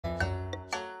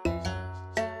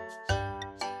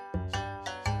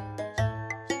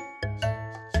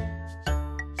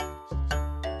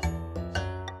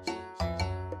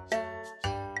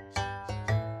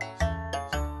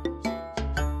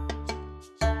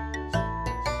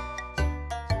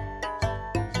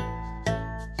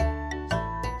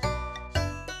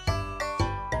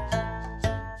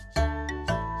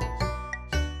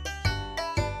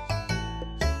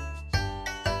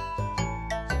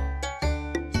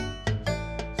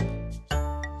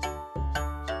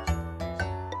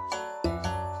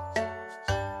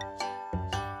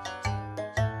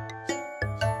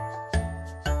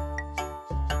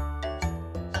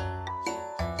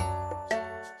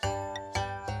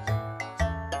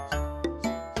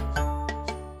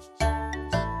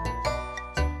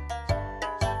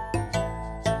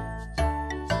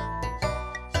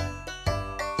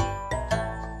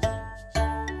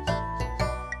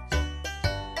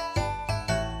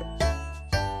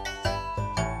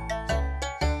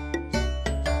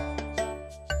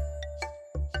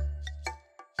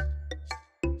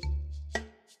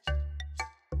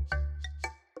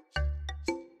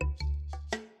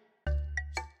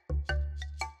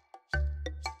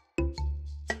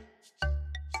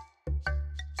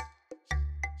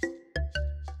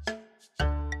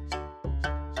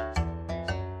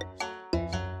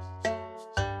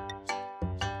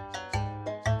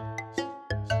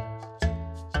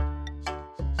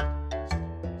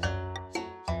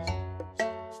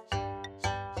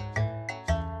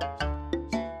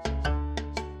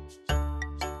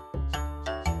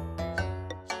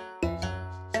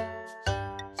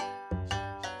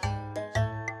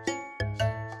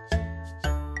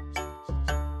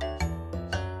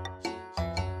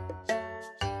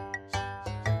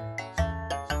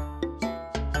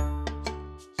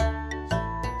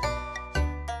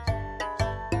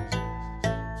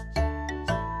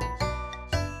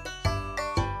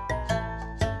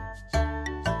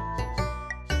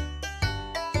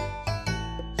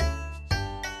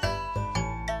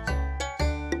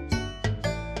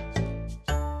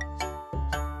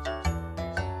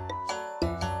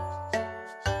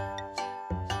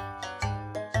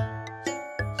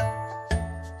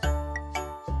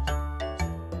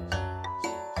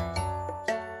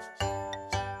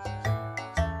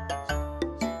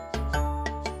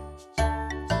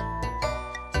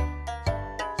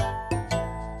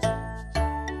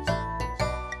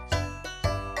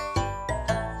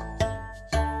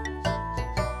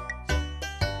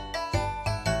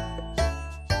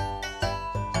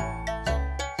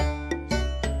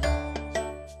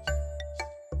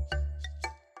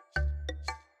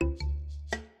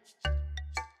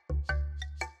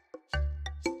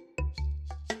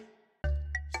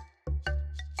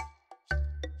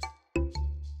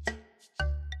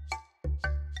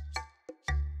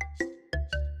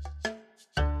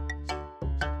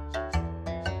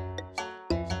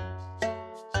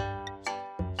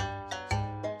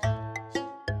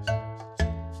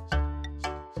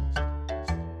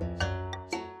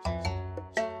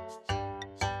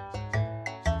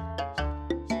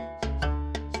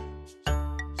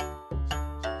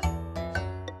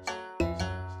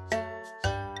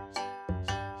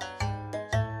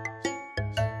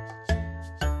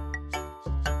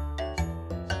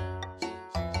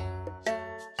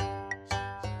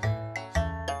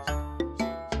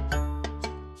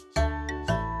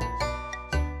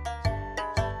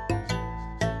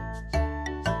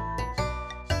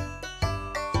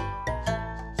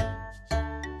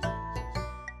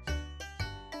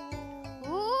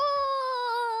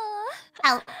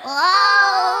Ow.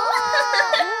 Oh,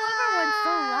 Everyone's so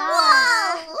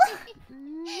loud. Whoa.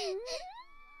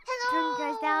 hello. Turn you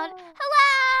guys down.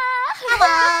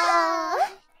 Hello.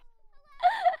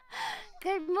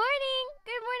 Good morning.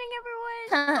 Good morning, everyone.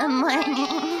 Good morning.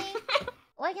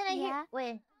 Why can I hear? Yeah.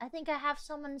 Wait, I think I have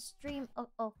someone stream.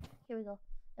 Oh, here we go.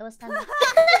 It was Tenma. I have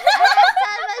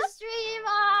Tenma stream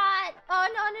on. Oh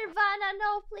no, Nirvana,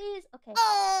 no, please. Okay.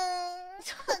 Oh, you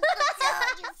stupid.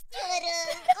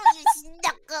 Oh, you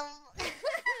snuck 'em.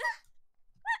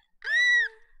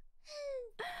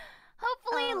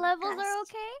 Hopefully, Oh, levels gosh. are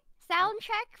okay. Sound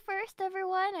check first,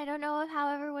 everyone. I don't know how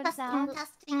everyone sounds.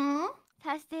 Testing.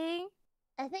 Testing.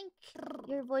 I think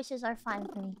your voices are fine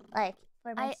for me. Like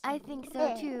for my. I think so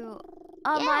Yeah. too.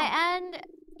 On Yeah. my end,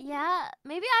 yeah.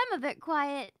 Maybe I'm a bit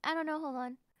quiet. I don't know. Hold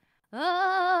on. No, Oh,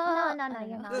 you're I not. don't know.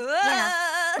 You're not.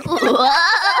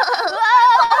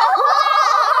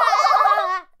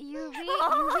 Yuri's a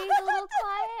little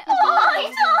quiet. Oh, Okay.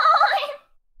 it's on.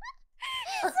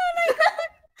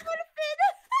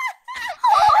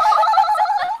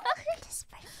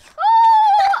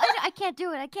 I can't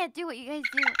do it. I can't do what you guys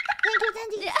do.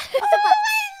 Thank you.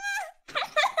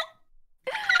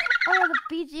 Oh, the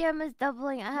BGM is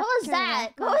doubling. I have What was to turn it that?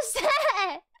 back What on. was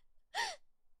that?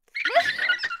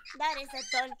 That is a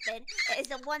dolphin. It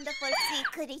is a wonderful sea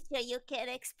creature you can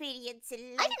experience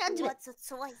in life. I cannot do it. What's a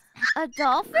choice? A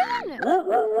dolphin?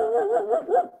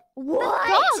 What?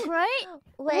 Dog, right?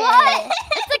 Wait. What?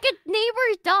 It's like a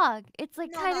neighbor's dog. It's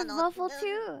like No, kind no, of no, muffled no.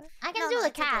 too. I can No, do no, the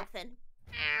it's a cat. dolphin.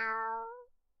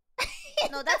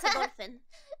 No, that's a dolphin.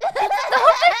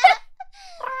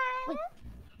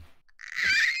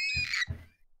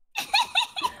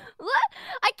 What?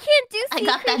 I can't do I sea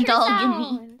got that creature dog in me.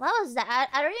 sound. What was that?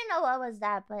 I don't even know what was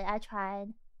that, but I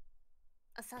tried.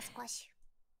 A Sasquatch.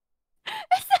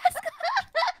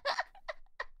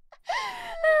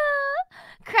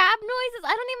 Crab noises?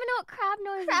 I don't even know what crab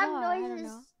noises Crab are. I don't noises.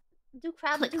 know. Do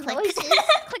crabs Click, do click. noises?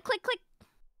 Click, click, click,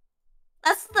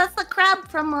 That's the crab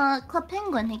from Club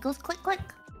Penguin. He goes click click.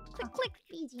 click, click.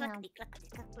 BGM. Clackety, clackety,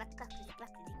 clack, clack, clackety,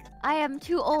 clackety, clack. I am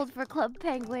too old for Club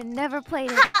Penguin. Never played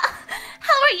it.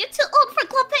 How are you too old for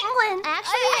Club Penguin? I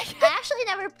actually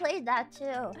never played that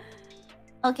too.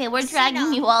 Okay, we're dragging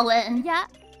Shiina. you all in. Yeah.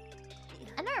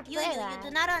 I never You played that. do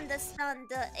not understand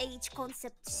the age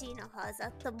concept Shiina has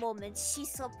at the moment. She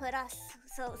surpassed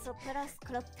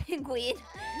Club Penguin.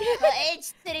 Her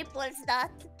age triples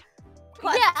that.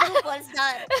 Quadruples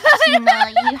that.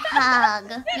 Shiina, you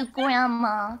hag, you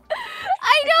grandma.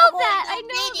 I know Come on, that. no I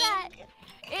know that. meaning.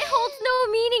 It holds no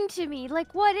meaning to me.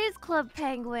 Like, what is Club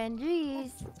Penguin?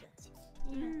 Jeez.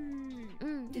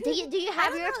 Mm. Do you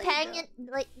have don't your know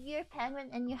either. penguin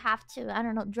and you have to, I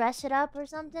don't know, dress it up or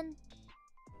something?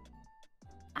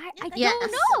 I Yes.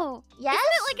 don't know. Yes.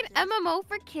 Isn't it like an MMO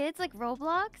for kids, like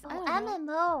Roblox? I Oh, don't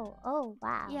know. MMO. Oh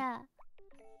wow. Yeah.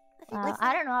 Wow,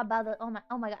 I don't know about the. Oh my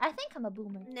god. I think I'm a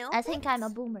boomer. No, I think I'm a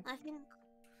boomer. I think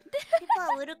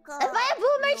people would Am I a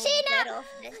boomer, Shiina?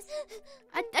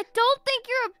 I don't think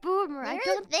you're a boomer. I You're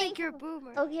don't the think thing. you're a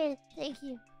boomer. Okay, thank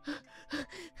you.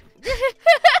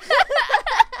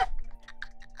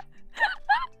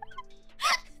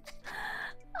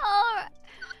 Alright.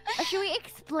 Should we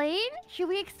explain? Should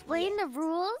we explain the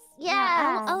rules?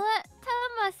 Yeah. I'll let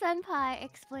Tenma Senpai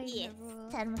explain Yes. the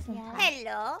rules. Tenma Senpai. Yeah.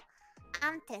 Hello,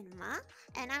 I'm Tenma,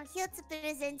 and I'm here to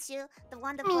present you the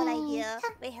wonderful idea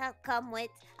we have come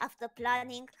with after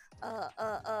planning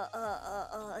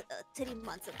 3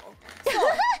 months ago. So,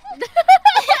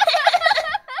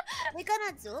 we're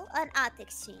gonna do an art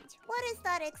exchange. What is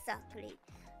that exactly?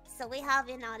 So we have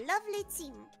in our lovely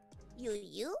team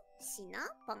Yuri, Shiina,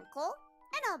 Panko,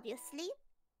 and obviously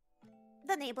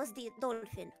the neighbor's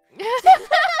dolphin.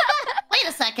 Wait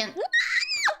a second.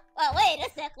 Wait a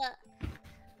second.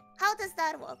 How does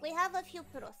that work? We have a few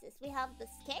processes. We have the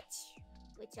sketch,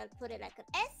 which I'll put it like an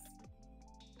S.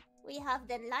 We have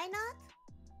the line art,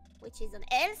 which is an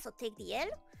L, so take the L.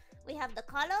 We have the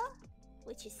color,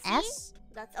 which is C. S.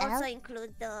 That L. also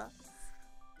includes the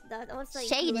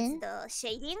Shading. includes the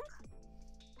shading.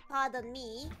 Pardon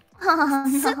me. Oh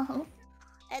no.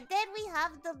 And then we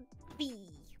have the B,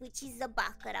 which is the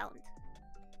background.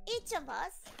 Each of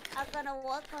us are gonna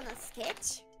work on a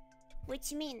sketch,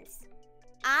 which means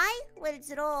I will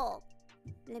draw.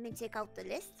 Let me check out the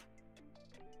list.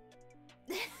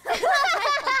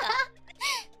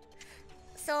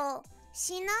 So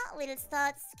Shiina will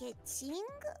start sketching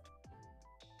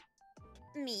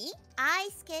me. I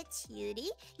sketch Yuri.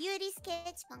 Yuri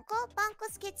sketch Panko.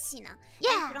 Panko sketch Shiina.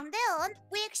 Yeah. And from there on,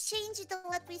 we exchanged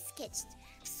what we sketched.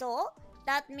 So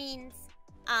that means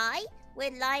I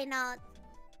will line out.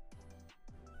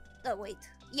 Oh wait,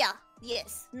 yeah.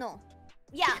 Yes. No.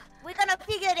 Yeah. We're gonna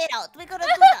figure it out. We're gonna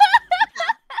do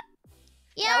that.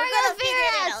 Yeah, we're gonna figure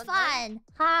it out. It's fine.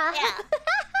 Huh? Yeah.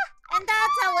 And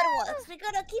that's how it works. We're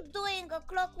gonna keep doing a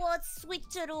clockwork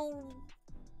switcheroo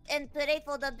and pray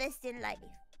for the best in life.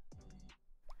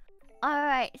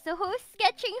 Alright, so who's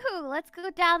sketching who? Let's go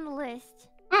down the list.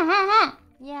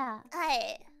 Yeah.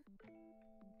 Hey.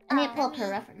 I need to pull up her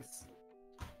reference.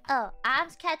 Oh, I'm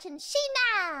sketching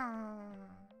Shiina.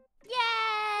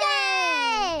 Yay!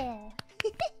 Yay!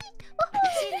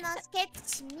 Shiina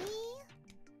sketch me.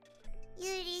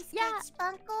 Yuri sketch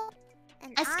Panko.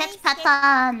 And I sketch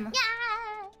Patan.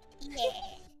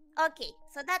 Yeah. Okay,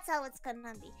 so that's how it's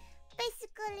gonna be.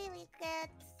 Basically, we get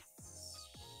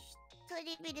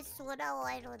 30 minutes or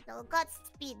I don't know.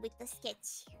 Godspeed with the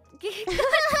sketch.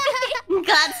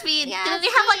 Godspeed. Yeah, Do we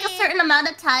have like a certain amount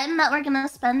of time that we're gonna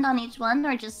spend on each one,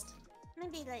 or just?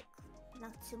 Maybe like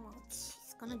not too much.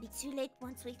 It's gonna be too late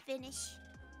once we finish.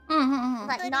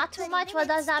 Like not too much? What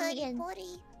does that mean?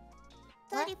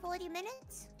 30, 40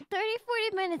 minutes?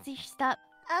 30-40 minutes each step.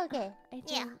 Okay. I think.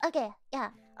 Yeah. Okay, yeah.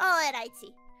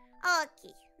 Alrighty.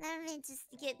 Okay. Let me just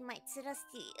get my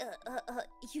trusty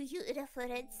yu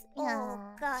reference. Yeah, Oh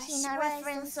gosh, Shiina why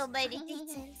reference. so many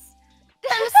details?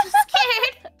 I'm so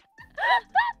scared.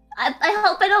 I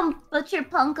hope I don't butcher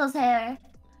Panko's hair.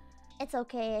 It's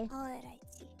okay. Alrighty.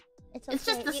 It's okay. It's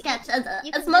just the You- sketch.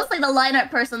 you It's can mostly the line art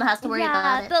person that has to worry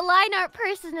about it. the line art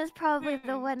person is probably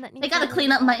the one that needs They gotta to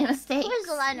clean up my mistakes. Who's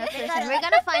the liner They person? gotta- We're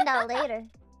gonna find out later.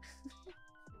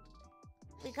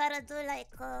 We gotta do like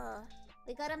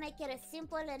we gotta make it as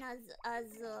simple and I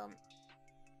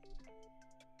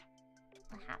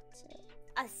have to.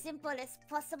 as simple as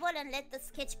possible, and let the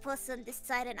sketch person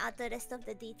decide and add the rest of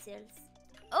the details.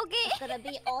 Okay. It's gonna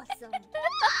be awesome.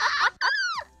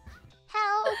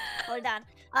 Help! Hold on.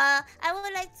 I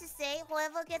would like to say,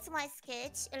 whoever gets my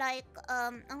sketch, like,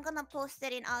 I'm gonna post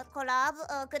it in our collab.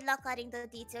 Good luck adding the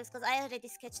details, because I already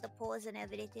sketched the pose and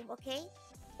everything, okay?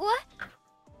 What?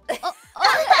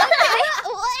 What?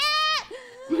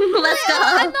 Let's go.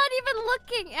 I'm not even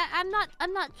looking. I'm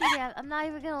not Julia. I'm not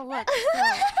even gonna look. So.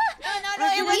 No, We're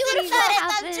it gonna wasn't see that. what I'm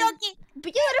happens. joking.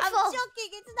 Beautiful! I'm joking.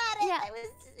 It's not it. Yeah. I was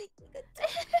just making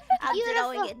a I'm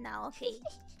Beautiful. drawing it now, okay?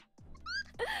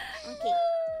 Okay.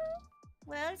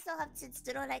 We also have to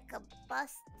draw like a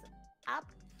bust up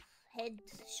head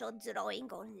shot drawing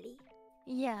only.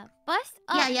 Yeah, bust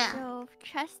up. Yeah, yeah. So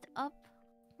chest up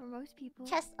for most people.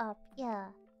 Chest up, yeah.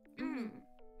 Mm.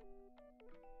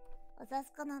 Well, that's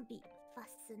gonna be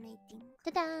fascinating.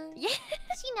 Ta-da! Yeah.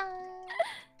 Shiina!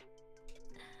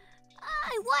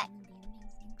 What? It's gonna be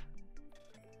amazing.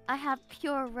 I have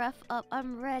pure ref up.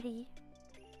 I'm ready.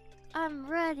 I'm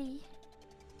ready.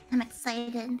 I'm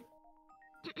excited.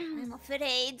 I'm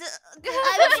afraid.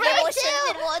 I'm afraid emotions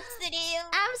too. in one stream.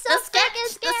 I'm so The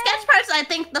sketch part's I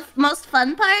think the most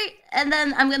fun part, and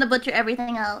then I'm gonna butcher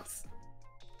everything else.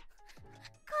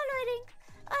 Coloring.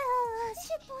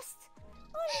 Shitpost.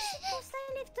 Only shitpost. I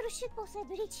live through shitpost. I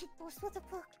bleed shitpost. What the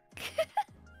fuck?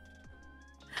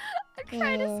 I'm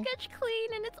trying to Yeah. sketch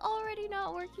clean and it's already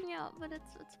not working out, but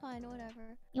it's fine.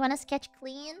 Whatever. You wanna sketch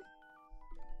clean?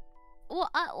 Well,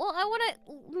 I want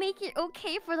to make it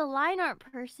okay for the line art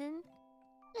person.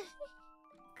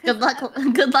 Good luck,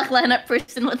 line art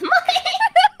person with mine.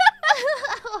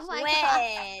 Oh my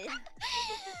god. Well,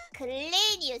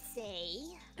 clean, you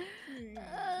say?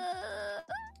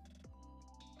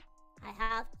 I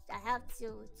have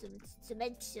to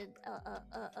mention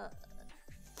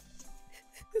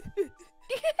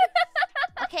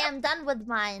Okay, I'm done with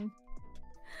mine.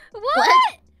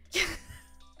 What?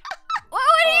 What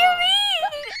do you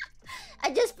mean? I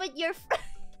just put your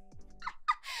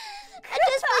I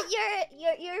just put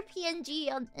your PNG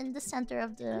in the center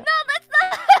of the. No, that's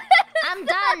not. I'm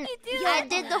done. You do I that.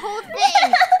 did the whole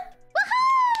thing.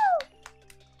 Woohoo!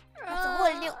 that's a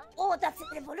whole new. Oh, that's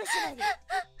revolutionary.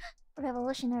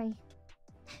 Revolutionary.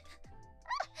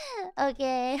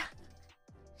 Okay.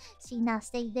 Shiina,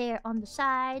 stay there on the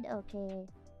side. Okay.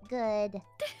 Good.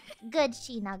 Good,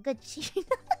 Shiina. Good, Shiina.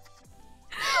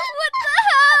 What the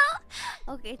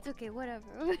hell? Okay, it's okay. Whatever.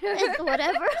 It's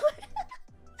whatever.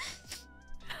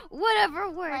 Whatever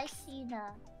My works.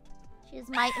 Shiina. She's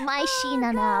my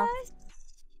Shiina now.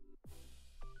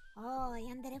 Oh,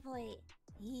 yandere boy.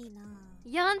 いいな。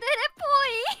Yandere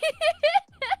boy.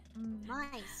 My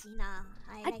Shiina.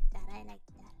 I like that. I like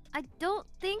that. I don't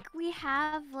think we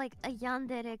have like a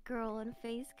yandere girl in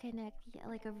Face Connect yet,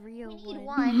 like a real We need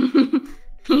one. one.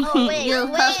 Oh wait, You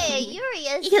love wait, me. Yuri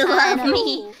is You kind love of-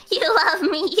 me. You love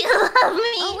me. You love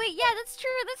me. Oh wait, yeah, that's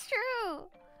true. That's true.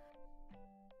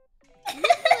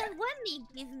 Wemmy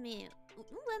give me.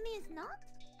 Wemmy is not?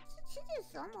 She did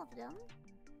some of them.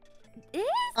 Is?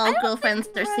 All girlfriends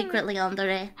are Remy- secretly on the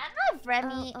way. I don't know if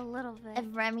Remy, a little bit. if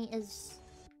Remy is.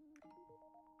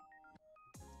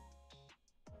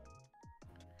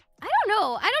 I don't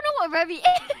know. I don't know what Remy is.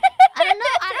 I don't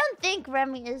know. I don't think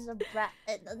Remy is a brat.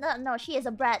 No, she is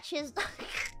a brat. She's.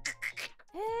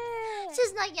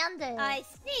 She's not yandere. I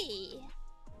see.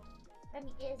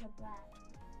 Remy is a brat.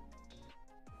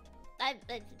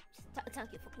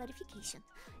 Thank you for clarification.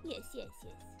 Yes.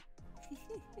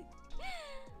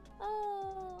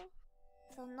 Oh,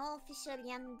 so no official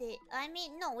yandere. I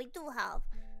mean, no, we do have.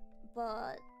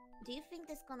 But do you think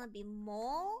there's gonna be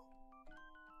more?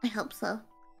 I hope so.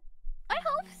 I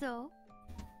hope so.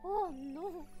 Oh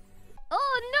no.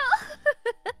 Oh no.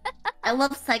 I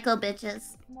love psycho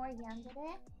bitches. More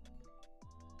yandere.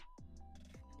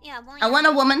 Yeah, more I want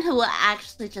a yandere. woman who will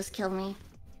actually just kill me.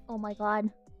 Oh my god.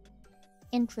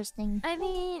 Interesting. I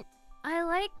mean, I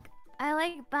like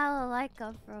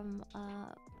Balalaika from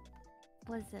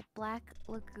was it Black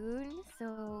Lagoon?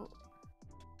 So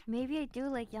maybe I do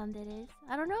like yanderes.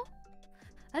 I don't know.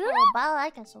 I don't know. Oh,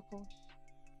 Balalaika is so cool.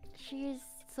 She is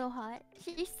so hot.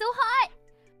 She's so hot.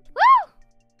 Woo!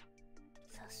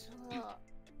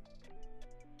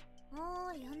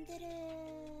 Oh, yandere.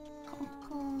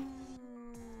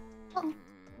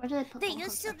 Where did I put There Panko?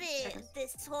 used to be There it is.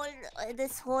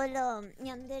 this whole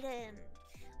yandere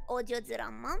audio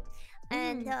drama,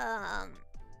 and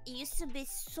it used to be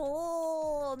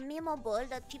so memeable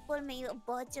that people made a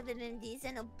bunch of MMDs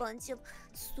and a bunch of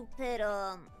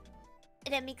super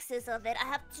remixes of it. I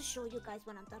have to show you guys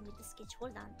when I'm done with the sketch.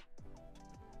 Hold on.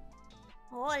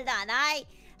 What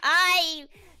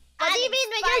do you mean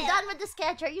when you're done with the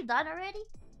sketch? Are you done already?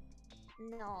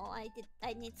 No, I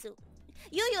need to.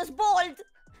 You use bold.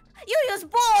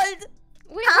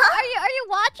 Wait, are you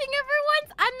watching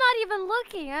everyone's? I'm not even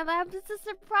looking. I'm just a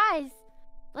surprise.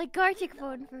 Like Gartic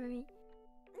phone for me.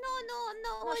 No.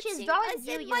 No, she's watching. drawing I you,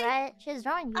 said you my- right? She's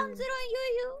drawing you. I'm drawing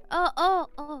you. Oh.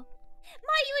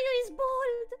 My Yu is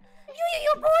bald.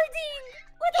 You're balding.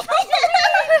 What the fuck?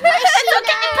 It's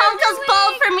okay, Panko's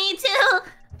bald for me too.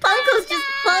 Panko's just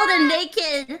bald and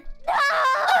naked. You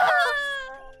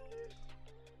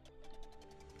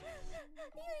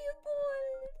bald.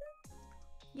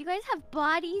 You guys have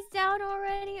bodies down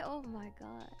already? Oh my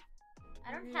god.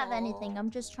 I don't have anything.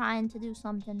 I'm just trying to do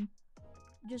something.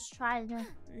 Just trying to.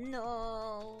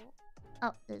 No.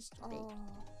 Oh, this is too big.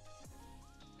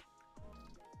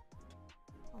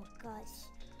 Oh gosh,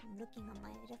 I'm looking at my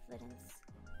reference.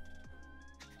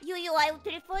 I would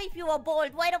prefer if you were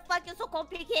bald. Why the fuck you so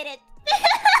complicated?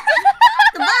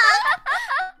 Come on.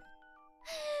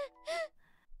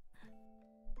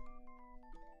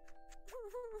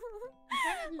 I'm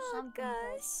trying to do Oh something. but-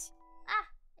 gosh.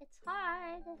 It's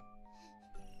hard.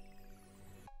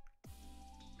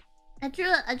 I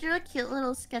drew a cute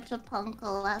little sketch of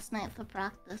Panko last night for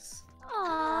practice. So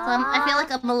Aww. I feel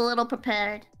like I'm a little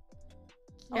prepared.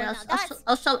 Oh, Here, now that's-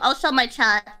 I'll show my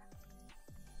chat.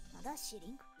 Now that's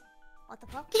cheating. What the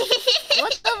fuck?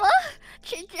 What the fuck?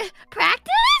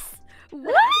 Practice?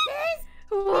 What?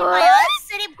 My What?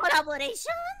 stream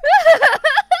collaboration?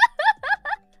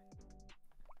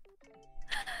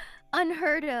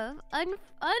 Unheard of.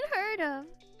 Unheard of.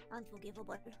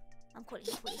 Unforgivable. I'm calling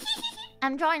the police.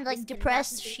 I'm drawing like This can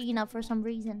depressed last me. Shiina for some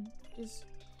reason. Just.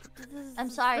 This is I'm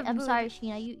the sorry, mood.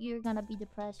 Shiina. You're gonna be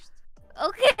depressed.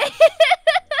 Okay.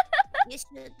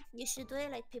 You should do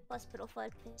it like Pippa's profile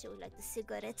picture with like the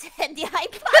cigarette and the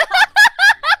iPad.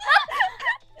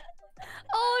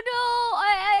 Oh no!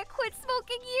 I quit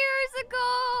smoking years ago.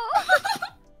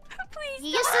 Please.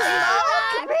 You don't used to do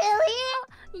that. smoke? Really?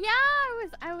 Yeah,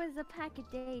 I was a pack a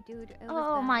day, dude. It was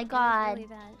Oh bad. my It was god. really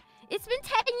bad. It's been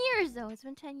 10 years though. It's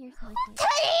been 10 years since I 10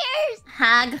 years!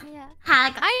 Hag. quit. Yeah.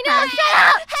 Hag. I know. Hag. Shut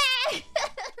up.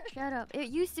 Shut up. It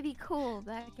used to be cool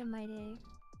back in my day.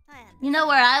 You know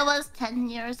where I was 10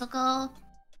 years ago?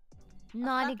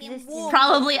 Non-existent. wolf.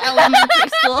 Probably elementary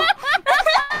school.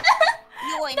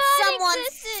 You were in someone's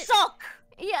Non-existent. sock.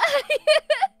 Yeah.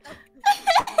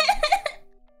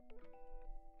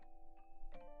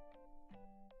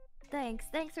 Thanks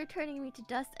for turning me to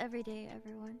dust every day,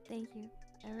 everyone. Thank you.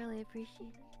 I really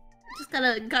appreciate it. Just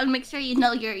gotta make sure you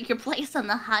know your place on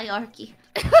the hierarchy.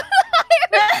 Respect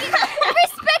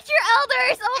your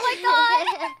elders! Oh my god!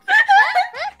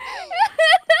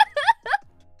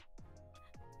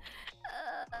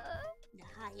 The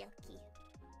hierarchy.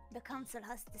 The council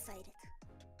has decided.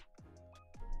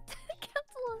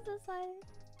 Council has decided.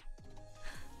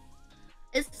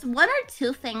 Is one or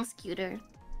two things cuter?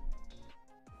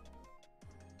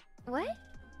 What?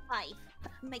 5.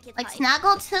 Make it Like 5.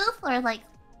 Snaggletooth or like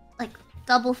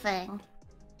double fang?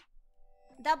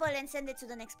 Double and send it to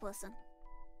the next person.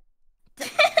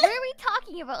 What are we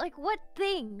talking about? Like, what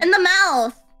thing? In the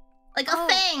mouth! Like a Oh.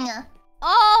 thing!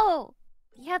 Oh!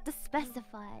 You have to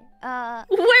specify.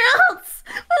 Where else?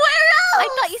 Where else? I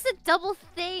thought you said double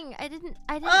thing. I didn't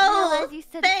Oh, realize you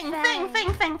said thing.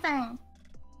 Fang,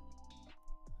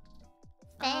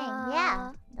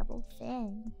 yeah. Double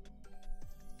fang.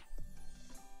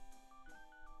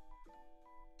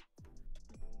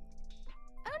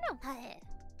 I don't know.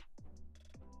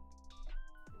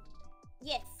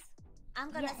 Yes.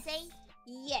 I'm gonna Yes. say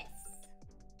yes.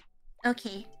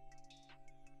 Okay.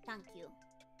 Thank you.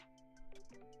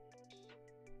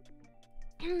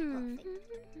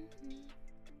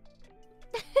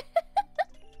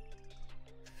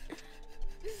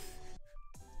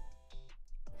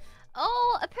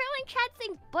 Oh, apparently chat's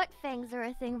saying butt fangs are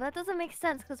a thing, but that doesn't make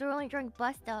sense because we're only drawing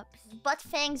bust ups. Butt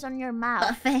fangs on your mouth.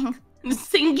 Butt fang.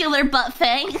 Singular butt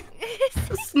fang.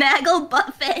 Snaggle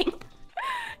butt fang.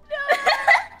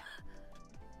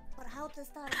 But how does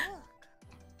that work?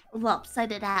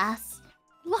 Lopsided ass.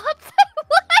 Lots of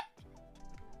what?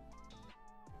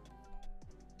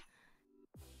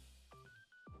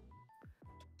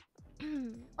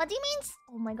 What do you mean?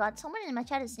 Oh my god, someone in my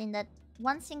chat is saying that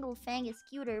one single fang is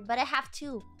cuter, but I have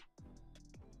two.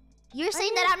 You're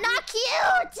saying that I'm not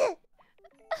cute!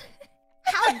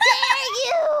 How dare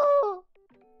you!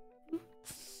 I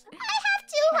have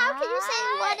two! How can you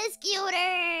say one is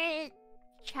cuter?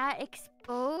 Chat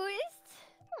exposed?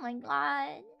 Oh my god.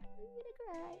 I'm gonna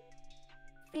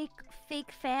cry.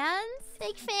 Fake fans?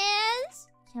 Fake fans?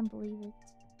 Can't believe it.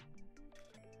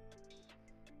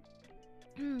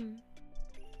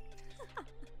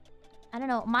 I don't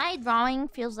know. My drawing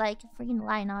feels like freaking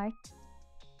line art.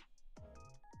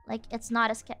 Like it's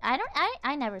not a sketch.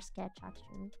 I never sketch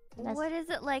actually. What is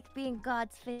it like being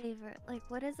God's favorite? Like,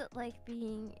 what is it like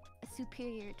being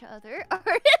superior to other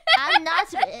art? I'm not.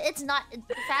 It's not.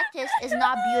 The fact is, it's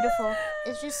not beautiful.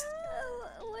 It's just.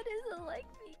 What is it like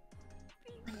being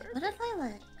Wait, perfect? what if I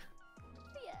like...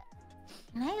 Yeah.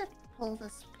 Can I pull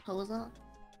this pose off?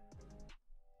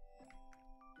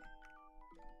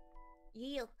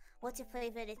 You, what's your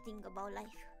favorite thing about life?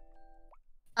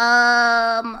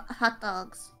 Hot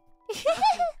dogs.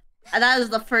 And that is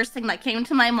the first thing that came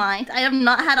to my mind. I have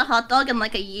not had a hot dog in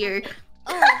like a year.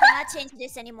 Oh, I cannot change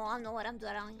this anymore. I know what I'm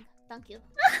doing. Thank you.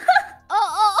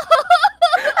 Oh!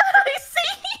 I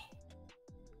see!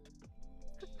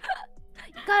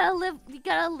 You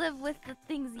gotta live with the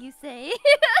things you say.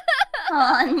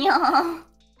 Oh,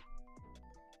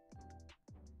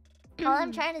 no. All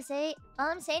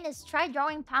I'm saying is try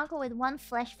drawing Panko with one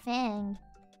flesh fang.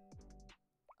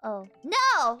 Oh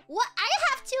no! What? I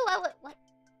have two. What?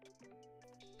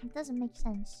 It doesn't make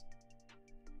sense.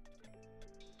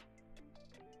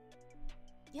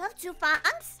 You have two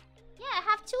fans? Yeah, I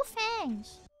have two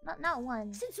fangs. Not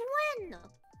one. Since when?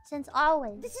 Since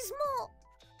always. This is more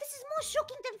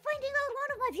shocking than finding out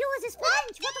one of my viewers is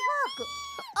French. What the fuck?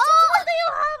 Oh! Since when do you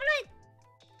have like?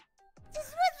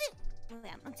 Since when do...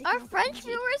 Wait, I'm taking Are off French the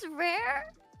viewers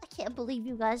rare? I can't believe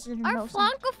you guys didn't Are know.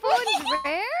 francophones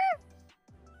rare?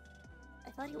 I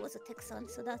thought he was a Texan,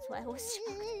 so that's why I was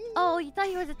shocked. Oh, you thought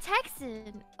he was a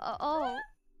Texan. Oh.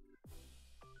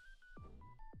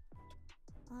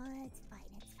 Oh, it's fine,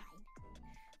 it's fine.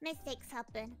 Mistakes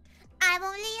happen. I'm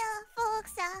only a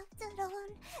fox after all.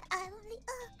 I'm only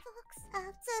a fox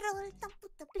after all. Don't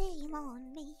put the blame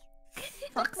on me.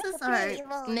 Foxes The are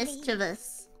blame on me.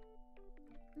 mischievous.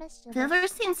 Mischievous. Have you ever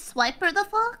seen Swiper the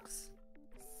fox?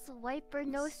 Swiper,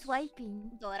 no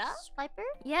swiping. Dora? Swiper?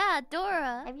 Yeah,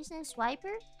 Dora. Have you seen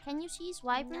Swiper? Can you see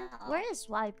Swiper? No. Where is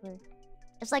Swiper?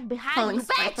 It's like behind Calling you,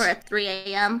 bitch! Swiper at 3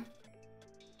 a.m.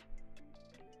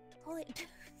 Oh, wait.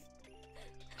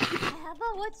 I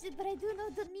haven't watched it, but I do know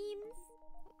the memes.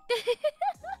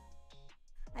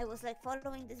 I was like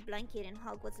following this blind kid in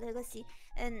Hogwarts Legacy,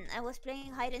 and I was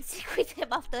playing hide and seek with him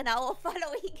after an hour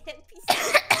following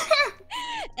NPCs.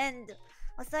 And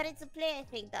I started to play, I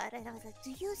think that, and I was like,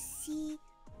 "Do you see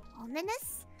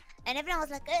ominous?" And everyone was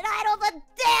like, "Right over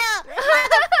there!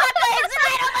 Motherfucker, it's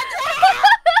right over there!"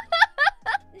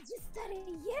 They just started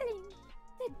yelling.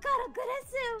 They got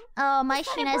aggressive. Oh, my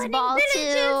started Shiina is burning bald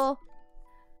villages. too.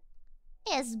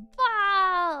 It's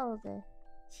bald.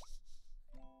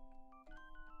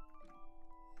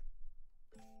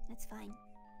 It's fine.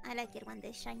 I like it when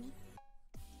they're shiny.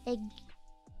 Egg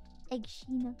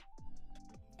Shiina.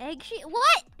 Egg sheet?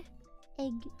 What?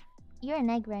 Egg. You're an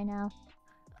egg right now.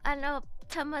 I know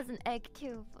Tenma's an egg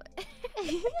too, but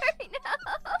right now.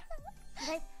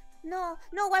 Like, no,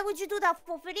 why would you do that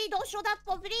for free? Don't show that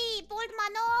for free! Bold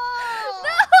man, no! No,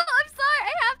 I'm sorry.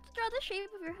 I have to draw the shape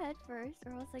of your head first,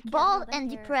 or else I can't Bald hold and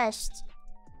that hair. depressed.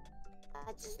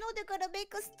 I just know they're gonna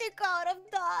make a stick out of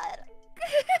that.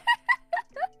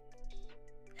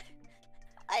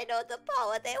 I know the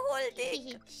power they hold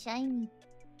it. Shiny.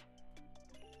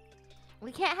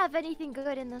 We can't have anything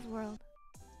good in this world.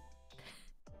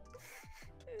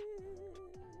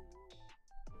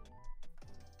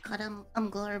 God, I'm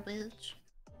garbage.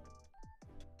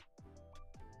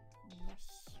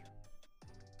 Yes.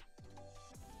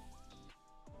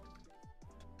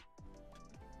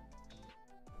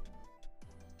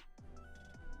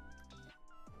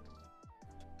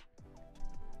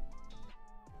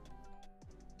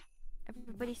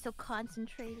 Everybody's so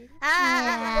concentrated.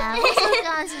 Yeah, I'm so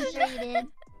concentrated.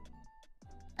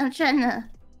 I'm trying to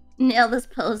nail this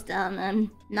pose down.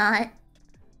 I'm not.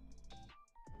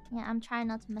 Yeah, I'm trying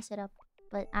not to mess it up,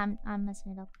 but I'm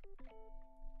messing it up.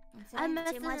 I'm trying to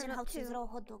messing imagine it how up to too. draw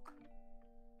hot dog.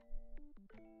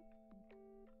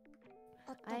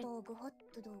 Hot I- dog, hot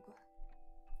dog.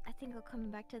 I think I'll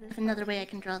come back to this. There's another way I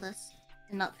can draw this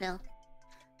and not fail.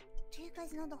 Do you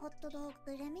guys know the hot dog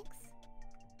remix?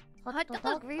 Hot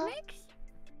dog remix?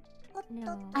 Hot No.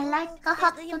 dog. I like a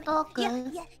hot Yeah, dog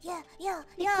yeah.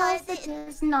 because it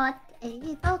is not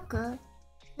a dog.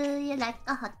 Do you like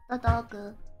a hot dog?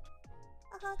 A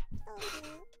hot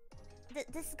dog.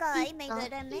 This guy made a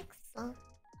remix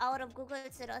out of Google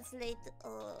Translate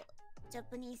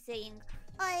Japanese saying,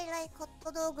 I like hot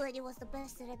dog, and it was the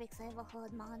best remix I ever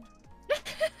heard, man.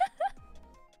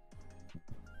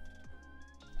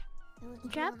 It was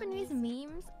really Japanese amazing.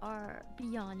 memes are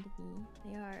beyond me.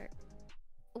 They are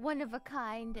one of a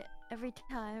kind every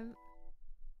time.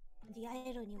 The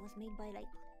irony was made by like,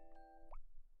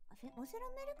 I think, was it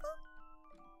America?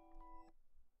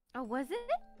 Oh, was it?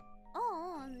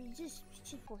 Oh, just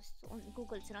shitpost on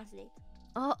Google Translate.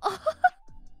 Oh,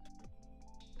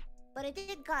 But it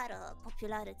did got a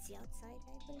popularity outside,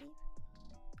 I believe.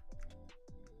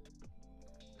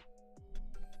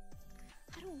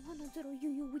 I don't wanna draw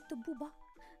you with the booba.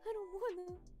 I don't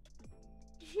wanna.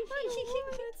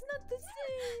 It's not the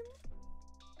same.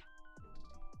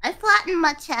 I flattened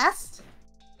my chest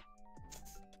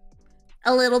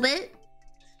a little bit.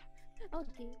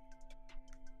 Okay.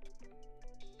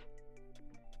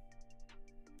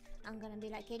 I'm gonna be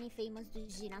like any famous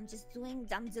doujin. I'm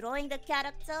drawing the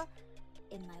character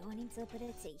in my own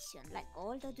interpretation, like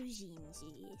all the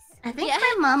doujinjis. I think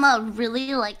my mama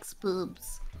really likes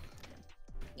boobs.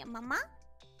 Yeah, mama?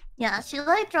 Yeah, she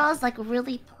like draws like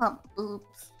really plump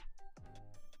boobs.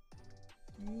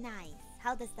 Nice.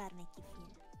 How does that make you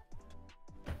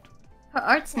feel? Her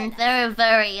art's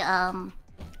very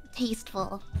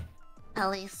tasteful, at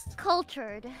least.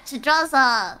 cultured. She draws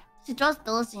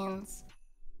doujins.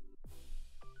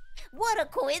 What a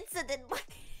coincidence!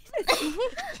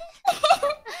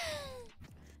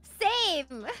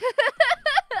 Same.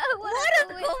 What a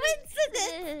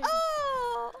coincidence!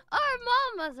 Oh! Our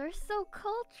mamas are so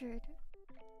cultured.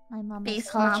 My mama Base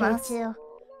is cultured mamas. too.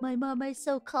 My mama is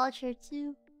so cultured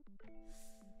too.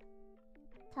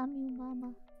 Tamu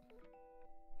mama.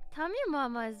 Tommy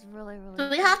Mama is really, really. Do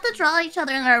we have to draw each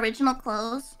other in our original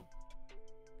clothes?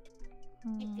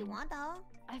 If you want,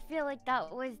 I feel like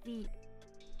that was the.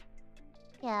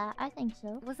 Yeah, I think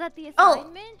so. Was that the Oh.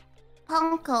 assignment?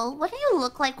 Panko, what do you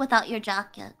look like without your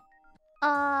jacket?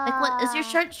 Like, what is your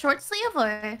shirt short sleeve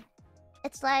or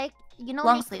It's like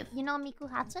long sleeve? You know Miku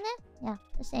Hatsune? Yeah,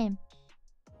 the same.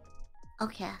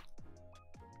 Okay.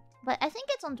 But I think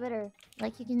it's on Twitter.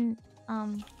 Like you can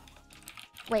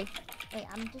wait,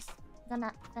 I'm just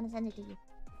gonna send it to you.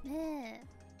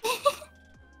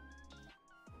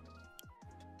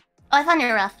 Oh, I found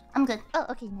your ref. I'm good. Oh,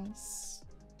 okay, nice.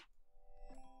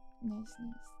 Nice.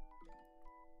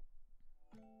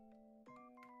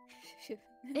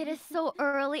 It is so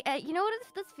early. You know what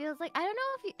this feels like? I don't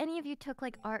know if any of you took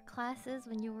like art classes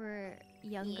when you were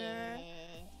younger.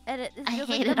 And it I feels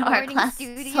hated like the art morning class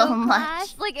studio so much.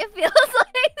 class. Like it feels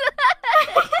like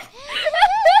that.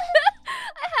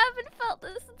 I haven't felt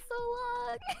this in so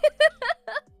long.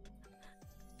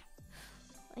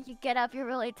 Like you get up, you're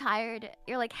really tired.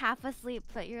 You're like half asleep,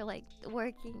 but you're like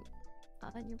working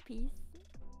on your piece.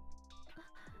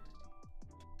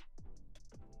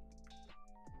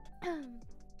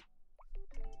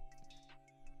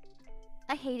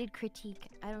 I hated critique.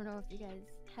 I don't know if you guys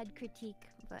had critique,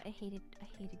 but I hated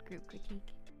group critique.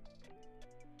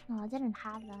 Oh, I didn't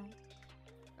have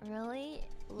that. Really?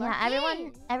 Yeah,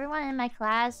 Lucky. everyone in my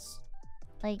class,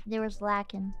 like, they were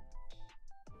slacking.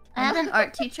 I had an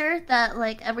art teacher that,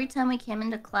 like, every time we came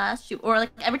into class,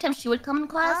 every time she would come in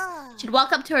class, Ah. she'd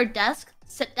walk up to her desk,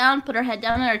 sit down, put her head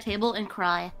down on her table, and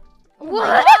cry.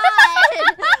 What?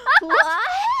 What?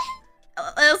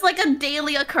 is like a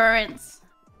daily occurrence.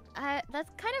 That's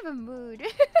kind of a mood.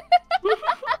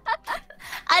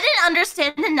 I didn't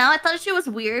understand it now. I thought she was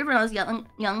weird when I was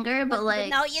younger, but like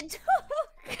now you do.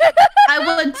 I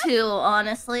would too,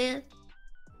 honestly.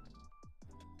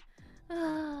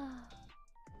 The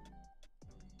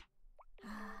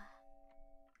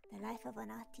life of an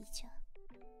art teacher.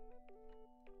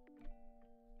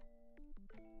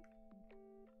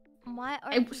 My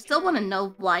art I teacher... still want to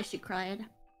know why she cried.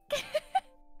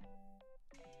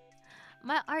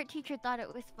 My art teacher thought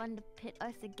it was fun to pit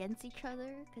us against each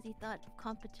other because he thought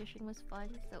competition was fun,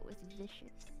 so it was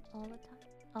vicious all the time.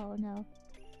 Oh no.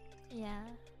 Yeah.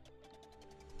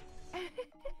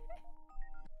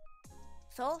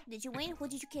 So, did you win? Who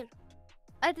did you kill?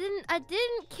 I didn't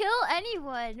kill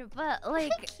anyone, but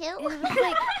like Kill? it was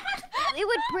like it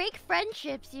would break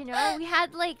friendships, you know.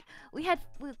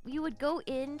 We would go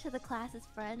into the class as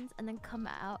friends and then come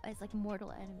out as like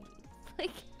mortal enemies.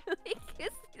 Like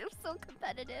it was so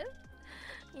competitive.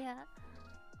 Yeah.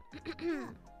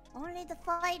 Only the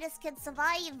fightest can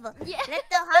survive. Yeah. Let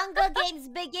the Hunger Games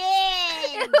begin.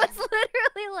 It was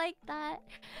literally like that.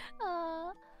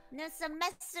 New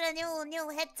semester, new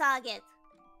hit target.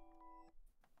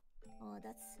 Oh,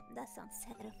 that sounds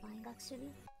terrifying,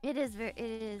 actually. It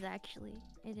is actually.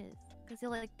 It is. Because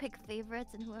you'll like pick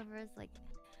favorites and whoever is like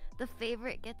the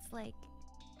favorite gets like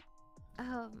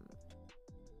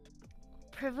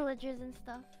privileges and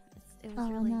stuff. It was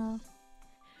really no.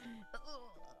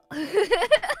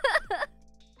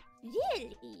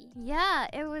 Really? Yeah,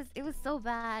 it was so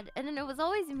bad. And then it was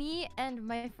always me and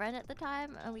my friend at the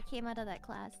time, and we came out of that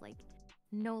class like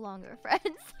no longer friends.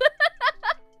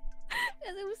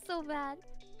 Because it was so bad.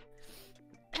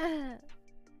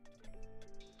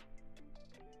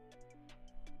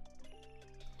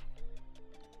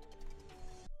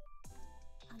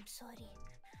 I'm sorry.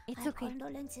 It's my okay.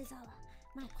 Condolences,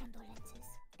 my condolences.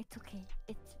 It's okay.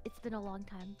 It's been a long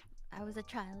time. I was a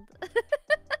child.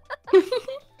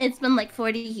 It's been like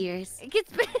 40 years.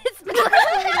 It's been like 40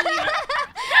 years.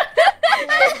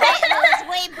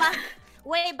 It was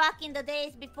way back in the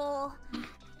days before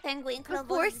Penguin Club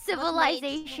Before was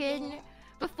civilization. made.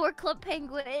 Before Club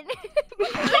Penguin.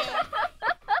 Yeah.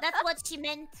 That's what she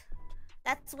meant.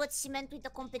 That's what she meant with the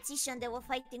competition. They were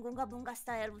fighting Unga Bunga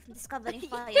style with discovering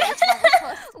fire.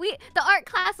 The art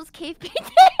class was cave painting.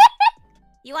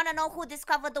 You wanna know who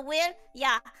discovered the wheel?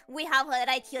 Yeah, we have her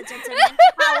right here, gentlemen.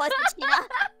 How was it, Shiina?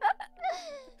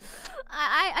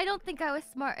 I don't think I was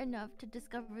smart enough to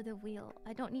discover the wheel.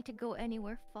 I don't need to go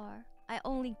anywhere far. I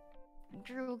only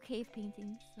drew cave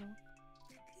paintings, so.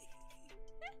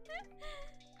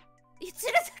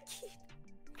 Itsuraki.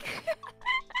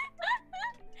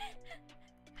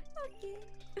 Okay.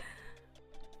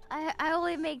 I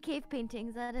only made cave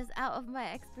paintings. That is out of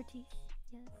my expertise.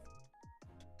 Yes.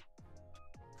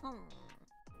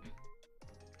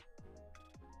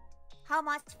 How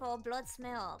much for blood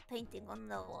smell painting on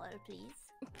the wall, please?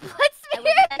 Blood I smear?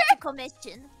 would like to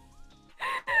commission.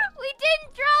 We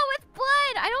didn't draw with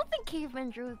blood. I don't think cavemen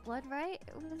drew with blood, right?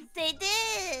 They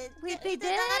did. Wait, they did?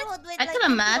 That one with, I like, could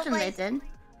imagine they people did.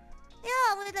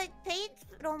 Yeah, with like paint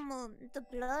from the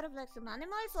blood of like some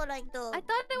animals or like the. I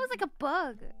thought it was like a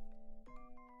bug.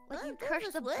 Like Well, you that crush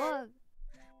was the weird. bug.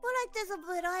 But like there's a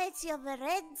variety of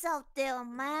reds out there,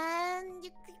 man.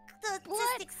 The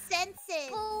artistic senses.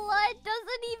 Blood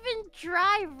doesn't even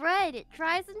dry red. It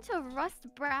dries into rust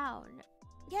brown.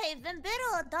 Yeah, even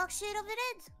better, a dark shade of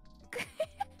red.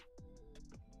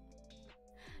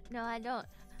 No, I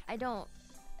don't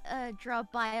draw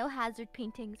biohazard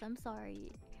paintings. I'm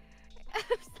sorry. I'm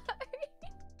sorry.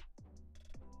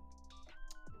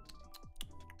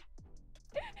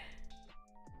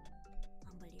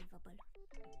 Unbelievable.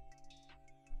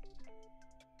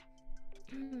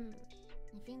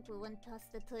 I think we went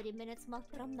past the 30 minutes mark,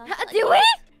 but I'm not. Do done we? yet.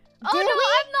 Oh no,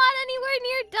 I'm not anywhere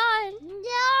near done.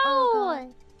 No!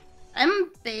 Oh,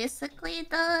 I'm basically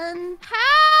done.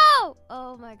 How?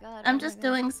 Oh my god. I'm oh just my god.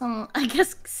 doing some, I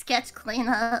guess, sketch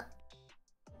cleanup.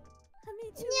 Me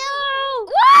too. No!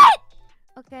 What?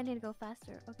 Okay, I need to go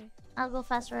faster. Okay. I'll go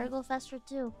faster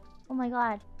too. Oh my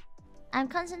god. I'm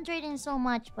concentrating so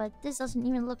much, but this doesn't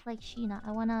even look like Shiina.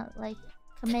 I wanna, like,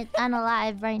 commit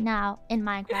unalive right now in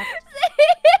Minecraft.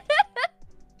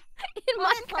 In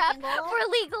What is Minecraft fucking for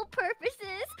legal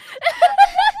purposes.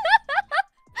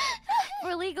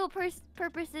 For legal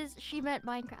purposes, she meant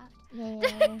Minecraft.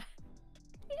 Yeah.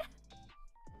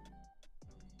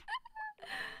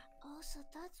 Oh, so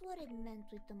that's what it meant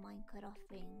with the Minecraft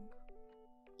thing.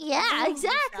 Yeah, Oh,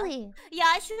 exactly. Yeah,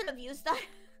 I should have used that.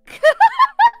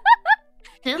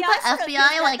 Didn't Yeah, the I should've used FBI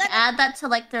that. like That- add that to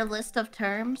like their list of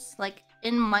terms, like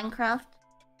in Minecraft?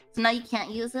 So now you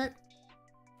can't use it.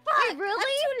 Wait, really?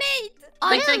 Too late.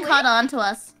 Like they caught on to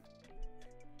us.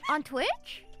 On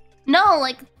Twitch? No,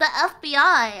 like the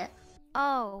FBI.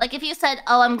 Oh. Like if you said,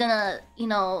 "Oh, I'm gonna, you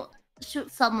know,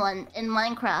 shoot someone in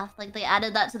Minecraft," like they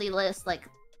added that to the list. Like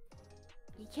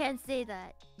You can't say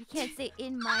that. You can't say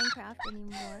in Minecraft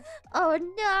anymore. Oh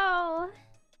no!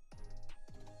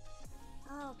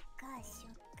 Oh gosh,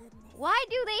 oh goodness. Why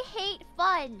do they hate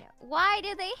fun? Why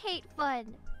do they hate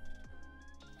fun?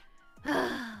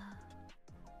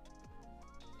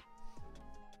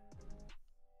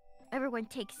 Everyone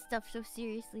takes stuff so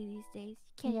seriously these days.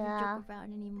 You can't even joke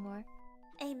around anymore.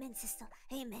 Amen, sister.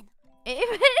 Amen.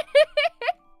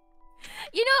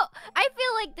 You know, I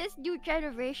feel like this new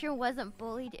generation wasn't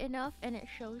bullied enough, and it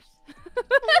shows.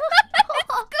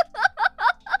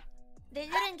 They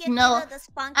didn't get No, either the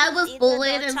spanking, I was either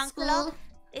bullied the in chancla, school.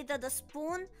 either the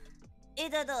spoon,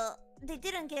 either the... They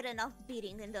didn't get enough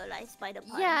beating in their lives by the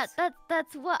parents. Yeah,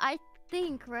 that's what I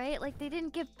think, right? Like, they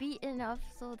didn't get beat enough,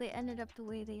 so they ended up the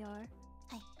way they are.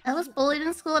 I was bullied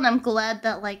in school, and I'm glad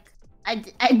that like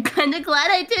I'm kind of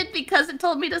glad I did because it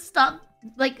told me to stop.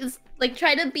 Like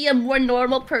try to be a more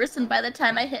normal person by the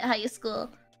time I hit high school.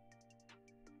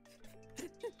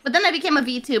 But then I became a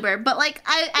VTuber. But like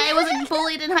I wasn't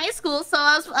bullied in high school, so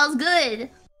I was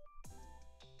good.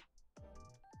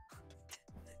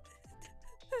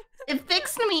 It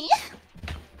fixed me.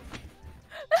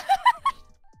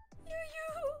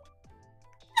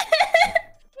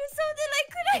 You sounded like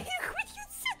crying when you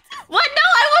said that. What? No,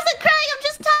 I wasn't crying. I'm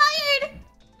just tired.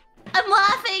 I'm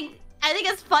laughing. I think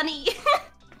it's funny.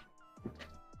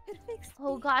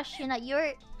 Oh gosh, Shiina,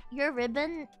 your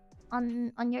ribbon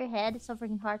on your head is so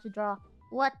freaking hard to draw.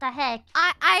 What the heck?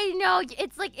 I know.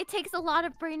 It's like it takes a lot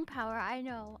of brain power. I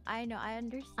know. I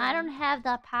understand. I don't have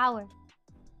that power.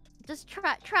 Just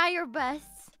try your best.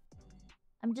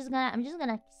 I'm just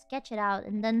gonna sketch it out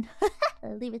and then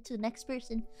leave it to the next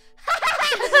person.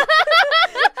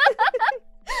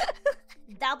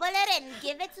 Double it and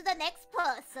give it to the next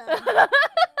person.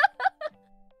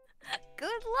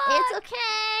 Good luck. It's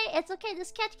okay. It's okay. The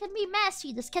sketch can be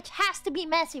messy. The sketch has to be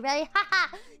messy, right?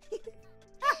 Haha.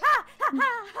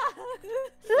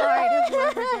 Sorry to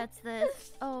whoever gets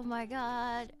this. Oh my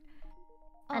god.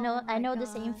 I know the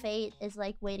same fate is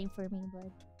like waiting for me,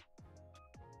 but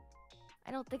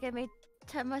I don't think I made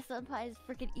Tenma Senpai's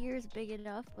freaking ears big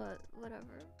enough, but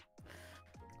whatever.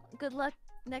 Good luck,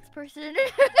 next person.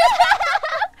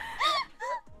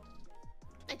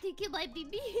 I think it might be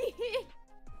me.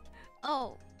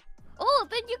 Oh,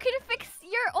 then you can fix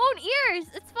your own ears.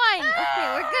 It's fine.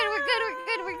 Okay,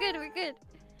 we're good.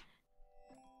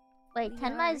 wait,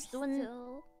 Tenma is doing.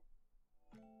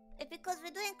 It's because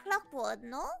we're doing clockwork,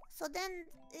 no? So then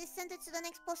send it to the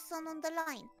next person on the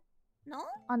line. No?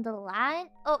 On the line?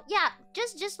 Oh yeah,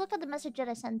 just look at the message that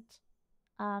I sent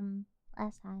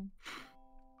last time.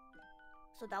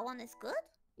 So that one is good?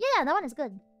 Yeah, that one is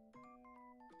good.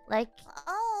 Like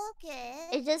Oh, okay.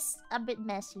 it's just a bit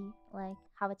messy, like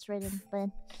how it's written, but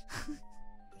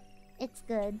it's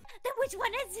good. Then which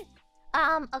one is it?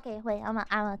 Okay, wait, I'm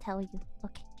gonna tell you.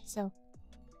 Okay, so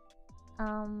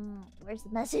where's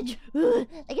the message?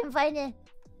 I can find it.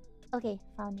 Okay,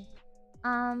 found it.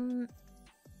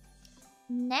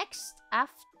 Next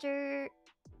after,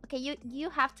 okay, you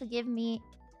have to give me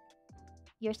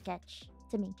your sketch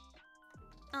to me.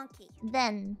 Okay.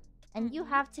 Then, and you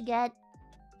have to get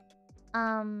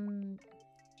Shiina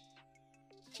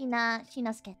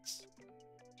sketch.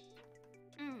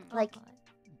 Like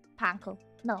Panko.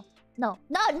 No.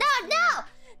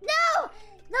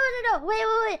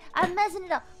 Wait. I'm messing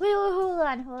it up. Wait, hold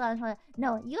on.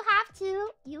 No, you have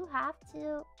to.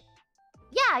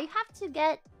 Yeah, you have to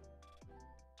get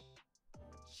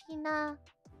Shiina.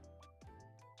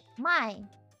 Mine.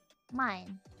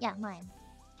 Yeah, mine.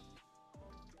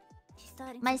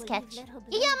 My sketch.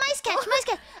 Yeah, my sketch.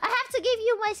 I have to give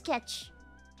you my sketch.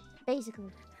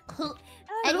 Basically.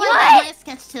 And you have my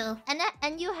sketch too.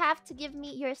 And you have to give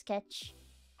me your sketch.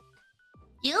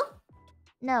 You?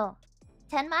 No.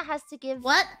 Tenma has to give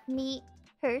me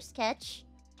her sketch.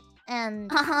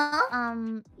 And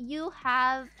you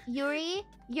have Yuri.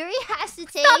 Yuri has to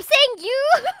take. Stop saying you.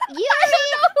 Yuri. I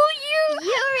don't know who you.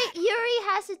 Yuri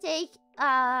has to take.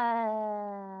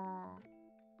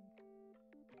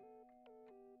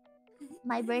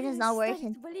 My brain is not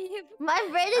working. My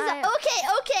brain is okay.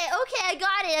 I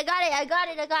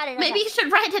got it. Maybe you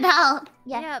should write it out.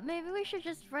 Yeah, maybe we should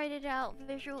just write it out.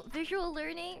 Visual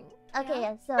learning. Okay,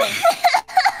 yeah,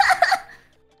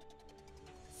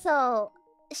 so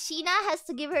Shiina has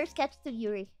to give her sketch to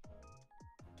Yuri.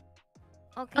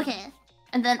 Okay.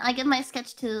 And then I give my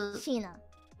sketch to Shiina.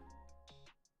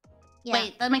 Yeah.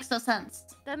 Wait, that makes no sense.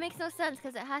 That makes no sense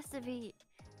because it has to be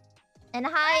And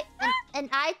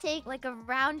I take like a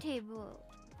round table.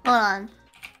 Hold on.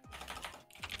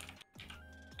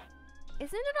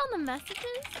 Isn't it on the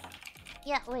messages?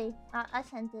 Yeah, wait. I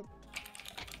sent it.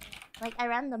 Like I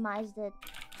randomized it,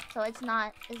 so it's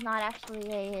not actually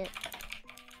a.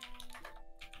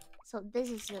 So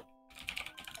this is it.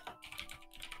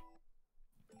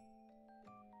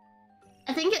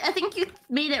 I think you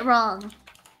made it wrong.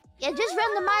 Yeah, just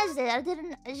randomized it. I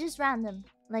didn't. It's just random.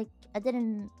 Like I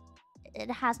didn't. It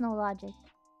has no logic.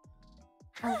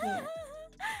 Okay.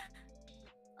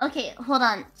 Okay, hold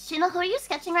on. Shiina, who are you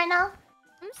sketching right now?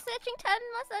 I'm sketching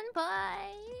Tenma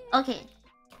Senpai. Okay.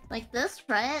 Like this,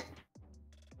 right?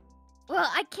 Well,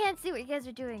 I can't see what you guys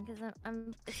are doing because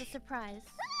I'm. It's a surprise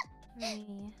for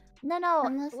me. No.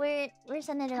 Unless- We're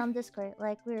sending it on Discord.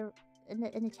 Like we're in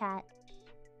the chat.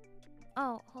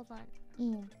 Oh, hold on.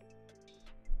 Yeah.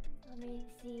 Let me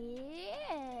see.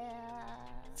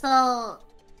 So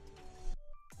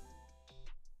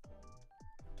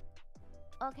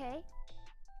Okay.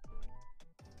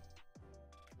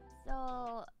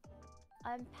 So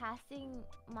I'm passing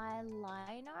my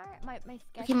line art, my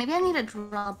sketch. okay, maybe I need a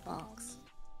Dropbox.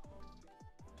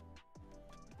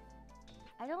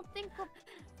 I don't think what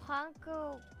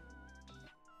Panko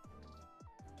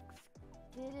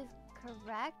did is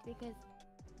correct because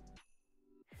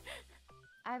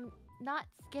I'm not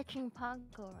sketching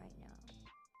Panko right now.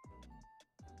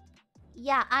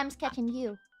 Yeah, I'm sketching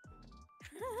you.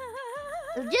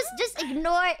 Just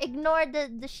ignore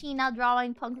the Shiina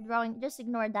drawing, Panko drawing. Just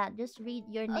ignore that. Just read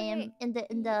your name in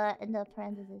the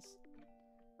parentheses.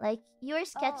 Like you're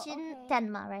sketching okay.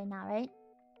 Tenma right now, right?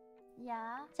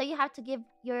 Yeah. So you have to give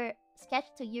your sketch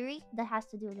to Yuri. That has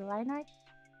to do with the line art,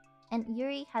 and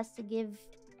Yuri has to give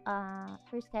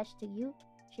her sketch to you.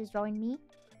 She's drawing me,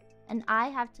 and I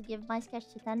have to give my sketch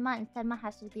to Tenma, and Tenma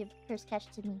has to give her sketch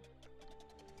to me.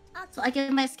 So I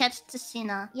give my sketch to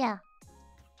Shiina. Yeah.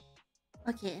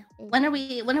 Okay. When are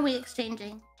we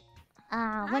exchanging?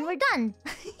 When we're done.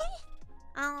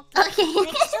 Okay.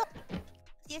 Make sure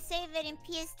you save it in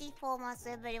PSD format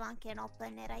so everyone can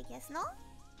open it, I guess, no?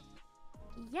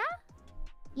 Yeah.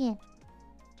 Yeah.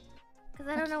 Because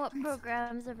I don't know what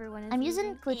programs everyone is I'm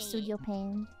using Clip Hey. Studio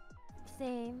Paint.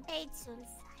 Same. H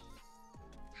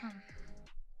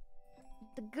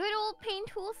The good old paint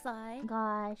tool side.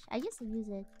 Gosh, I used to use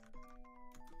it.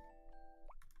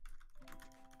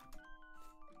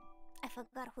 I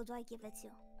forgot who do I give it to.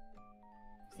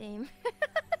 Same.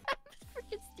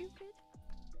 Freaking stupid.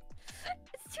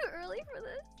 It's too early for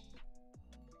this.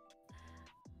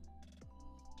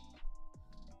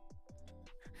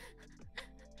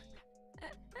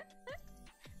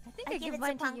 I think I give give it to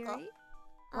mine to Panko. Yuri.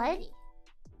 What? Okay.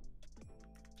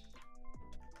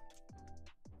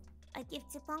 I give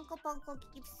to Panko, Panko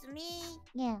gives to me,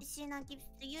 Yeah. Shiina gives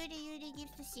to Yuri, Yuri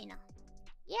gives to Shiina.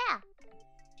 Yeah.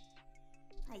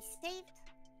 I saved,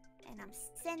 and I'm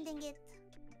sending it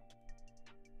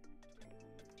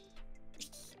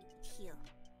here.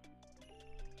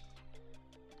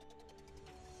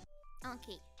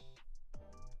 Okay.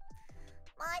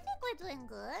 Well, I think we're doing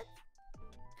good.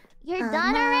 You're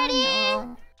done already?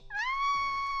 No.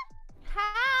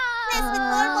 How? It's been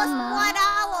almost no. 1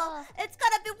 hour. It's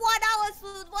gonna be 1 hour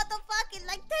soon. What the fuck? In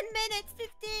like 10 minutes,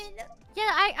 15. Yeah,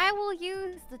 I will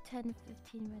use the 10-15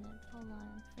 minutes. Hold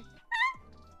on.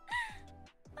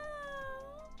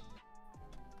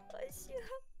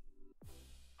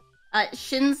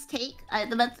 Shin's take. I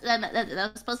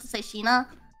was supposed to say Shiina.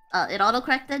 It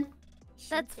auto-corrected.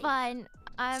 That's fine.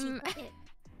 I'm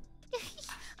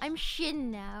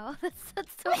Shin now. That's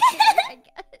okay, I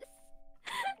guess.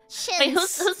 Wait,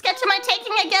 whose sketch am I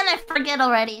taking again? I forget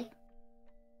already.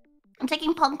 I'm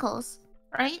taking Panko's,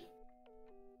 right?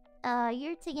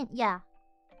 You're taking... Yeah.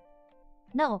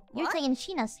 No, you're What? taking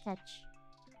Sheena's sketch.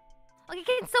 Okay,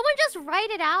 can someone just write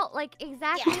it out like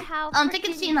exactly Yeah. how I'm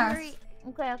taking freaking Sheena's.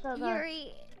 Okay.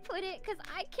 Yuri put it? Cause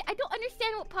I don't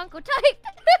understand what Panko typed.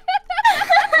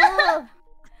 Oh.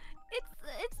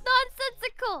 It's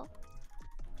nonsensical.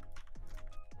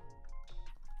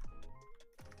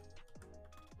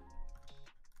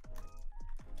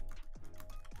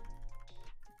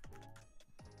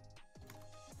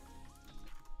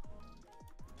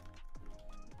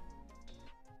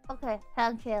 Okay,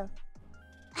 thank you.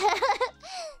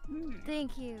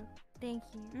 Thank you. Thank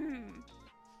you.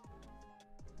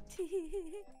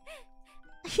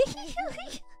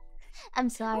 I'm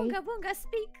sorry. Bunga bunga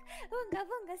speak. Bunga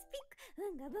bunga speak.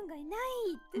 Bunga bunga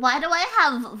night. Why do I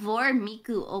have Vor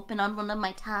Miku open on one of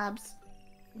my tabs?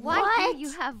 Why What? do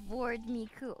you have Ward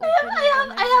Miku open?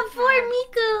 I have Vor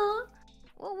Miku.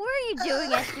 What were you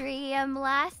doing at 3 a.m.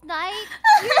 last night?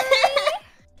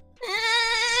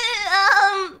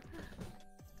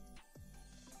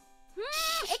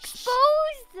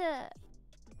 Exposed!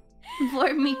 For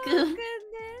Miku. Oh,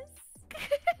 goodness.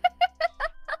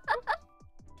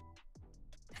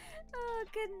 Oh,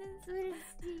 goodness. We'll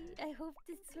see. I hope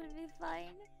this will be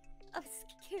fine. I'm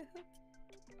scared.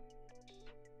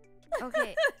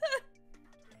 Okay.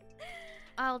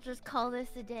 I'll just call this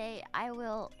a day. I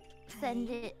will send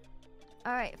it.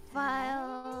 Alright,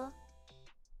 file.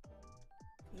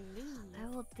 I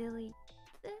will delete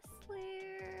this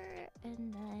layer.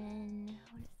 And then...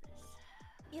 what is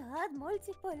this? You had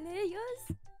multiple layers?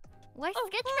 Well, I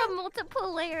sketched from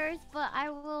multiple layers, but I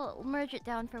will merge it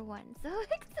down for one. So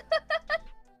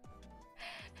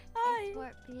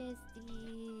export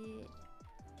PSD.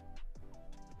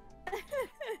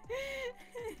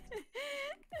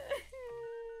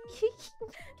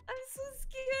 I'm so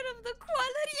scared of the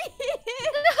quality.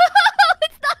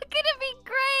 It's not gonna be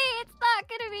great. It's not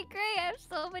gonna be great. I have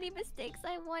so many mistakes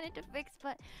I wanted to fix,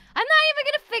 but I'm not even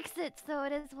gonna fix it. So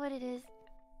it is what it is.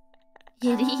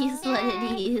 It is what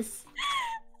it is.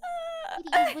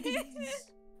 It is what it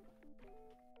is.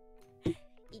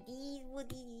 It is what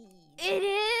it is. It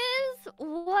is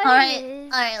what Alright, it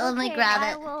is. alright, let me grab it.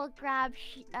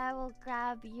 I will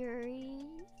grab Yuri.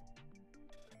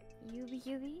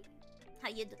 Yubi. How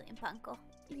you doing, Panko?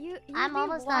 I'm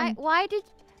almost done. Why did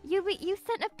you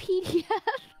sent a PDF?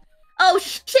 Oh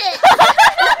shit! Wait,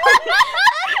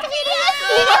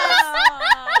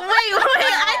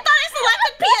 I thought I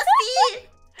selected PSD!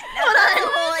 Hold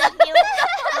on.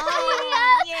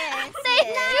 Yes.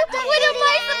 What am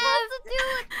I supposed to do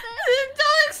with this?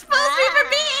 Don't expose me for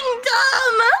being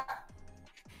dumb!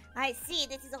 I see.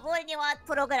 This is a whole new art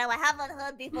program I haven't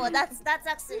heard before. That's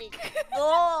actually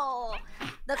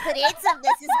the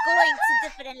creativeness is going to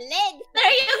different lengths.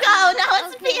 There you go. Now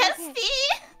it's Okay, PSD.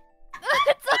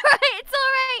 It's alright. It's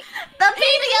alright. The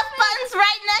PDF button's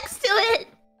right next to it.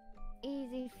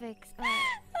 Easy fix. Alright.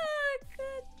 Oh,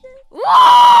 goodness. Whoa!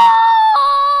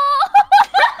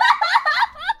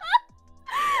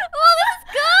 Well, this is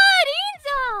good,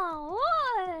 Angel.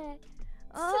 What?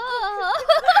 Oh.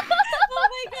 Oh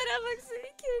my god, I'm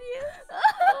actually curious.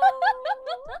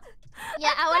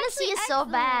 Yeah, I want to see it so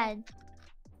excellent. bad.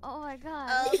 Oh my god.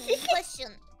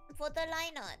 Question for the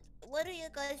line art. What do you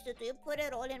guys do? Do you put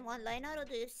it all in one line art or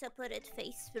do you separate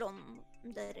face from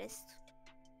the rest?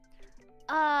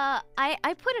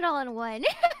 I put it all in one.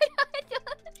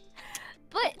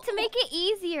 But to make it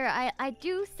easier, I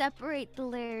do separate the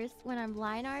layers when I'm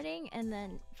line arting, and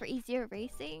then for easier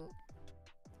erasing.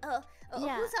 Yeah.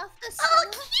 Who's after Oh,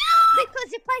 school? cute!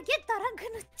 Because if I get that, I'm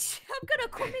gonna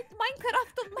commit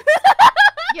Minecraft on my.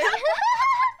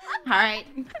 Alright,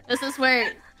 this is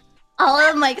where all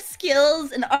of my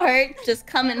skills and art just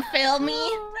come and fail me.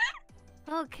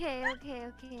 Okay.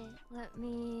 Let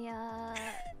me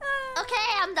Okay,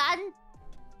 I'm done.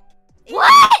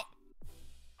 What?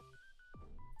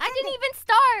 I didn't even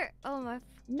start. Oh my.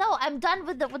 No, I'm done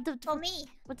with the For me.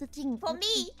 with the thing. For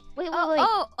me. Wait.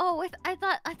 Wait, I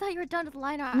thought you were done with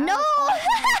line art. No.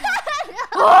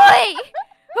 Oi!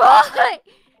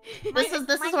 This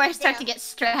is where I start to get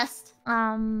stressed.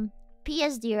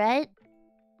 PSD, right?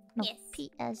 No, Yes.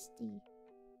 PSD.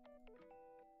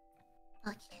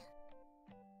 Okay.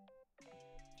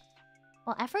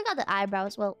 Oh, I forgot the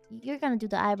eyebrows. Well, you're gonna do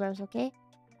the eyebrows, okay?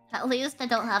 At least I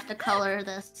don't have to color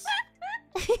this.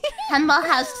 Tenma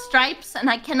has stripes, and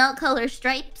I cannot color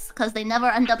stripes because they never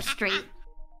end up straight.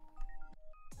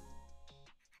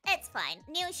 It's fine.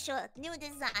 New shirt, new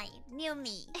design, new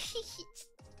me.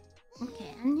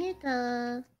 Okay, I need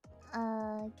to...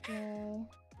 Okay.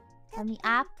 Let me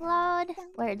upload.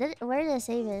 Where did I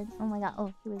save it? Oh my god.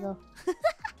 Oh, here we go.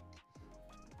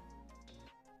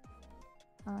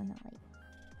 Oh no, wait.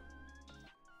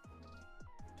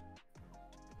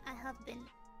 I have been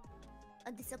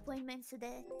a disappointment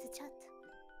today to chat.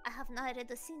 I have not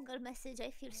read a single message. I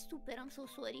feel stupid. I'm so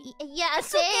sorry. Yeah, It's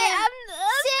same. okay.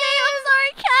 I'm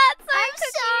sorry, Cat. I'm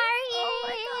sorry. Oh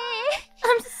my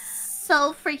I'm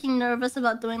so freaking nervous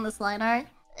about doing this line art.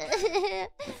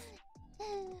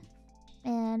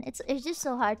 Man, it's just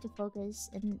so hard to focus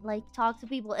and like talk to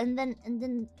people and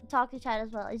then talk to chat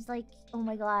as well. It's like, oh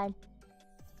my god.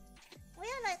 We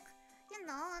are like, you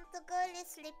know, the girly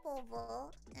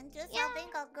sleepover and just Yeah. having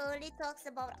a girly talks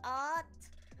about art,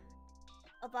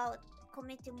 about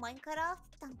committing Minecraft.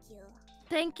 Thank you.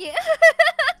 Thank you.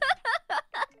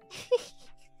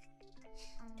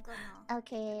 I'm gonna.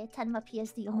 Okay, Tenma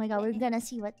PSD. Oh my god, we're gonna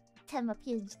see what Tenma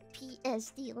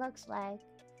PSD looks like.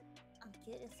 I'm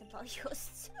curious about yours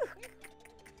too.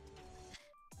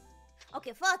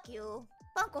 Okay, fuck you.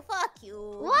 Panko, fuck you.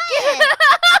 What?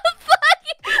 Fuck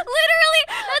you. Literally,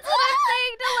 that's what I'm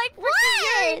saying to like freaking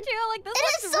Yuri What? too. Like this It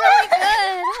looks is so- really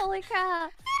good. Holy crap.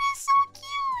 It is so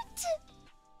cute.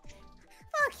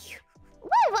 Fuck you.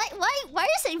 Why are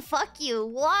you saying fuck you?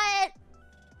 What?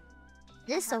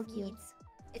 This is I so have cute. needs.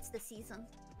 It's the season.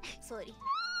 Sorry.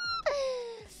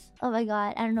 Oh my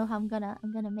god, I don't know how I'm gonna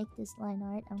make this line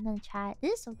art. I'm gonna try it.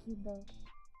 This is so cute though.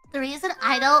 The reason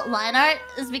I don't line art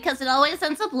is because it always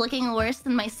ends up looking worse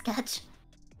than my sketch.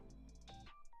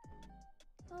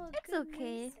 Oh, It's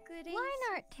okay. goodness. Line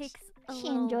art takes a She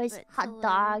little enjoys bit to hot learn.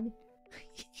 dog.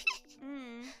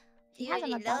 He has a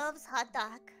really hot dog. loves hot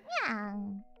dog. Yeah.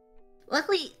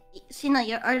 Luckily, Shiina,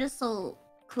 your art is so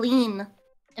clean.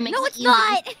 It makes No, it it's easy.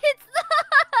 not. It's not.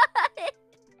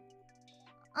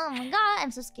 Oh my god,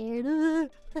 I'm so scared. Okay,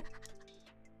 I'm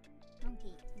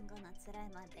gonna try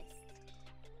my best.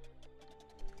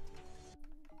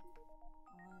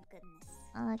 Oh goodness.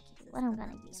 Okay, what I'm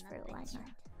gonna use for a line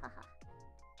art? Haha.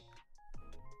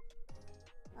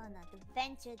 Oh no, the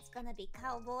venture is gonna be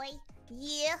cowboy.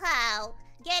 Yeehaw!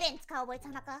 Get in, cowboy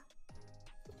Tanaka.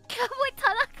 Cowboy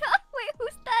Tanaka? Wait,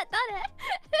 who's that? Not it.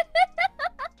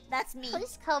 That's me.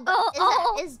 Who's Cowboy?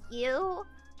 Oh, Is you?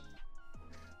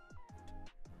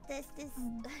 This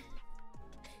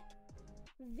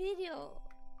video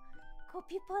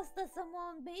copy pasta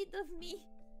someone made of me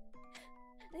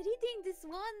reading this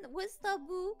one was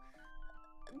taboo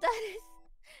that is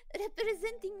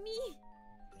representing me.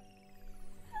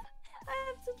 I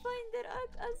have to find it.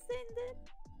 I'll send it.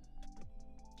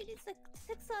 It is like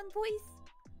Texan voice.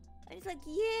 And it's like,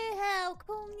 yeah,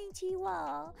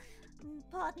 konnichiwa,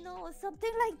 partner or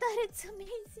something like that. It's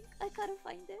amazing. I gotta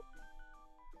find it.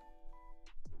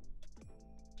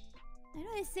 I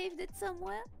know I saved it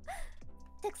somewhere.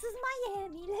 Texas,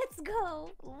 Miami, let's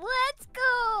go. Let's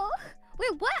go.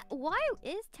 Wait, what? Why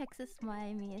is Texas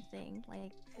Miami a thing?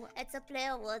 Like, Well, it's a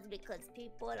player word because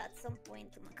people at some point,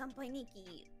 company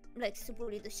like super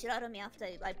shiraru me after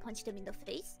I punched them in the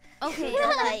face. okay, They're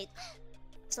like,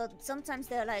 so sometimes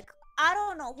they're like, I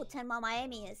don't know who Tenma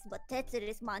Miami is, but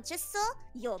Tetris Manchester,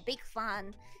 yo, big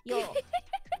fan. Yo,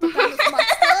 Donos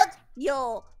mustard,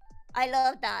 yo, I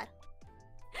love that.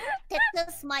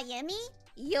 Texas Miami,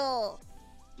 yo,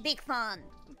 big fan.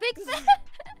 big fan.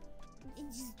 You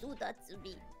just do that to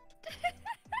me.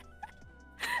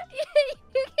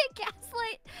 You get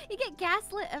gaslit. You get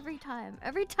gaslit every time.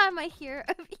 Every time I hear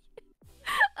of you,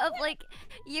 of like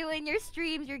you in your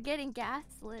streams, you're getting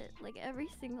gaslit like every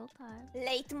single time.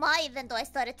 Late my even though I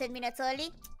started 10 minutes early.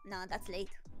 No, that's late.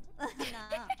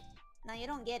 No, you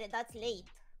don't get it. That's late.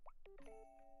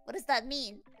 What does that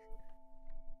mean?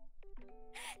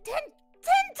 10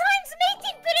 times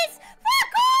mating please.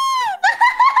 Fuck off!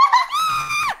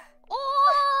 Oh!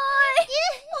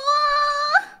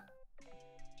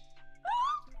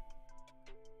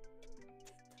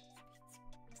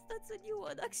 That's a new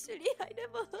one actually. I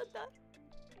never heard that.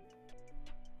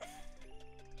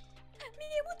 Me,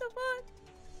 what the fuck?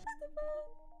 What the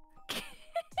fuck?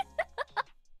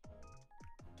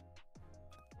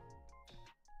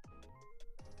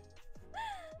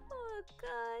 Oh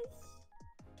gosh.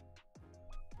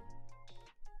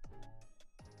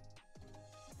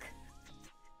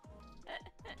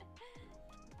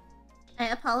 I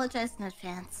apologize in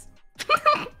advance.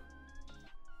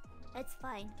 It's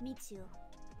fine. Me too.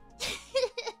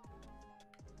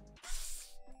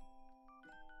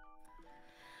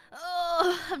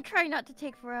 Oh, I'm trying not to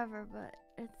take forever, but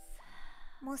it's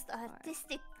Most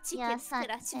artistic chicken Yeah,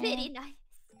 scratch. same. Very nice.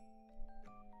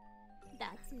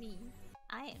 That's me.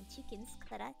 I am chicken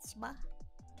scratch ma.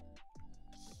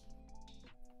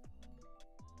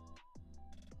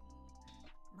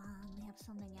 Man, we have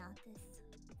so many artists.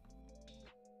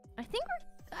 I think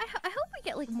I hope we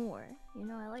get like more. You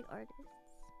know, I like artists.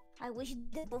 I wish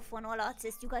they both were all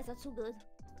artists. You guys are too good.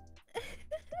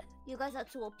 You guys are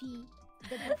too OP.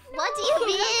 They both- What do you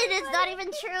mean? It's not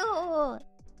even true.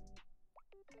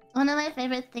 One of my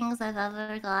favorite things I've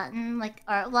ever gotten, like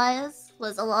art-wise,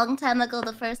 was a long time ago.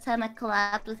 The first time I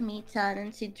collabed with Mi-chan,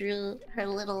 and she drew her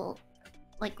little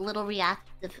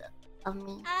reactive of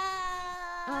me.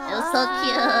 Ah, It was so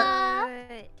cute.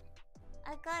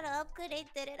 I gotta upgrade it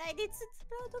and I need to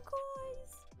spell the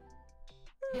coins.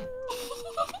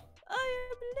 I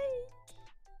am late.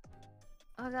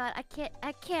 Oh god, I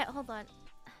can't. Hold on.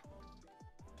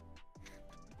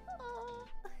 Oh.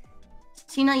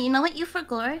 Shiina, you know what you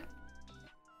forgot?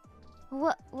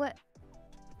 What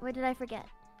did I forget?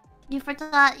 You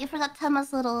forgot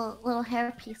Tenma's little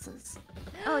hair pieces.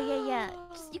 Oh yeah.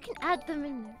 Just, you can add them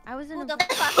in there. I was in Who a the fuck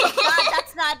is that?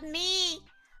 That's not me.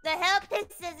 The hair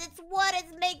pieces. It's what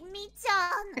is make me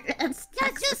Chan. It's That's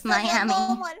Texas, just Miami.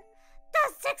 normal.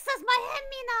 That's Texas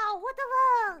Miami now. What the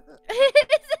fuck?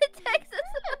 It's in Texas.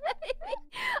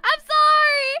 I'm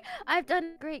sorry. I've done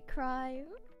a great crime.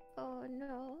 Oh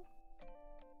no.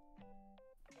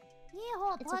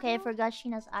 It's okay, I forgot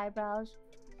Sheena's eyebrows.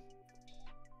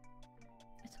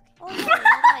 It's okay. Oh yeah, you're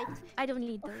right. I don't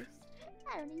need those.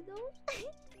 I don't need those.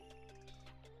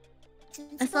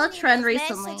 I saw a trend May I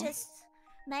recently.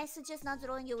 suggest not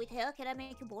drawing you with hair? Can I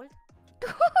make you bald?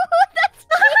 That's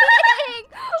cheating!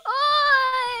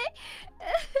 Oh!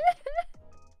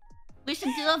 We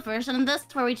should do a version of this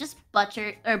where we just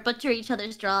butcher each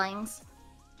other's drawings.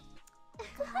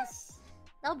 Gosh.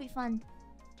 That'll be fun.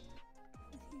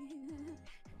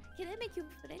 Can I make you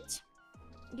French?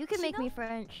 You can make Shiina? me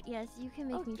French. Yes, you can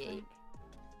make me Okay. French.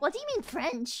 What do you mean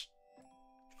French?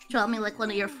 Draw me like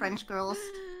one of your French girls.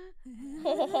 Wait,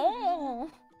 what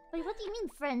do you mean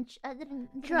French? I didn't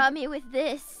Draw me with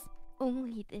this.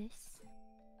 Only this.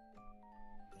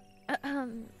 I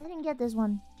didn't get this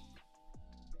one.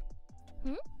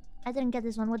 Hmm? I didn't get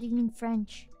this one. What do you mean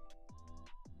French?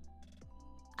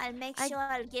 I'll make sure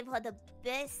I'll give her the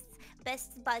best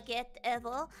baguette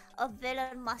ever, a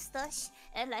villain mustache,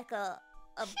 and like a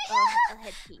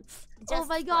headpiece. Oh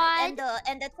my right. god!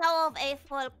 And the Tower of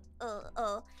Eiffel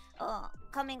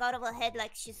coming out of her head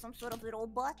like she's some sort of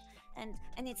robot, and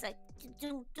it's like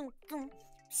dum, dum, dum.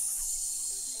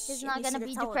 She's not gonna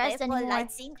be depressed anymore.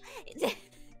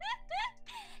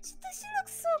 She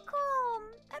looks so calm.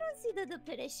 I don't see the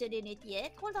depression in it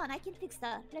yet. Hold on, I can fix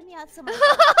that. Let me add some.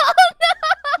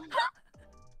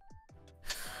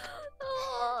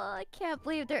 Oh, I can't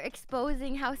believe they're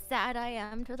exposing how sad I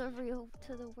am to the world.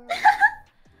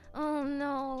 Oh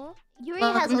no. Yuri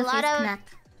Welcome has a to lot Face of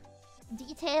Connect.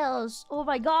 details. Oh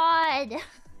my god!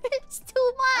 It's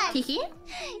too much! Kiki?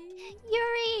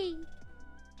 Yuri!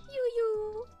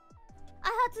 You. I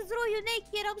had to throw you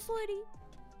naked. I'm sorry.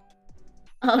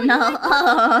 Oh no!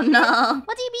 Oh no!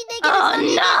 What do you mean naked? Oh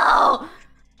no!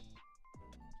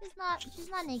 She's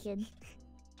not naked.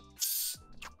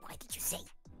 Why did you say?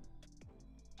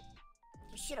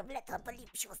 You should have let her believe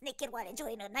she was naked while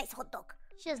enjoying a nice hot dog.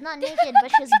 She's not naked,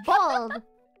 but she's bald.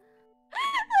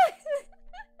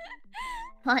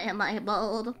 Why am I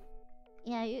bald?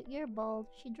 Yeah, you're bald.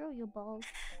 She drew you bald.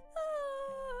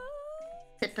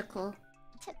 Typical.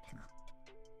 Typical.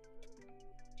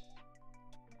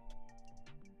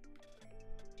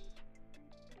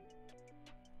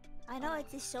 I know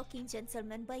it is shocking,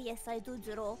 gentlemen, but yes, I do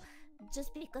draw.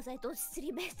 Just because I don't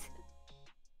stream it.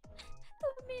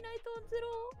 Don't mean I don't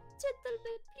draw.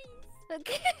 Gentlemen, please.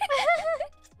 Okay.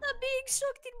 Stop being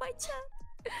shocked in my chat.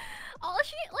 Oh,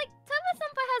 Tenma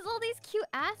Senpai has all these cute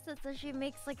assets that she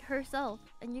makes like herself,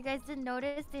 and you guys didn't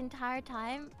notice the entire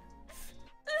time.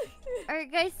 Are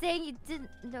you guys saying you didn't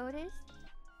notice?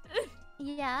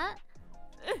 Yeah,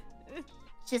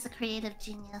 She's a creative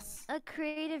genius. a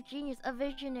creative genius, a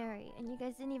visionary, and you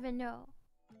guys didn't even know.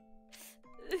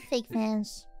 Fake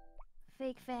fans.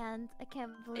 Fake fans, I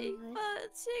can't believe it.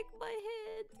 Shake my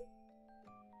head.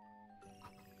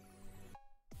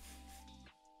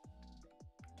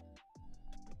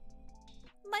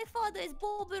 My father is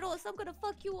Boberos. I'm gonna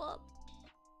fuck you up.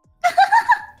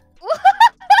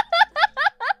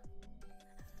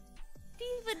 Do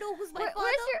you even know who's my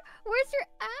father? Where's your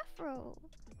afro?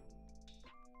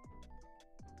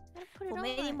 Gotta put it For on.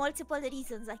 many multiple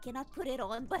reasons, I cannot put it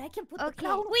on, but I can put the Okay.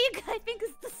 clown wig. I think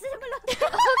it's the similar.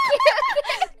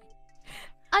 Okay.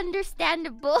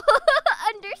 Understandable.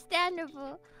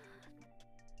 Understandable.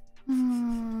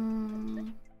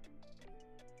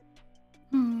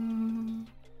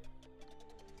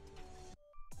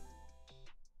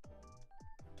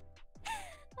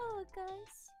 Oh,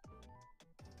 guys.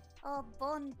 Oh,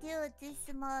 bon Dieu, this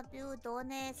ma bu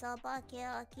donne sa ba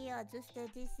kia just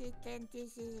this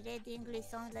is red English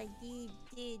sounds like these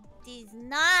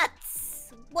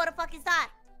nuts. What the fuck is that?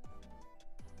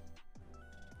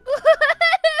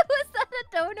 Was that a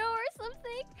dono or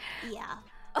something? Yeah.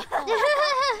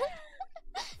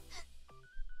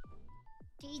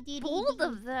 Bold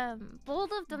of them.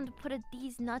 Bold of them to put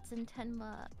these nuts in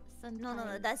Tenma Senpai.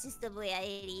 No, that's just the way I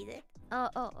read it.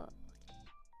 Oh.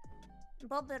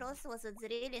 Bob Ross was a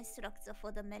drill instructor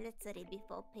for the military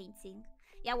before painting.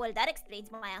 Yeah, well, that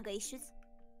explains my anger issues.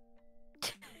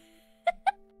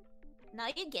 Now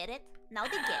you get it. Now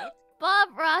they get it.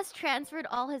 Bob Ross transferred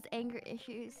all his anger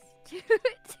issues to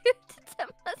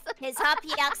Tenma Senpai. His happy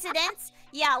accidents?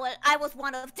 Yeah, well, I was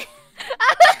one of them.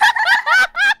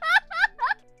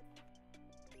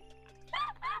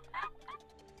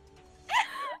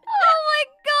 Oh my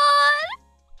god!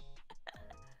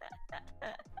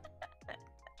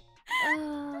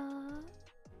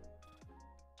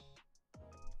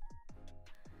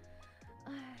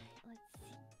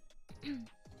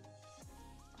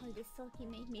 Saki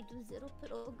made me do zero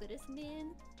progress,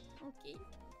 man. Okay.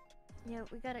 Yeah,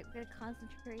 we gotta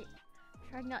concentrate.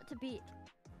 Try not to be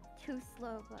too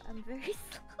slow, but I'm very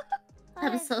slow.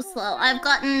 I'm so slow. I've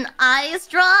gotten eyes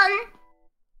drawn.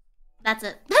 That's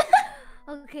it.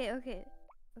 Okay.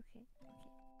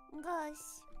 Gosh.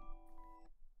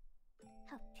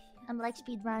 Happy. I'm like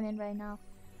speed running right now.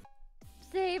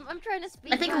 Same. I'm trying to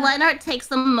speed. I think run. line art takes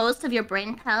the most of your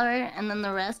brain power, and then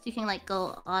the rest you can like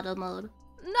go auto mode.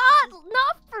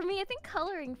 Not for me. I think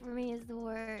coloring for me is the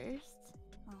worst.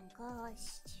 Oh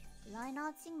gosh. Line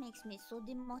arting makes me so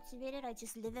demotivated. I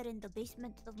just leave it in the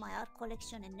basement of my art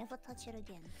collection and never touch it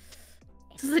again.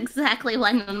 This is exactly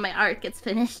why none of my art gets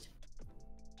finished.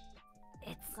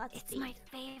 It's my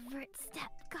favorite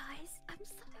step, guys. I'm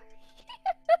sorry.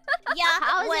 Yeah,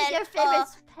 How is it your favorite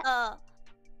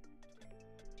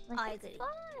Like, I it's agree.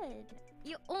 fun.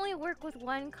 You only work with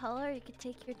one color. You could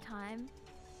take your time.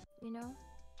 You know.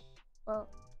 Well,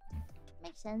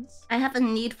 makes sense. I have a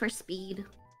need for speed.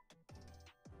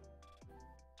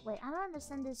 Wait, I don't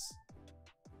understand this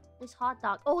hot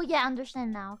dog. Oh yeah, I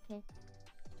understand now. Okay.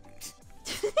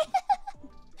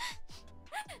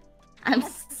 I'm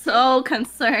so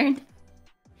concerned.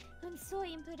 I'm so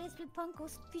impressed with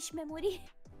Panko's fish memory.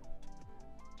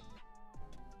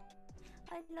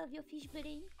 I love your fish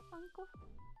brain, Panko.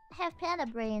 I have panda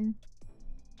brain.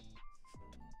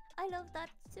 I love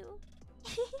that too.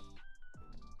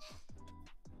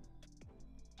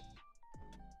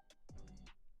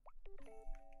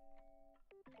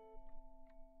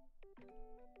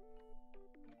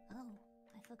 Oh,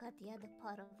 I forgot the other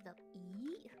part of the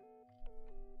E.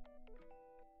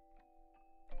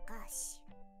 Gosh.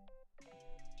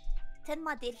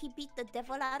 Tenma, did he beat the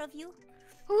devil out of you?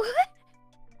 What?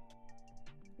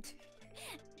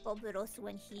 Boberos,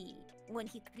 when he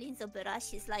cleans a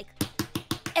brush, he's like,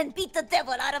 and beat the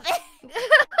devil out of it.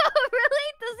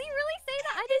 Really? Does he really say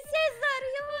that? I just says that.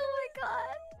 Oh my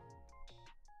god.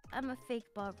 I'm a fake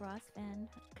Bob Ross fan.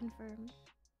 Confirmed.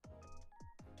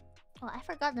 Oh, I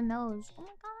forgot the nose. Oh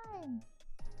my god.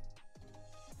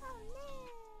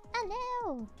 Oh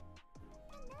no.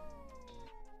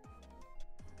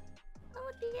 It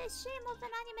would be a shame if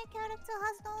an anime character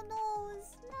has no nose.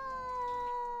 No.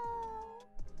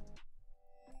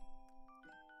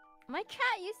 My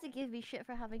cat used to give me shit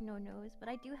for having no nose, but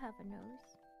I do have a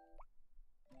nose.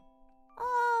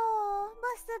 Oh,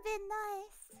 must have been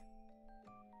nice.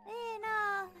 You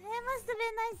know, it must have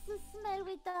been nice to smell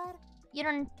with that. You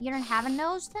don't have a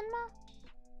nose, Tenma?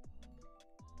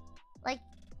 Like,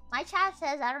 my chat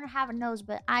says I don't have a nose,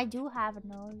 but I do have a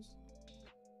nose.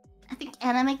 I think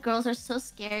anime girls are so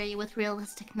scary with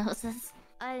realistic noses.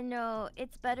 I know,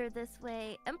 it's better this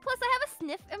way. And plus I have a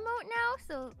sniff emote now,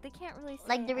 so they can't really say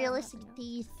Like the I don't have realistic a nose.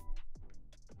 teeth.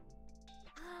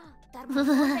 That was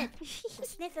it. The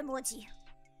sniff emoji.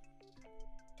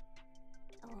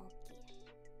 Okay.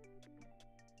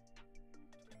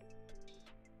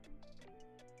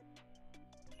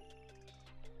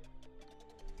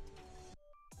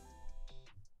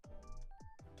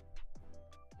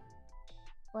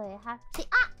 Wait, I have to.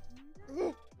 Ah!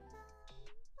 Ugh.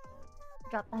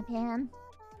 Drop my pan.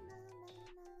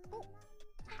 Oh,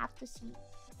 have to see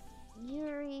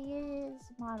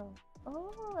Yuri's model.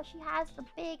 Oh, she has the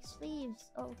big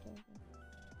sleeves. Oh, okay.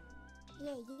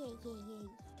 Yay.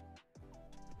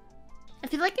 I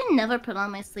feel like I never put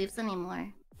on my sleeves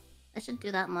anymore. I should do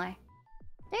that more.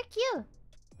 They're cute.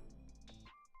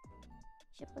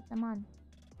 Should put them on.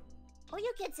 Oh,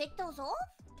 you can take those off?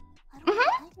 I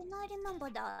did not remember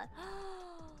that.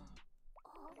 Oh,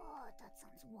 that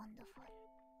sounds wonderful.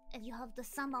 And you have the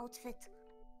summer outfit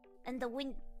and the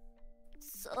version.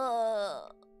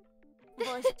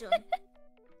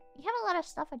 You have a lot of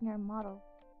stuff in your model.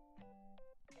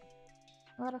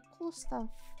 A lot of cool stuff.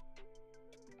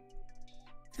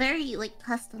 It's very like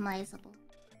customizable.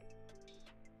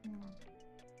 Yeah.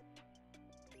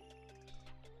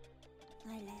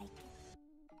 I like it.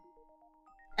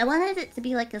 I wanted it to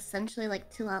be like essentially like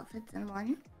 2 outfits in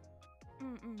one.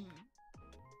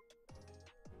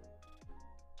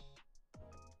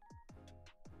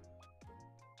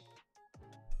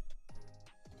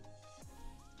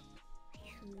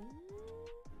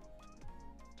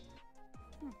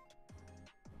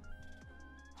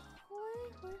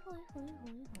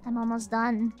 I'm almost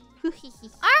done. Our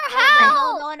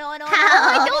house! No.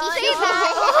 How? Don't say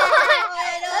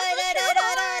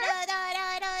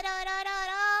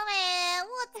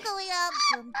What's going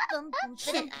on?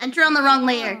 Shit, I drew on the wrong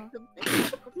layer.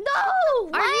 No!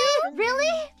 Are you?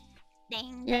 Really?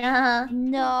 Yeah.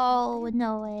 No,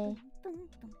 no way.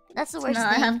 That's the worst Now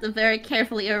I thing. have to very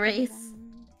carefully erase.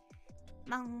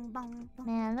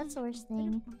 Man, that's the worst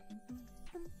thing.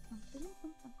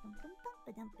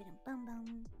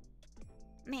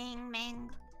 Ming Ming.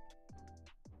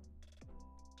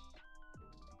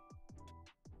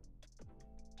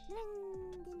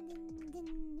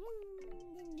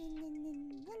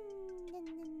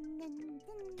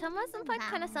 Tenma-senpai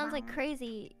kind of sounds like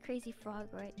crazy frog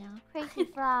right now. Crazy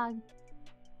frog.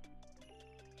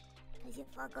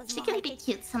 She can be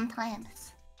cute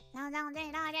sometimes.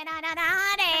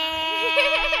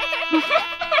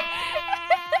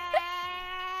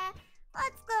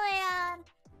 What's going on?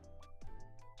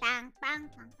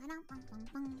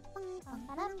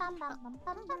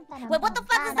 Wait, what the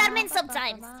fuck does that mean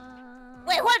sometimes?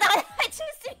 Wait, hold on. I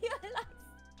just realized.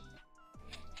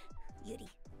 Yuri.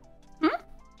 Hmm?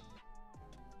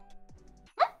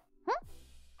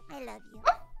 I love you.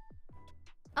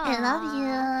 I love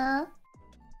you.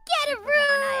 Get a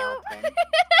room!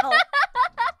 Oh.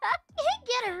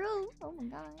 Get a room. Oh my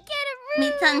god. Get a room!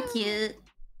 Me-chan cute.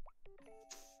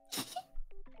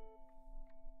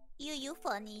 You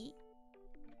funny.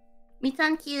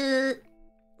 Me-chan cute.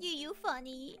 You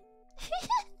funny.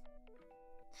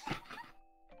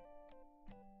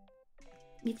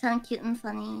 Me-chan cute and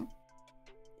funny.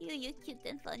 You cute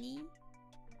and funny.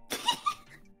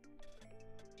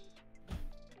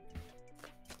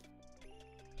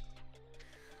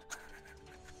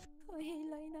 Oh, hey,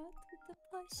 line out with the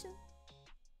passion.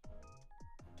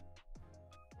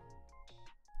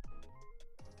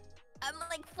 I'm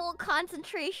like full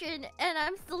concentration and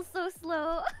I'm still so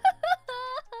slow.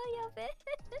 Yabe.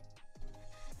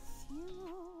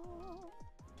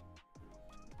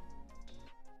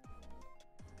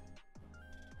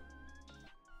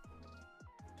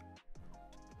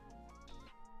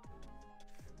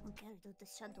 Okay, I'll do the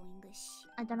shadowing shit.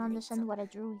 I don't understand what I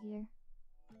drew here.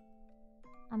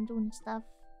 I'm doing stuff.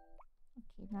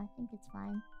 Okay, no, I think it's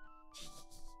fine.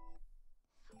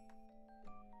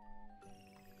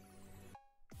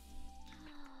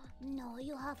 No,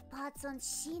 you have patterns,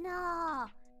 Shiina.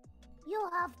 You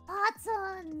have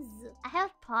patterns. I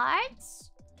have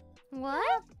parts?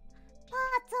 What?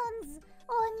 Patterns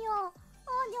on your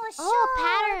shirt. Oh,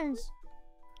 patterns!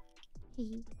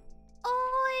 Hehe.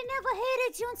 Oh, I never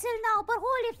hated you until now, but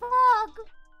holy fuck!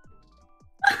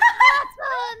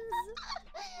 Patterns!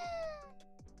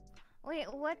 Wait,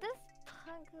 what does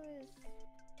Panko's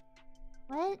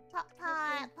What?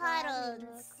 Patterns.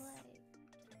 look like?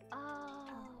 Oh,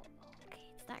 okay,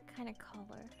 it's that kind of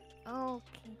color.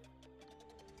 Okay.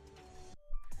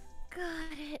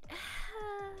 Got it.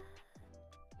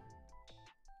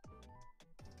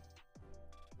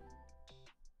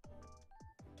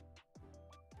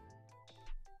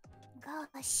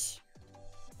 Gosh.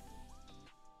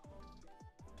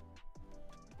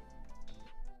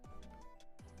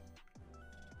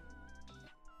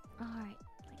 Alright,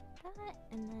 like that,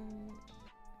 and then...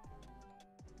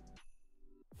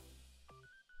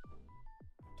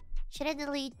 Should I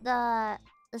delete the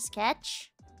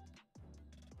sketch?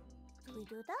 Do we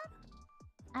do that?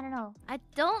 I don't know. I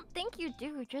don't think you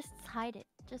do, just hide it.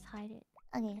 Just hide it.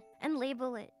 Okay. And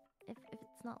label it, if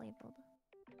it's not labeled.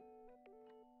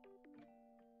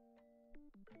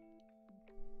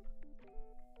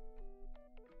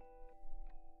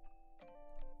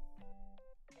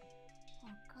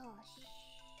 Oh gosh.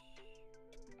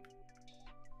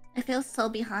 I feel so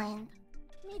behind.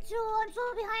 Me too, I'm so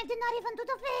behind and not even to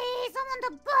the face. I'm on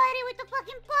the body with the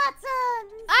fucking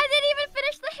patterns. I didn't even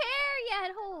finish the hair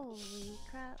yet! Holy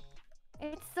crap.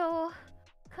 It's so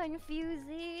confusing.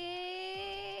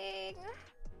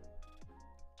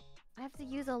 I have to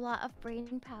use a lot of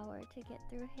brain power to get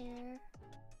through hair.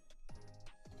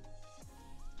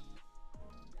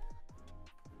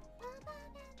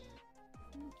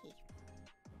 Okay.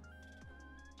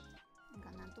 I'm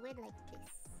gonna do it like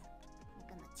this. I'm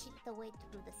gonna cheat the way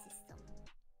through the system.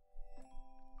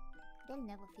 They'll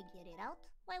never figure it out.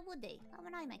 Why would they? I'm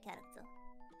an anime character.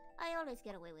 I always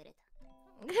get away with it.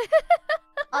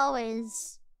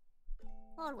 Always.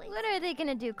 Always. What are they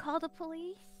gonna do? Call the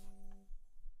police?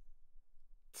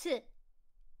 Tch.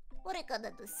 What are you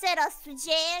gonna do? Send us to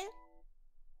jail?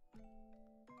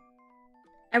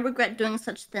 I regret doing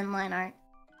such thin line art.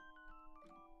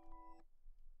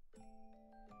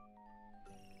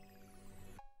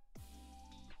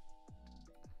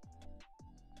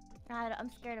 God,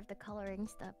 I'm scared of the coloring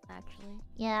stuff, actually.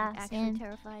 Yeah, Actually same.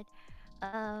 terrified.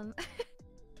 Alright.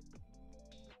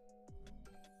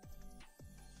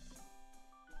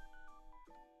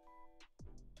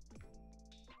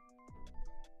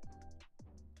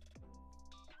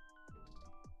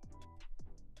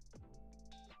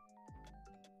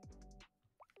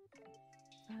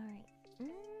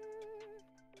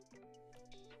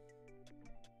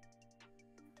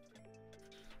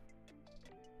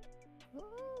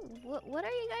 what are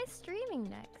you guys streaming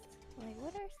next? Like,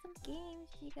 what are some games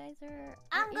you guys are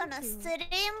I'm gonna into?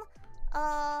 stream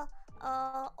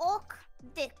Oak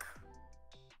Dick.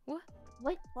 What?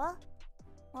 What? What?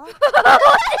 What?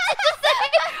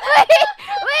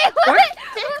 Wait, what?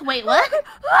 Wait, what?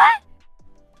 What?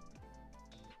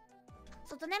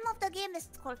 So the name of the game is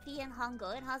called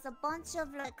𝐒𝐴𝐴. It has a bunch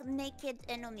of like naked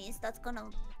enemies that's gonna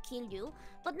kill you,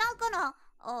 but not gonna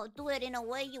do it in a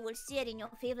way you will see it in your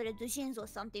favorite 𝐑𝐮𝐥 or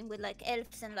something with like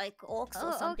elves and like orcs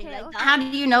or Oh, something okay, like okay. that. How do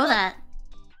you know that?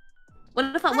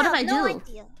 What if I no do?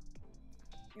 idea.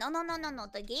 No.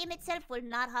 The game itself will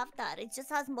not have that. It just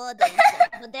has murder and stuff.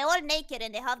 But they're all naked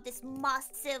and they have this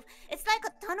massive. It's like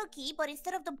a tanuki, but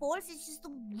instead of the balls, it's just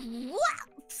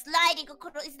sliding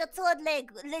across. It's the third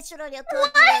leg, literally a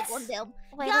third leg on them.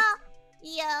 Wait,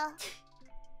 Yeah.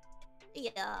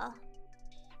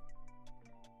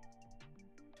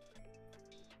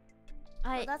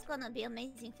 So that's gonna be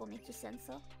amazing for me to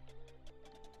censor.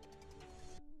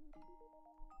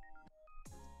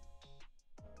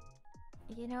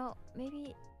 You know,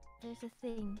 maybe there's a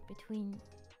thing between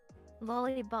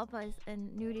lollipops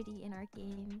and nudity in our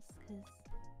games, cause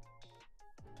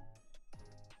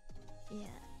yeah,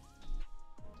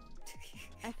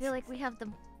 I feel like we have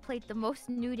played the most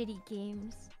nudity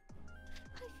games.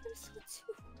 I feel so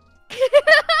too. I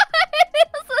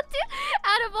feel so too.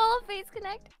 Out of all of Face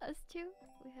Connect, us two,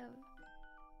 we have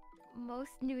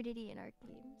most nudity in our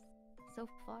games so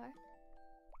far.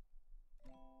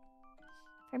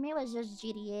 For me, it was just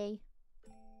GTA.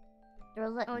 There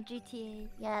was like, Oh, GTA.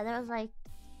 yeah, there was like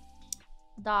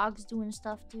dogs doing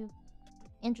stuff too.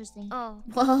 Interesting. Oh,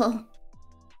 Whoa.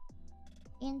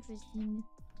 Interesting.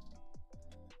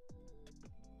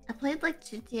 I played like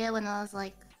GTA when I was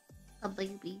like a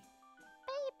baby.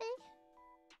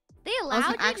 they I allowed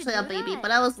wasn't you to actually a do baby, that.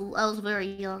 but I was very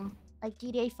young. Like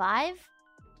GTA 5?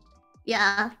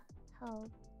 Yeah. Oh.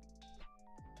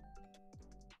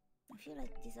 I feel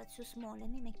like these are too small. Let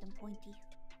me make them pointy.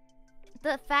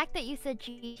 The fact that you said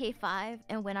GTA 5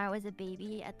 and when I was a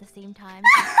baby at the same time,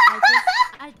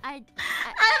 I'm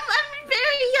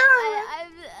very young.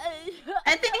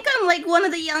 I think I'm like one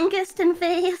of the youngest in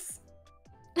face.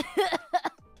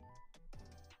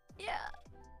 Yeah,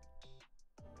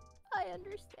 I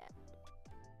understand.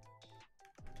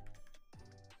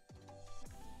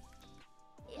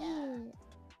 Yeah.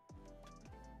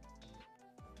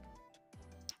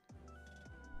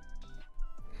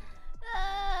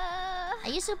 I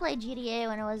used to play GTA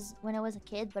when I was a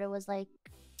kid, but it was like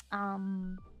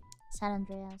San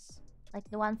Andreas. Like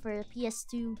the one for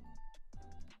PS2.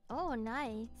 Oh,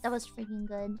 nice. That was freaking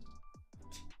good.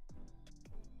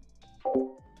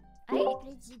 I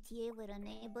played GTA with a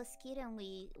neighbor's kid and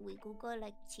we Google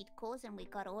like cheat codes and we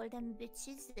got all them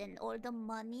bitches and all the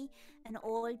money and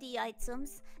all the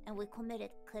items and we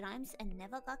committed crimes and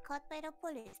never got caught by the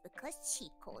police because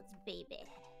cheat codes, baby.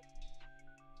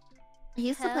 I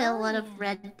used to play a lot of yeah.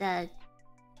 Red Dead,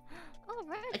 Oh,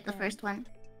 right. like the first one.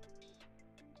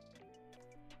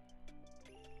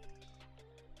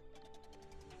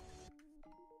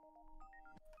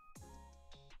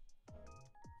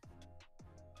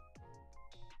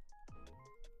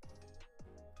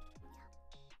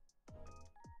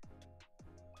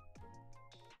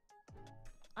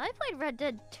 I played Red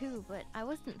Dead 2, but I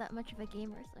wasn't that much of a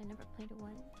gamer, so I never played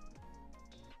one.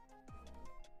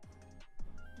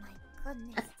 My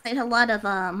goodness. I played a lot of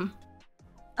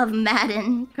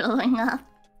Madden growing up.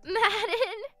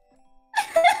 Madden!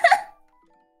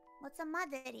 What's a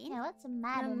Madden? Yeah, what's a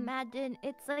Madden. Madden?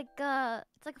 It's like a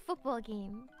football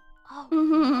game. Oh,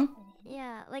 Mhm.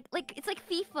 Yeah, like it's like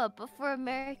FIFA but for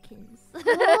Americans.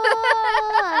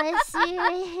 oh, I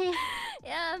see.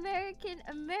 Yeah,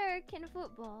 American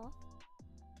football.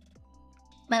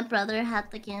 My brother had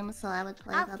the game, so I would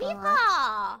play that a lot.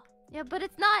 FIFA! Yeah, but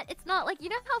it's not like, you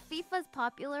know how FIFA's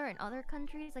popular in other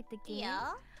countries, like the game.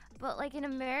 Yeah. But like in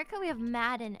America, we have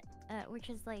Madden, which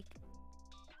is like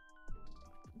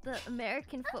the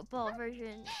American football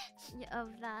version of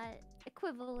that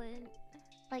equivalent.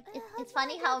 Like it's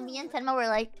funny how me and Tenma were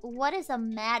like, "What is a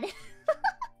Madden?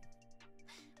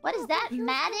 What is that?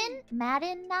 Madden?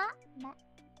 Madden? Not?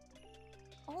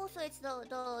 Also, it's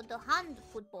the hand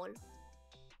football,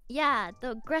 Yeah,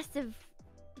 the aggressive,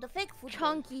 the fake football.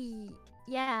 chunky.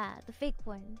 Yeah, the fake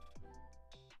one.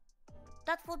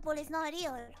 That football is not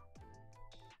real.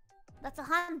 That's a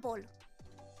handball.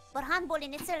 But handball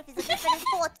in itself is a different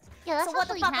sport. Yeah, that's So what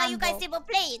the actually fuck are you guys handball. even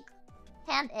playing?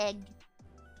 Hand egg.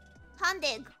 Hand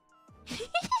egg.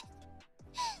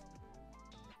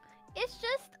 It's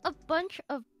just a bunch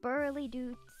of burly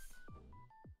dudes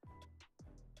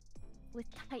with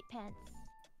tight pants.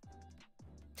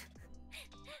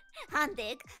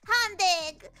 Handeg.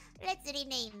 Handeg. Let's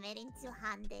rename it into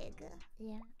Handeg.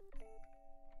 Yeah.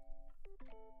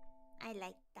 I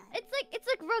like that. It's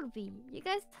like rugby. You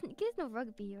guys know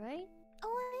rugby, right?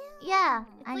 Oh Yeah,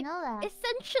 It's I like- know that.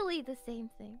 Essentially the same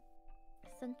thing.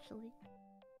 Essentially.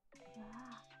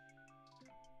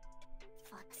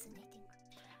 Fascinating.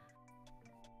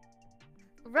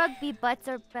 Rugby butts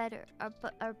are better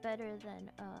than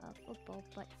football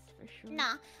butts for sure.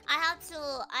 Nah, I have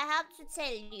to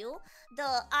tell you,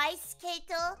 the ice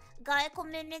skater guy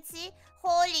community,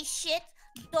 holy shit,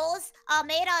 those are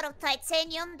made out of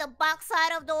titanium. The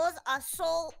backside of those are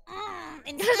so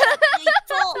instead of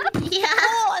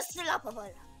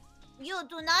slappable. You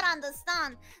do not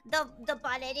understand the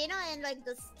ballerina and like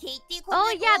the skating.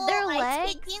 Oh yeah, their ice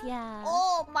legs. skating. Yeah.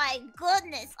 Oh my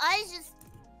goodness, I just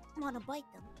wanna bite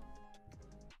them.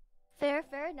 Fair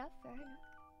enough.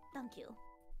 Thank you.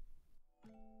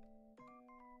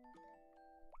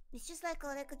 It's just like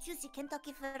a juicy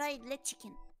Kentucky Fried Leg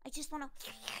Chicken. I just wanna.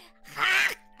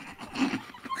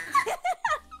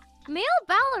 Male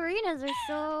ballerinas are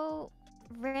so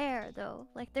rare though.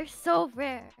 Like they're so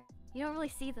rare. You don't really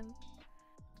see them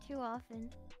too often.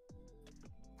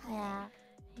 Yeah.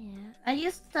 Yeah. I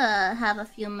used to have a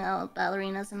few male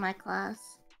ballerinas in my class.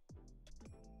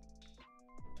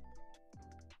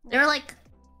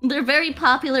 They're very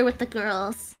popular with the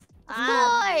girls. Of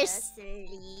course.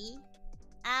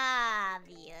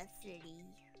 Obviously.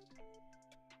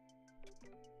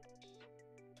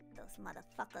 Those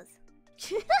motherfuckers.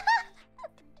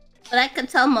 But I could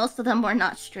tell most of them were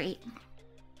not straight.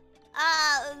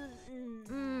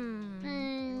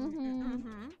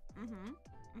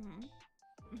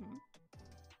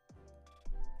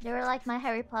 They were like my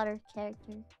Harry Potter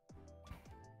character.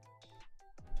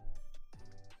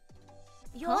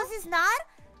 Yours is not?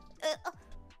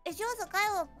 Is yours a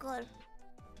guy or a girl?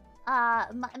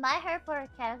 My Harry Potter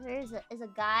character is a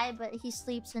guy, but he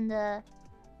sleeps in the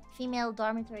female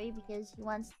dormitory because he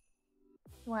wants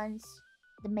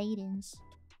the maidens.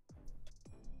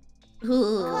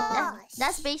 Ooh. Gosh.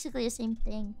 That's basically the same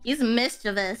thing. He's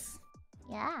mischievous.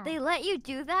 Yeah. They let you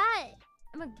do that?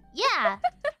 Yeah.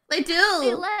 They do.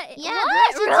 They let Yeah. What? they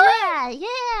let you do Really? that.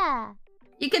 Yeah.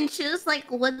 You can choose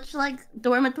which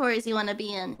dormitories you want to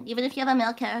be in, even if you have a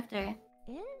male character.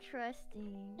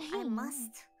 Interesting. I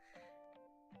must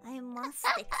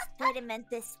experiment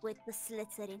this with the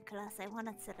Slytherin class. I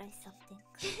wanna try something.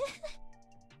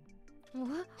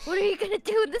 What are you gonna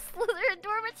do in the Slytherin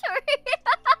dormitory?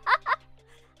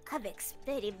 I'm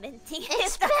experimenting.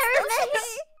 Experiment.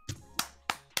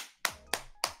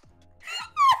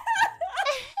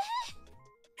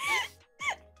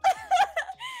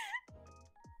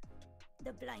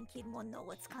 The blind kid won't know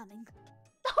what's coming.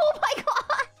 Oh my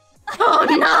god. Oh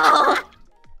no!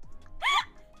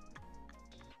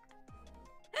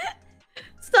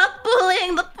 Stop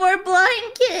bullying the poor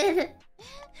blind kid!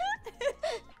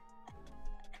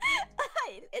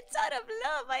 It's out of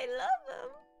love. I love him.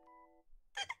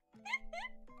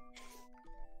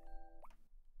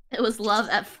 It was love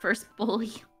at first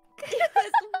bully.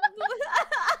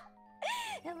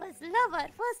 It was love at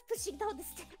first pushing down the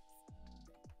stairs.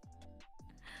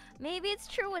 Maybe it's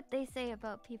true what they say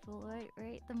about people,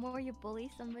 right? The more you bully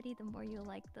somebody, the more you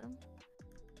like them.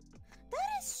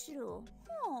 That is true.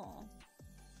 Oh.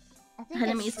 I think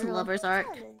Enemies it's to true. lovers arc.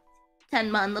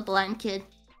 Tenma and the blind kid.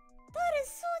 That is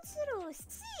so true.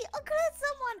 See, I'm glad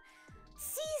someone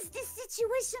sees this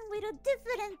situation with a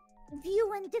different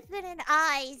view and different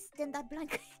eyes than that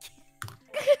blind kid.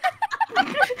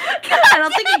 I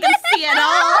don't think you can see at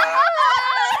all.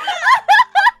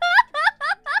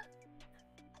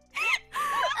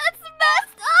 That's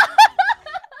messed up!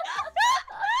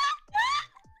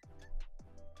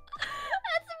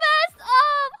 That's messed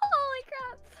up! Holy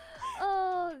crap!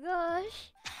 Oh gosh.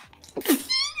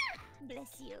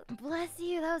 Bless you. Bless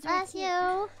you, that was Bless really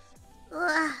you.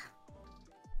 Ugh.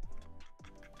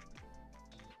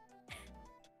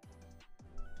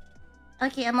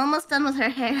 Okay, I'm almost done with her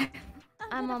hair.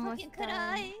 I'm gonna almost fucking done.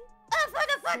 cry. I'm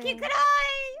gonna fucking Same.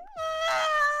 cry.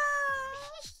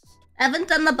 I haven't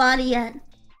done the body yet.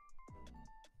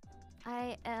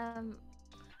 I am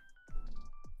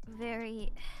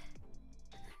very...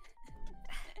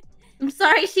 I'm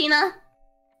sorry, Shiina.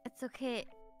 It's okay.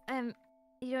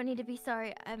 You don't need to be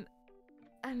sorry. I'm...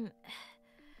 You're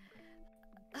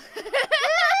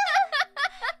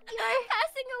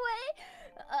passing away.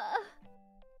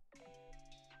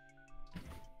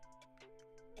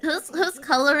 Who's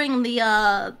coloring the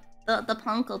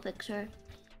Panko picture?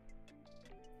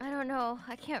 I don't know.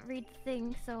 I can't read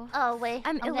things, so Oh wait.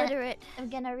 I'm illiterate. I'm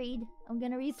gonna read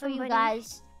for you Somebody-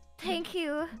 guys. Thank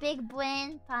you. Big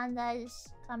Brain Panda is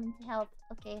coming to help.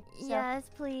 Okay. So. Yes,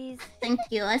 please. Thank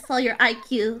you. I saw your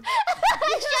IQ. Shut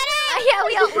up! Yeah,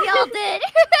 we all did.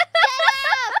 Shut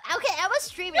up! Okay, I was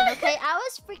streaming. Okay, I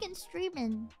was freaking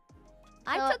streaming.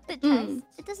 I took the test.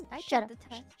 It doesn't. I Shut up. took the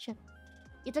test. Shut up.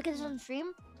 You took it on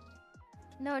stream?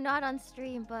 No, not on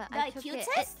stream, but The I took IQ it.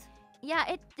 test? Yeah,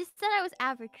 it said I was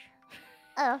average.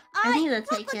 Oh. I need to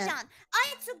take it. Panko-chan,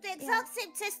 I took the exact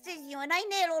same test as you and I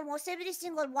nailed almost every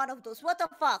single one of those. What the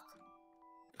fuck?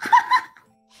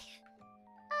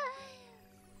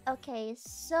 Okay,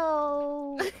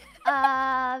 so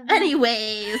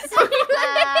Anyways.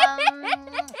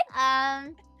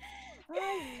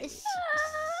 is-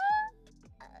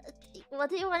 what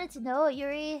do you want to know,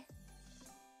 Yuri?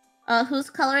 Who's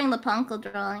coloring the Panko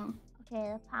drawing?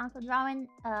 Okay, the Panko drawing.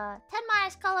 Tenma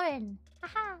is coloring.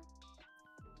 Haha.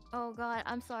 Oh god,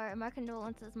 I'm sorry. My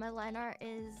condolences. My line art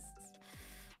is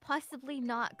possibly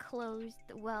not closed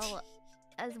well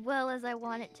as I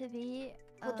want it to be.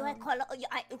 What do I call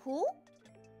it? Who?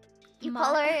 You My-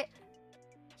 color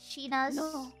Shiina's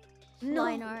No.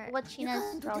 Line art. what You Shiina's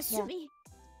can't do drawing. this to me.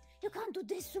 You can't do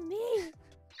this to me.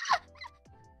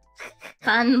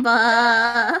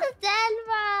 Kanba.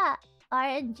 Tenma!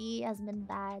 RNG has been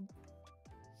bad.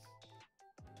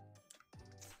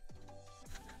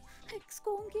 He's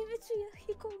gonna give it to you.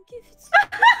 He gonna give it to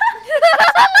you.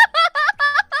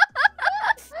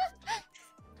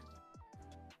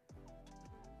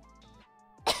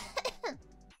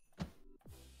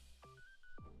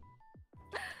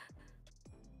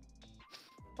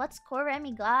 What score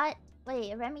Remy got?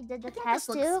 Wait, Remy did the I think test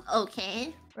this too? looks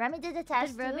okay. Remy did the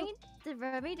test Did too?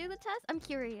 Remy do the test? I'm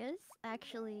curious,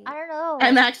 actually. I don't know.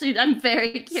 I'm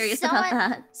very curious about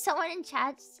that. Someone in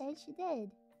chat said she did.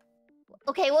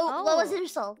 Okay, what was the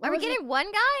result? What Are we was it? getting one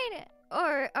guide?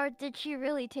 Or did she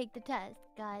really take the test,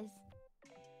 guys?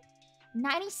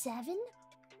 97?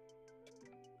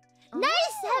 Oh.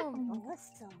 97!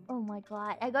 Awesome. Oh my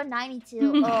god, I got 92.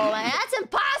 Oh man, that's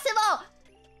impossible!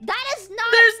 That is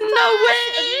not There's no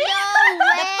way! No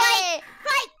way!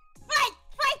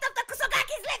 Fight of the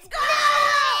Kusogakis, let's go!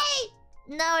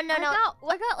 No,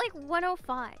 I got like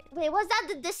 105. Wait, was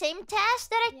that the same test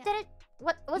that I Yeah. did it?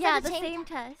 What was Yeah, that the same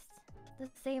test. The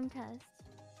same test.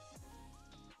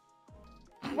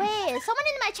 Wait, someone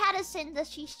in my chat is saying that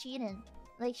she's cheating.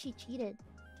 Like she cheated.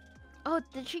 Oh,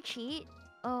 did she cheat?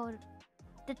 Oh,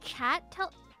 the chat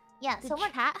Yeah, Did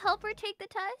someone chat help her take the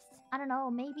test? I don't know,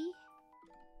 maybe.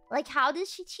 Like how did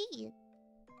she cheat?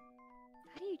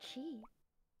 How do you cheat?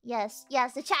 Yes,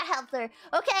 the chat helped her.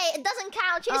 Okay, it doesn't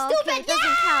count. She's Oh, stupid. okay, it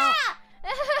doesn't count.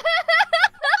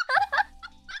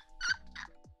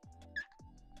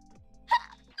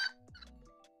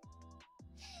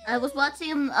 I was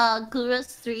watching Guru's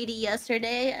 3D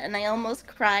yesterday, and I almost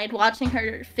cried watching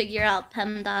her figure out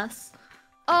PEMDAS.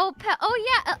 Oh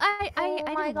yeah, I Oh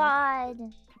didn't my watch-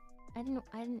 god. I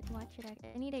didn't watch it.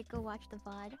 I need to go watch the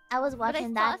VOD. I was But I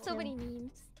watching saw that so too. many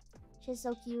memes. She's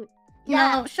so cute. You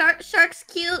know, Shark's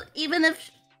cute, even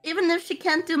if she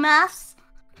can't do maths.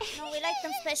 No, we like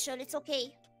them special. It's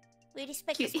okay. We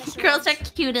respect the special Girls are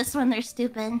ones. cutest when they're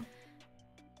stupid.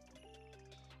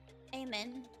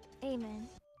 Amen. Amen.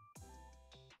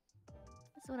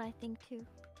 That's what I think too.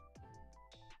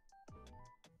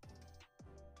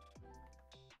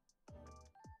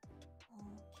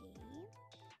 Okay.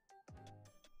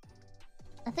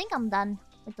 I think I'm done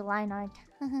with the line art.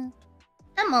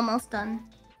 I'm almost done.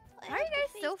 Why are you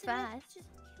guys so fast? Just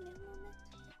give me a moment.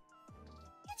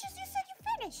 You said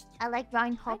you finished. I like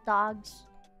drawing hot dogs.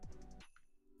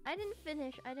 I didn't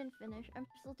finish. I'm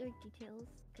still doing details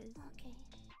because Okay.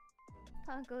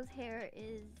 Panko's hair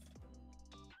is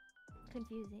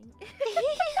confusing.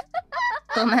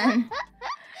 Oh man.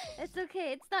 It's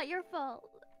okay. It's not your fault.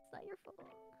 It's not your fault.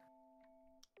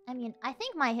 I mean, I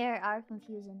think my hair are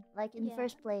confusing. Like in Yeah.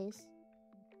 first place.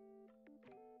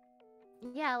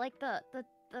 Yeah, like the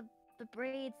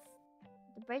braids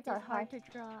The braids are are hard hard.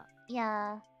 to draw.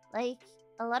 Yeah, like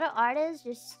a lot of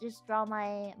artists just draw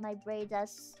my braids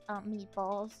as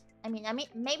meatballs. I mean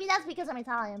maybe that's because I'm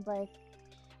Italian, but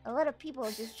a lot of people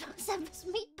just draw them as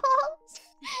meatballs.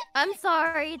 I'm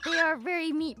sorry, they are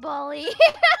very meatball-y.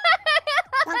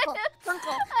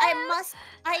 Panko,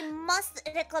 I must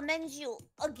recommend you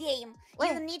a game.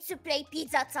 What? You need to play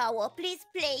Pizza Tower. Please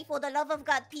play, for the love of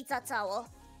God, Pizza Tower.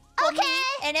 For me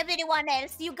and everyone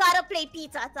else, you gotta play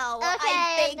Pizza Tower. Okay,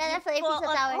 I beg I'm gonna you play for Pizza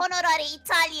an Tower. honorary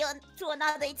Italian to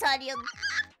another Italian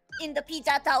in the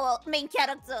Pizza Tower main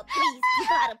character. Please, you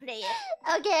gotta play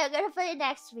it. Okay, I'm gonna play it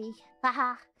next week.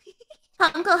 Haha.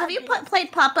 Uncle, have you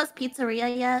played Papa's Pizzeria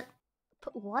yet?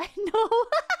 What? No.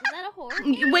 Is that a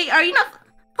horror? Wait, are you not?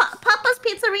 Papa's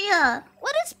Pizzeria.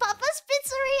 What is Papa's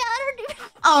Pizzeria? I don't even...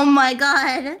 Oh my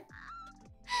god.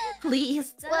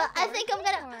 Please. Well, I think I'm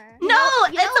gonna... No,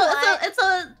 it's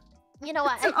a You know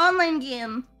what? it's an online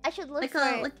game. I should look Like for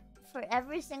a for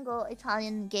every single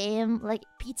Italian game, like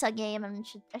pizza game, and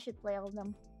I should play all of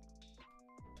them.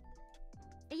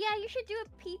 Yeah, you should do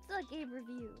a pizza game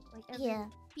review. Like every Yeah,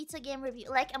 pizza game review.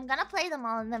 Like I'm gonna play them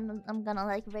all, and then I'm gonna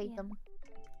like rate Yeah. them.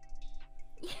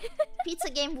 Pizza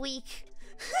game week.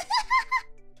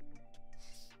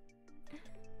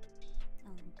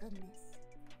 Oh goodness.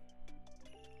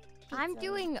 I'm Pizza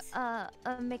doing weeks. a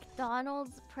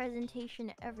McDonald's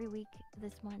presentation every week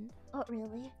this month. Oh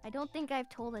really? I don't think I've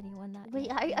told anyone that. Wait,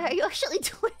 yet. are you actually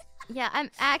doing? Yeah, I'm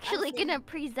actually see. gonna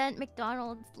present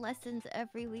McDonald's lessons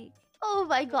every week. Oh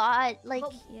my god! Like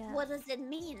But Yeah. what does it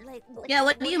mean? Like Yeah,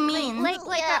 what do you mean? Like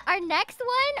Yeah. our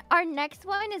next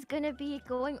one is gonna be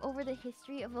going over the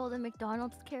history of all the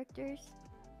McDonald's characters.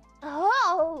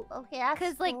 oh, okay, that's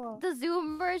Because like cool. the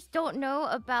Zoomers don't know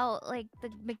about like the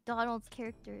McDonald's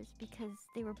characters because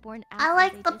they were born after. I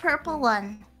like they the purple disappeared.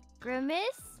 one.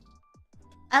 Grimace.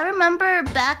 I remember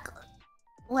back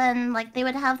when like they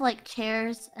would have like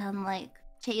chairs and like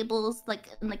tables like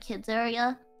in the kids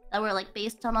area that were like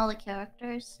based on all the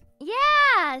characters.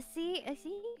 Yeah. See. I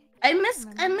see. I miss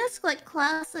remember. like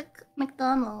classic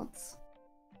McDonald's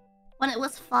when it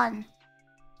was fun.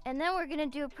 And then we're gonna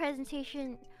do a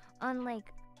presentation on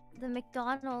like the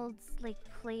McDonald's like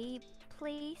play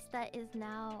place that is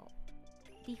now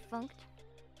defunct.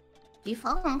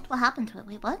 Defunct? What happened to it?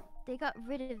 Wait, what? They got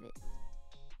rid of it.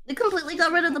 They completely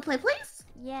got rid of the play place?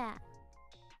 Yeah,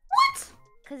 What?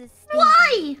 cause it's stinky.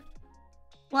 Why?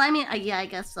 Well, I mean, yeah, I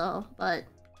guess so, but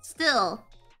still.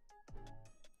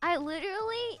 I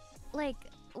literally like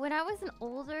when I was an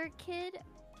older kid,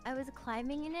 I was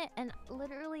climbing in it, and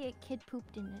literally a kid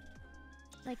pooped in it,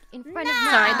 like in front of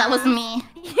me. Sorry, that was me.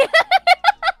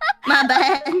 My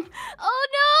bad. Oh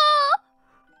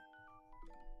no!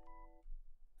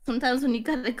 Sometimes when you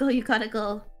gotta go, you gotta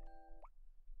go.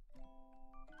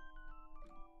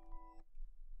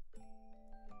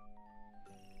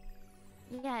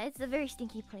 Yeah, it's a very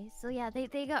stinky place. So yeah, they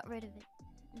got rid of it.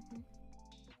 Mhm.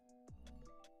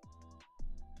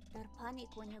 That panic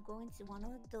when you go into one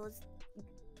of those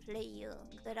play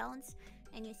grounds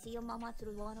and you see your mama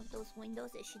through one of those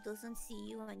windows and she doesn't see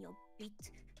you and you're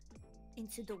beat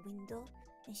into the window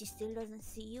and she still doesn't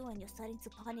see you and you're starting to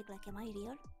panic like, am I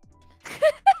real?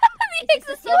 Is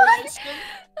this a simulation?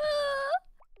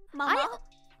 Mama?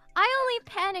 I only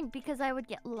panicked because I would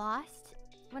get lost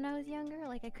when I was younger.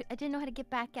 Like I didn't know how to get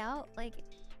back out. Like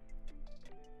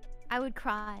I would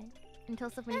cry until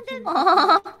somebody And came. then-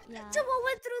 Aww. Yeah. Someone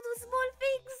went through those small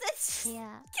things and just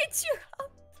Yeah. get you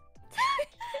out.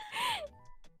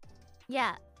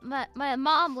 Yeah. My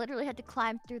mom literally had to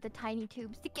climb through the tiny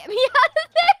tubes to get me out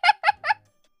of there.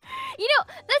 You know,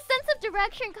 that sense of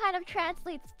direction kind of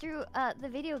translates through the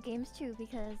video games too,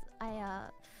 because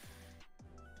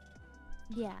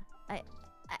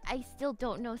I still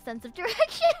don't know sense of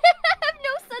direction. I have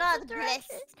no sense God of bless.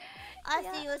 direction. I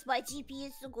have to Yeah. use my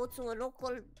GPS to go to a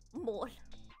local mall.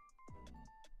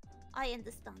 I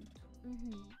understand.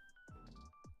 Mm-hmm.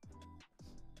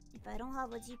 If I don't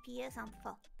have a GPS, I'm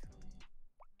fucked.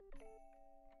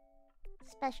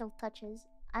 Special touches.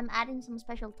 I'm adding some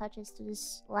special touches to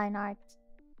this line art.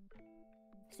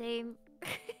 Same.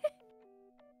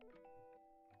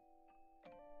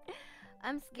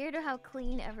 I'm scared of how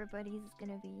clean everybody's is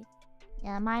gonna be.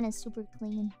 Yeah, mine is super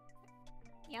clean.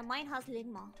 Yeah, mine has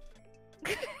Ligma.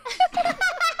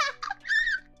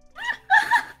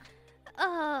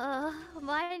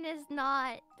 Mine is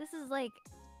not. This is like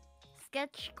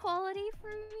sketch quality for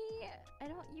me. I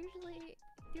don't usually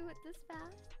do it this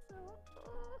fast, so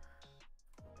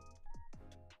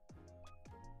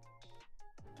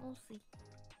we'll see.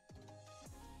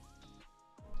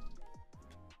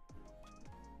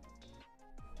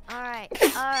 All right,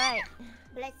 all right.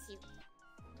 Bless you.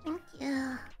 Thank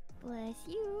you. Bless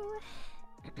you.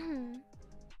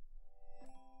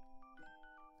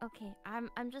 Okay, I'm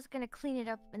just gonna clean it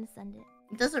up and send it.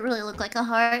 It doesn't really look like a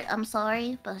heart. I'm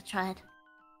sorry, but I tried.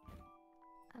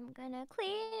 I'm gonna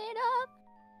clean it up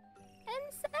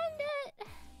and send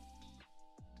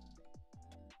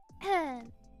it.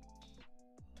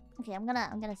 Okay, I'm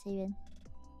gonna save it.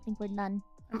 I think we're done.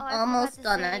 I'm Oh, I forgot almost to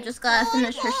done. I say- just gotta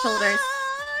finish her shoulders.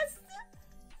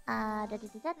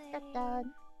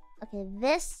 Okay,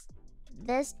 this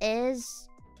is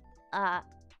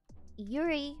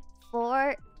Yuri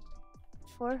for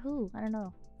who? I don't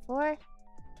know. For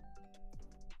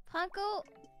Panko,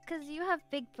 because you have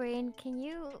big brain, can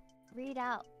you read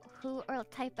out who, or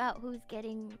type out who's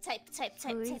getting. Type.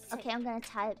 Okay, I'm gonna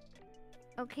type.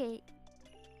 Okay.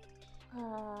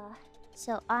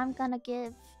 So I'm gonna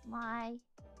give my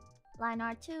line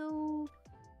art to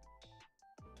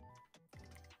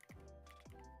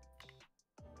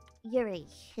Yuri.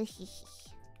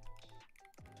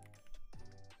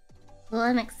 Well,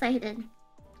 I'm excited.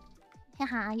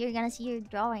 Haha, you're gonna see your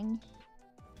drawing.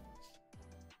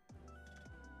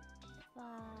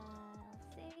 File,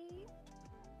 save,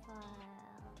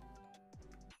 file,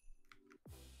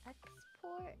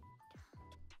 export.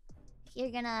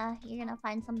 You're gonna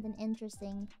find something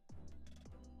interesting.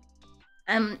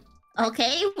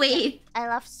 Okay, wait. I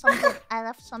left something. I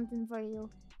left something for you.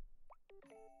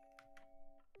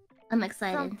 I'm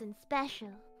excited. Something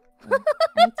special.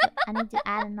 I need to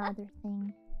add another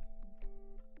thing.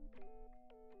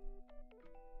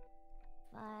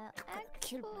 File,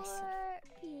 Kill myself. export,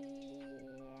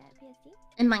 PSD.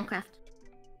 In Minecraft.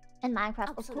 In Minecraft,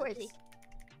 of Absolutely. course.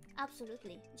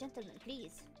 Absolutely. Gentlemen,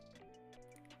 please.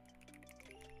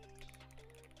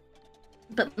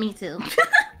 But me too.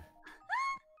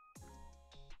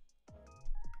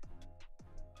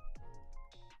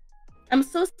 I'm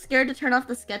so scared to turn off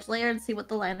the sketch layer and see what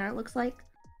the line art looks like.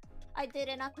 I did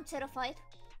it. I'm terrified.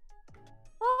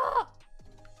 Ah,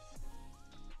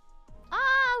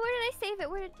 where did I save it?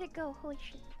 Where did it go? Holy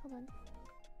shit. Hold on.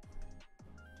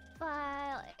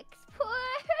 File, export.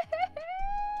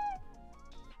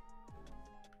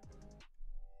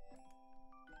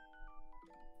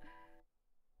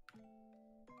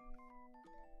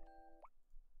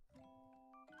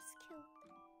 Skill.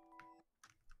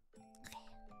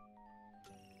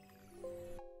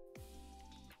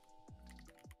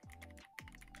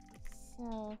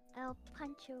 So El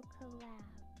Pancho collab.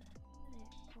 There,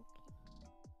 okay.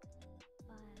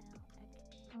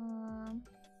 File,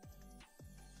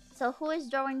 so who is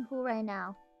drawing who right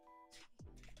now?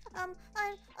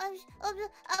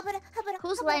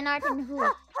 Who's line arting who?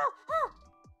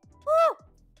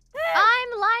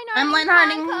 I'm line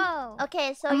arting. Panko.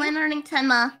 Okay, so I'm line arting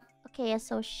Tenma. okay,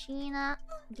 so Shiina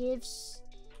gives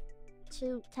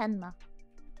to Tenma.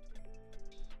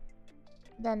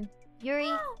 Then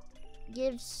Yuri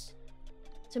gives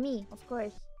to me, of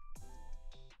course.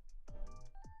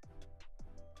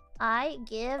 I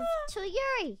give to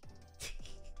Yuri.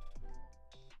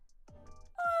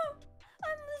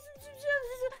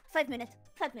 5 minutes.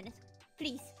 5 minutes.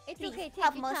 Please. It's Please, okay, take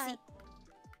have your mercy. time.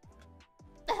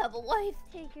 I have a wife.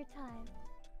 Take your time.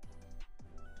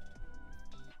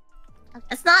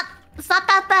 It's not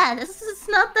that bad. It's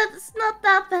not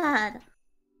that bad.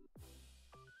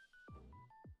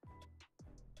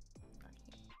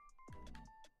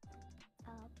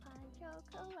 El Pancho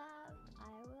collab. I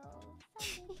will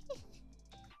send it.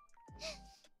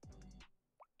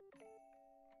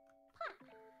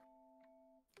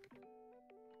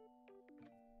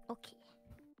 Okay.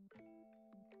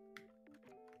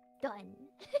 Done.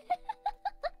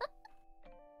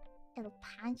 El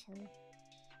Pancho.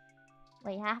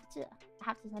 Wait, I have to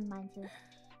send mine too.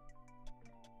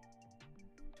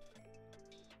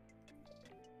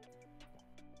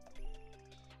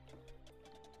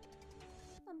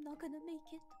 I'm not gonna make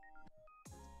it.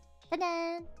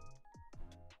 Ta-da!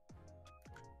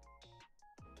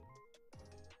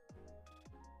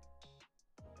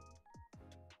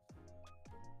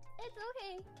 It's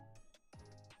okay.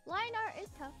 Line art is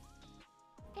tough.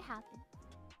 It happens.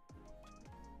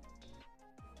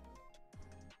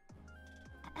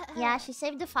 Yeah, she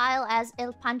saved the file as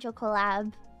El Pancho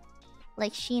collab.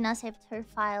 Like Shiina saved her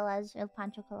file as El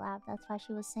Pancho collab. That's why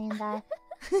she was saying that.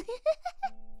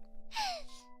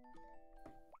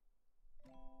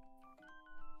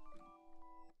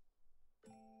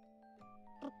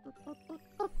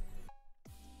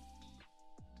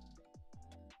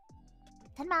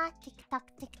 Tenma, tick tock,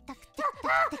 tick tock, tick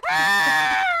tock, tick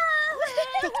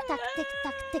tock, tick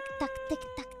tock, tick tock, tick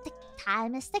tock, tick.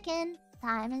 Time is ticking.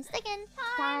 Time is ticking.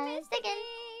 Time is ticking.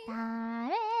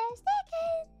 Time is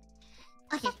ticking.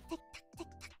 Okay. Tick tock,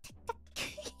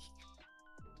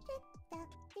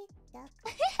 tick tock,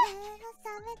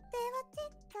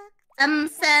 tick tock. I'm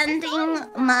sending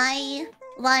my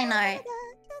line art.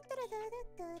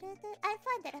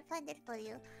 I'll find it for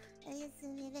you. It's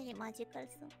very magical.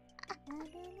 So.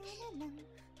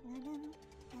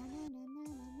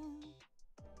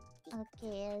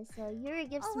 Okay, so Yuri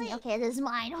gives Oh, me. wait. Okay, this is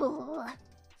mine.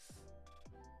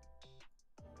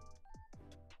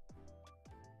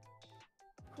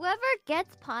 Whoever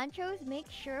gets ponchos, make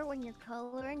sure when you're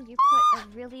coloring you put a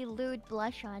really lewd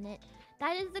blush on it.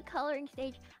 That is the coloring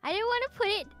stage. I didn't want to put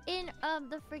it in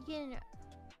the freaking.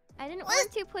 I didn't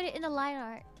want to put it in the line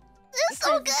art. This is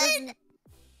so because it good.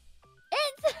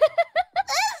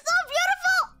 It's so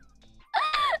beautiful!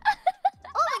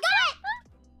 Oh my god!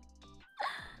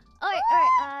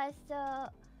 Alright, so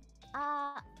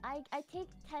I take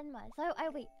Tenma. So I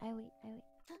wait.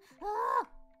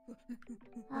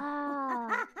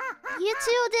 Ah, you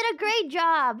two did a great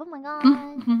job. Oh my god.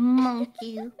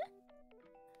 Monkey.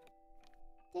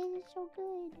 They did so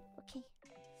good. Okay.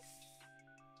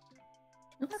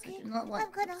 Oops, Okay, I do not want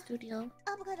I'm gonna- studio.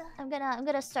 I'm gonna. I'm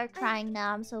gonna start crying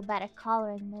now. I'm so bad at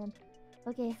coloring, man.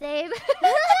 Okay. Same.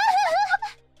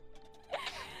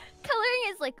 Coloring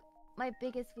is like my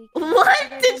biggest weakness. What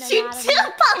other did than you anatomy. do,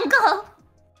 Panko?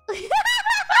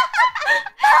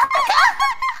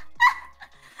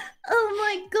 Oh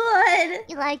my god.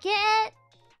 You like it?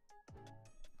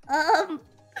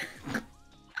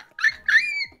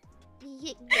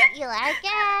 You like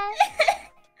it?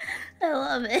 I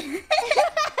love it.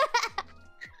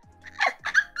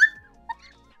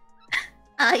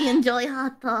 I enjoy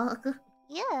hot dog.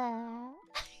 Yeah.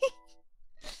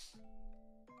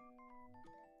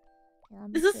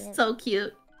 This is so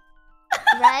cute.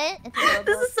 right. It's This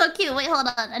adorable. is so cute. Wait, hold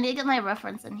on. I need to get my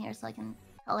reference in here so I can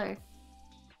color.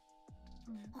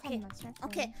 Okay.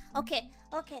 Okay.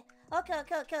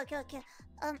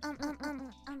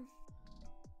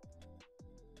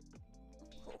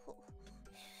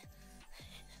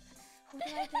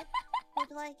 Who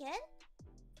do I get?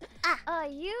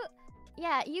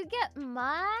 You get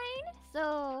mine.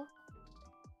 So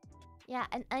yeah,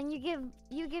 and you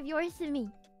give yours to me.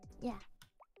 Yeah.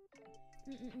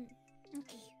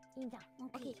 Okay.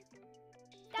 Okay.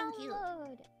 Thank you.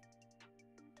 Download.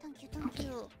 Thank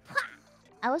you.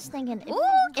 I was thinking Ooh,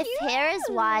 if hair is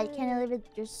white, can I cute. leave it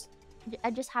just?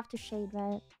 I just have to shade,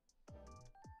 right?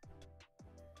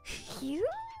 Cute.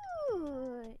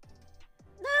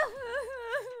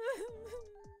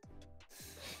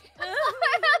 I'm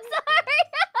sorry.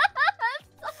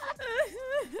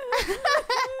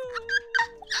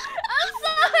 I'm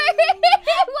sorry.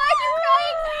 Why are you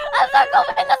crying? I'm not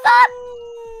going to stop.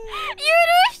 You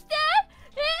understand?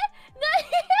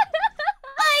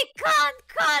 I can't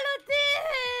color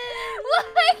Why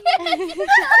can't you?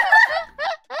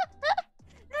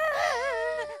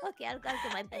 Okay, I'll do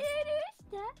my best.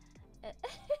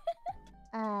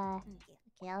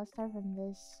 Okay, I'll start from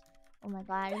this. Oh my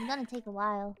god, it's gonna take a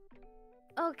while.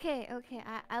 Okay.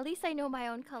 At least I know my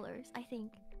own colors, I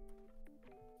think.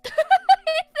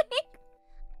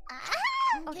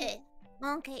 Okay.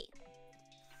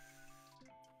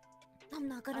 I'm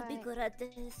not gonna be Alright. good at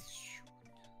this.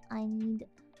 I need.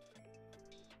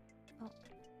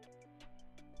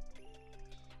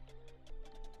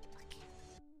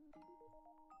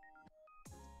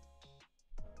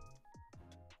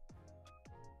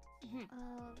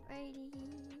 Alrighty.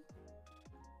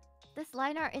 This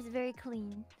line art is very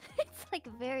clean. It's like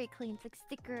very clean. It's like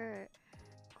sticker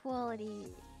quality.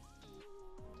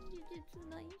 You did so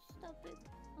nice. Stop it.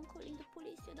 I'm calling the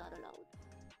police. You're not allowed.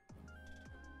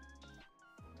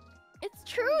 It's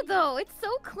true though. It's so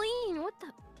clean. What the?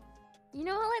 You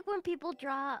know how like when people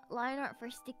draw line art for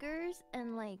stickers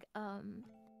and like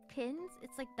pins,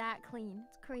 it's like that clean.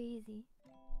 It's crazy.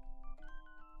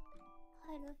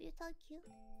 I love you. Thank you.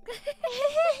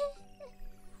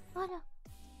 Oh no.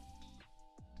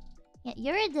 Yeah,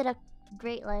 Yuri did a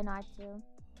great line art too.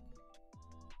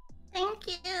 Thank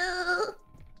you.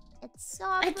 It's so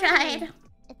I pretty. tried.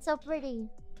 It's so pretty.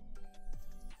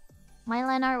 My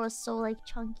line art was so like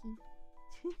chunky.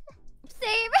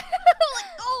 Same.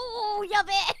 Like, oh,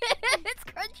 yummy. It's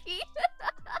crunchy.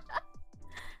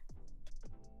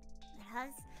 It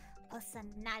has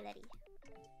personality.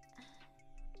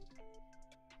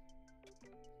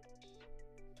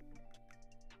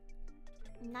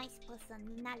 Nice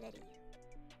personality.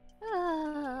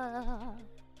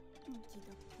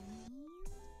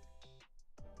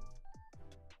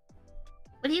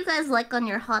 What do you guys like on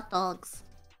your hot dogs?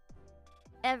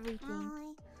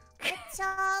 Everything.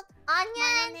 Ketchup,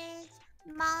 Onion. mayonnaise,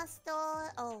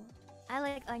 mustard. Oh, I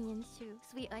like onions too.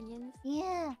 Sweet onions.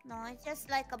 Yeah. no, it's just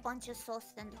like a bunch of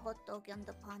sauce and hot dog on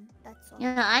the pan. That's all.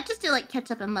 Yeah, I just do like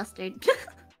ketchup and mustard.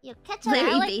 You ketchup.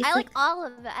 Very I like basic. all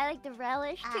of it. I like the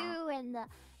relish Ah. too, and the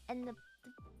onion.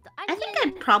 I think I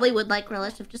probably would like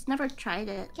relish. I've just never tried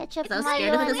it. Ketchup. 'Cause I was mayo,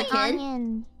 scared of it and as a kid.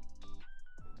 Onion.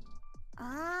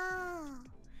 Ah.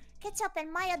 Ketchup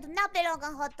and mayo do not belong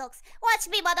on hot dogs. Watch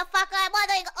me, motherfucker. I'm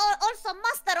ordering also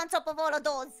mustard on top of all of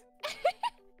those.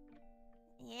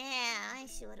 Yeah, I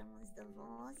sure was the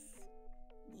boss.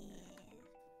 Yeah.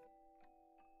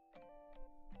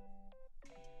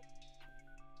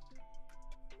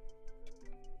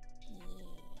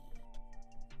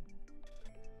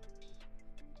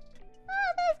 Oh,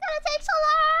 this is gonna take so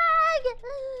long.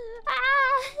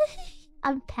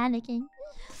 I'm panicking.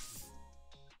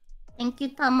 Thank you,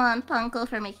 Tenma and Panko,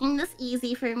 for making this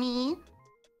easy for me.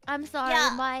 I'm sorry,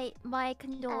 Yeah. my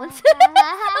condolences.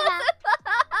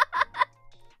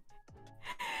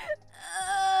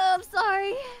 I'm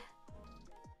sorry.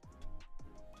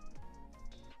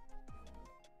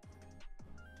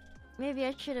 Maybe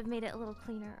I should have made it a little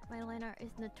cleaner. My line art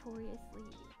is notoriously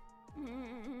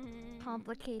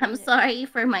complicated. I'm sorry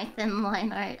for my thin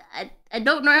line art. I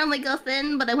don't normally go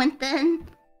thin, but I went thin.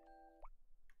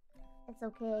 It's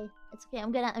okay. It's okay.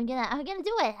 I'm gonna do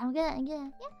it. I'm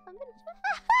gonna.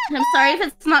 I'm sorry if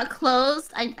it's not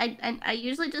closed. I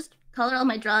usually just color all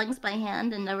my drawings by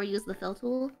hand and never use the fill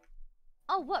tool.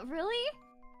 Oh, what, really?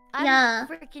 Yeah.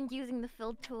 I'm freaking using the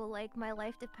fill tool like my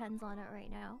life depends on it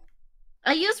right now.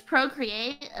 I use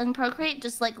Procreate, and Procreate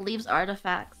just like leaves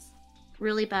artifacts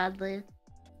really badly.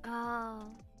 Oh.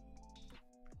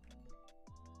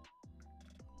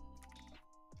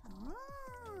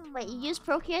 Wait, you use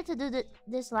Procreate to do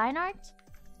this line art?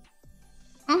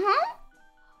 Mm-hmm.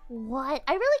 What?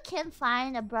 I really can't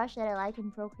find a brush that I like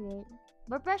in Procreate.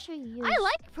 What brush do you use? I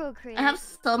like Procreate. I have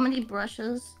so many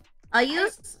brushes. I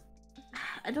use...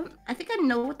 I think I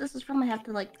know what this is from. I have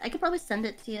to like... I could probably send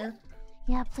it to you.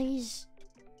 Yeah, please.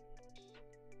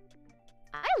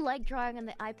 I like drawing on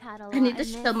the iPad a lot. I need to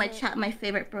show miss my it. chat my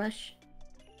favorite brush.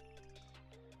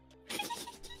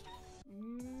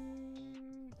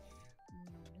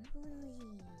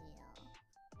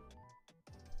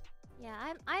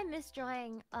 Yeah, I miss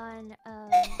drawing on the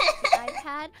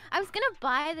iPad. I was gonna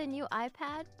buy the new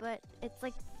iPad, but it's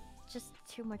like just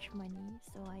too much money,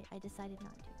 so I decided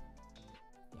not to.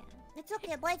 Yeah. It's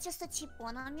okay, buy just a cheap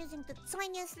one. I'm using the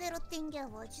tiniest little thing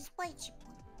ever. Just buy a cheap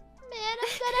one. Man,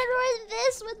 I'm gonna ruin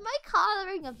this with my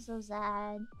coloring. I'm so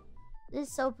sad. This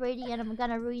is so pretty and I'm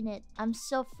gonna ruin it. I'm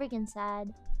so freaking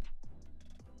sad.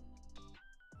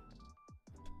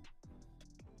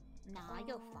 Nah,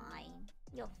 you're fine.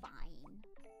 You're fine.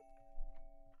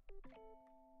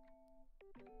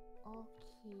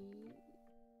 Okay.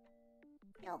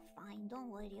 You're fine. Don't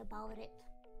worry about it.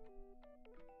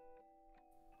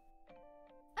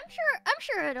 I'm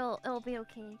sure it'll be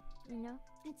okay, you know?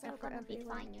 It's all For gonna be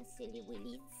everyone. fine, you silly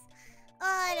willies.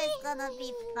 Oh, it's gonna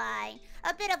be fine.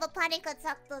 A bit of a panic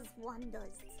attack does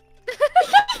wonders.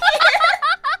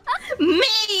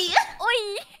 Me!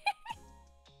 Oi!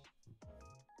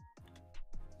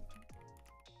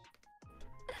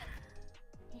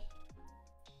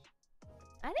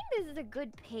 I think this is a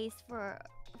good pace for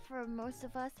most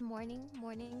of us. Morning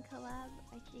collab.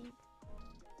 I think,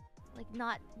 like,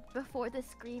 not before the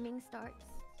screaming starts.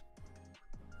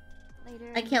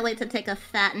 Later. I can't wait to take a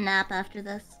fat nap after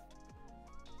this.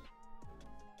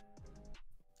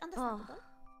 Understandable.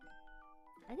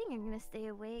 I think I'm gonna stay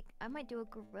awake. I might do a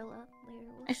gorilla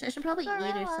later. I should probably eat or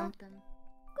Gorilla. something.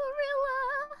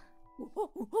 Gorilla.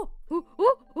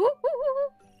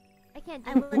 I can't do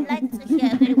I would like to hear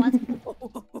everyone's. Oh,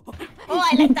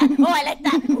 I like that. Oh, I like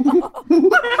that.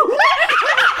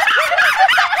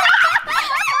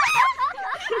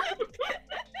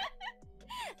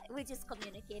 We just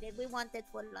communicated. We wanted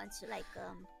for lunch, like,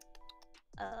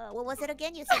 what was it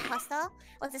again? You said pasta?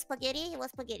 Was it spaghetti? It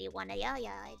was spaghetti one. Yeah,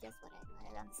 that's what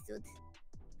I understood.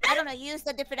 I don't know. You used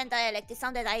a different dialect. It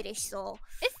sounded Irish, so.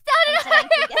 It I'm sounded trying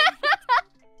to get-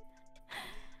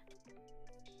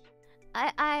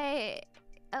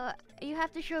 you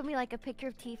have to show me like a picture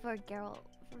of Tifa or Geralt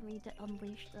for me to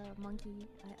unleash the monkey.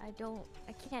 I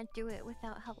can't do it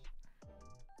without help.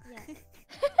 Yeah.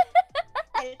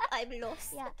 I'm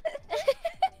lost. Yeah.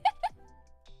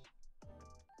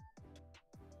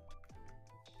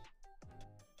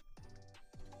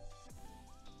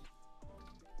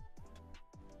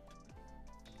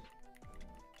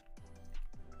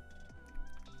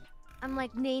 I'm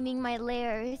like naming my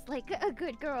layers like a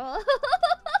good girl.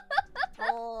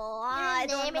 Oh, I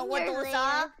don't know naming what your those layer.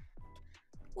 are.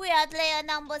 We are at layer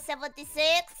number 76.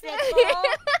 Let's go.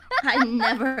 I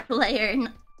never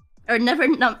never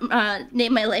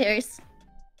name my layers.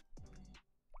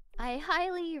 I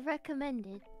highly recommend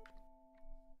it.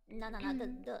 No.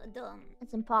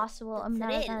 It's impossible. I'm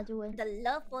never thrill, gonna do it. The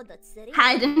love for the city.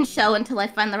 Hide and show until I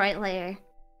find the right layer.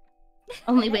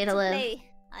 Only way to live.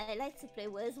 I like to play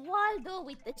with Waldo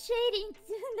with the shading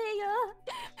layer.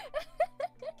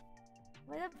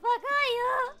 Where the fuck are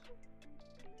you?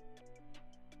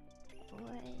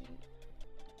 Boy.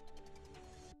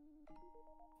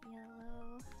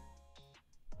 Yellow.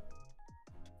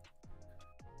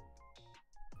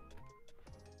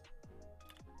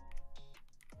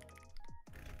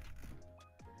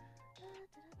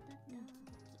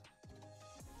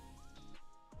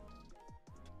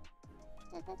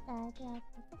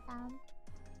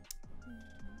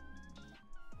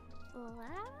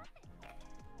 Black.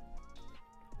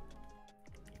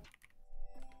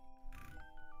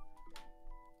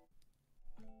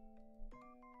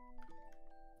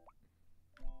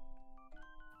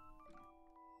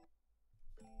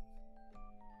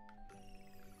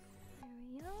 There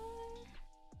we are.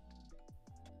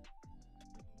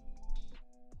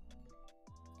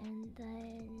 And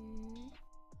then...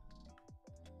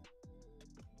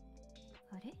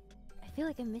 Got it? I feel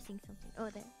like I'm missing something. Oh,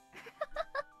 there.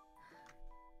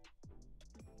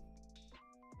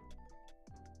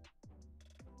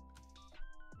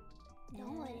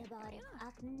 Don't worry about it.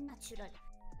 Act natural.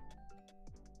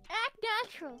 Act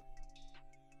natural.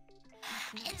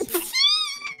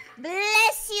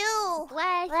 Bless you!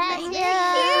 Bless Bless you. you.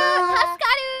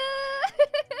 Haskaru!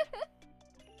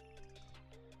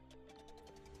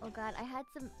 Oh god, I had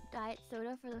some diet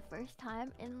soda for the first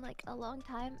time in like a long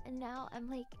time, and now I'm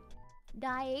like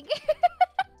dying.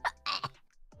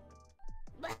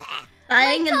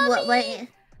 Dying in what way?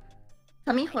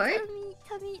 Tummy hurt?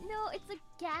 Tummy, no, it's a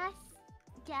gas.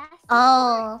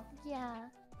 Oh, Yeah.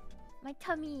 My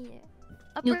tummy.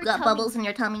 you Upper got tummy. bubbles in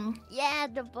your tummy. Yeah,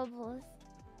 the bubbles.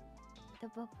 The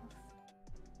bubbles.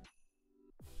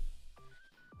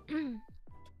 Skin.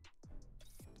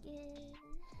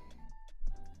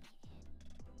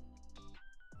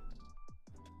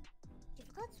 You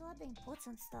forgot to add the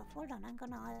important stuff. Hold on, I'm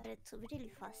gonna add it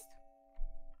really fast.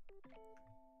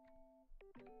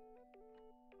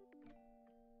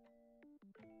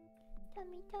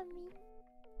 Tummy.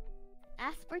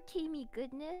 Aspartame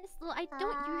goodness. Well, I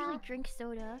don't usually drink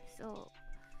soda, so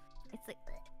it's like.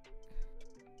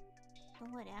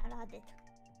 Don't worry, I'll add it.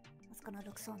 It's gonna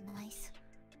look so nice.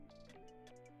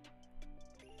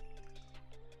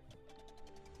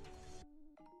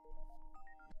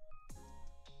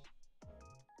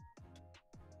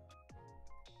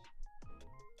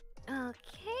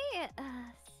 Okay,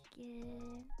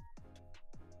 skin.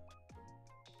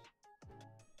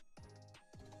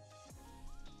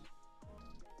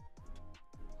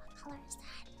 What color is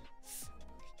that?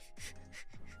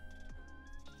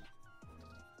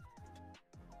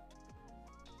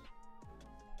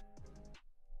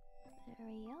 There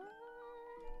we are.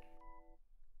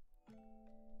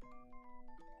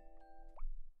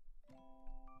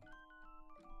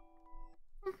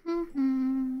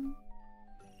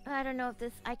 I don't know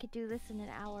if I could do this in an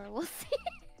hour. We'll see.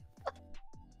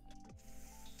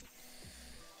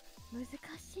 難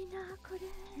しいなこれ.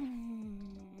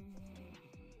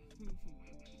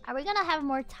 Are we gonna have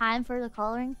more time for the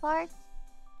coloring part?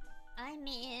 I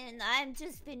mean, I'm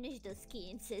just finished the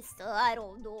skin, sister. I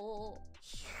don't know.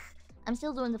 I'm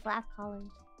still doing the black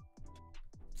colors.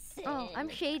 Oh, I'm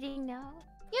shading now.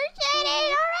 You're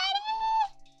shading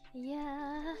already?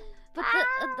 Yeah. But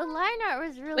the line art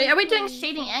was really Wait, are we doing pretty.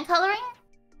 shading and coloring?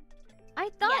 I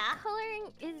thought Yeah.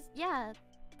 coloring is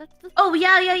that's the Oh,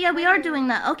 yeah, we are doing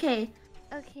that. Okay.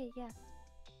 Okay, yeah.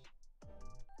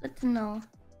 Good to know.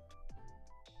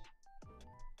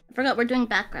 I forgot we're doing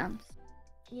backgrounds.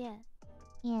 Yeah.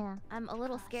 Yeah. I'm a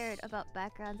little scared about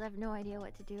backgrounds. I have no idea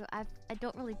what to do. I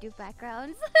don't really do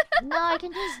backgrounds. No, you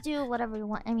can just do whatever you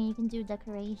want. I mean, you can do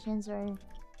decorations or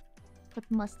put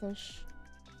mustache.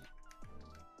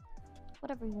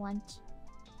 Whatever you want.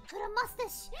 Put a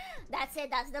mustache. That's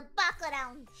it. That's the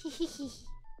background.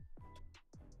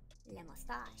 Le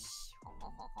mustache.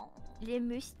 Le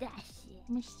moustache.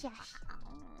 Mustache.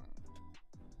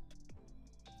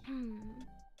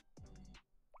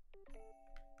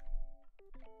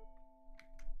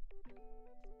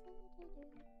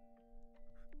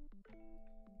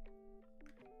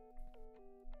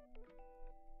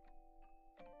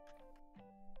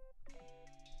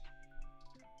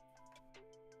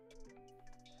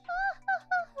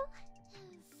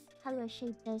 How do I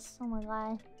shape this? Oh my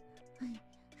god.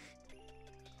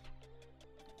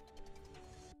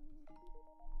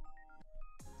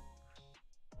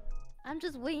 I'm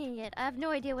just winging it. I have no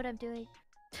idea what I'm doing.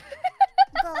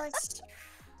 Gosh.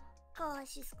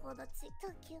 Gosh, it's gonna take.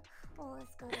 Thank you. Oh,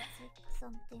 it's gonna take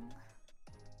something.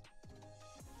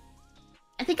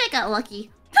 I think I got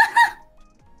lucky.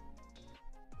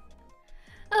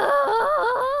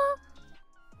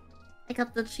 I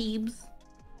got the cheebs.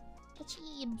 The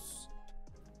cheebs.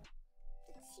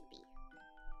 Chibi.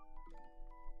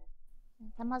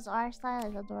 Tenma's art style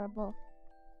is adorable.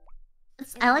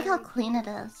 I like how clean it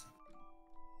is.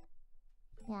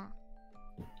 Yeah.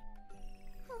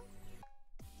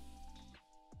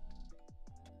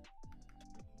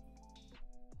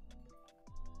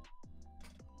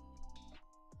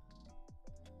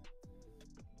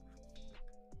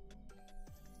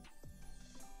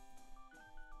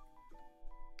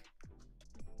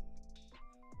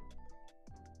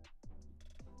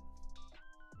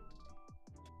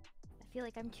 feel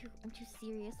like I'm too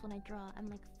serious when I draw. I'm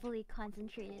like fully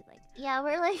concentrated. Like Yeah,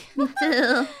 we're like Me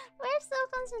too. we're so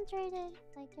concentrated,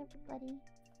 like everybody.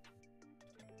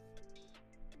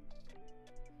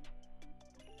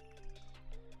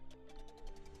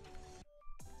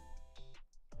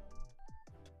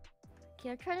 okay,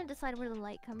 I'm trying to decide where the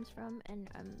light comes from, and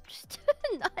I'm just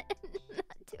not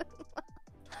doing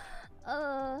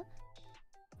well.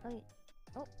 Okay.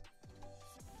 Oh.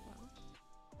 Well.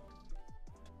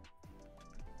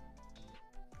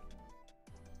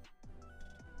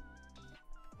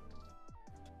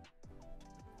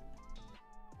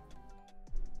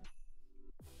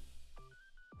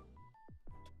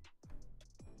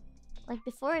 Like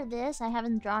before this, I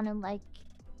haven't drawn in like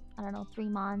I don't know 3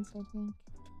 months. I think.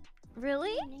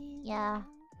 Really? Yeah.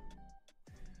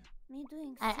 Me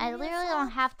doing I literally don't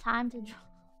have time to draw.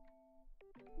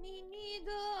 Me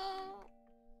neither.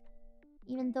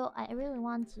 Even though I really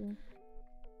want to.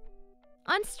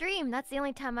 On stream, that's the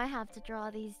only time I have to draw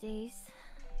these days.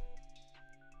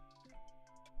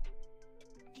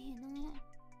 You know.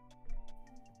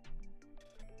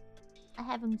 I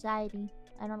have anxiety.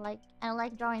 I don't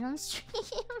like drawing on stream.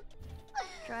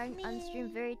 Drawing on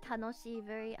stream, very tanoshi,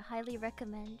 very highly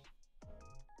recommend.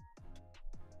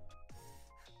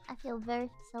 I feel very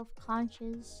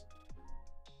self-conscious.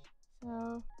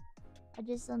 So I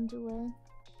just don't do it.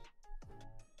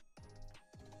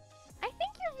 I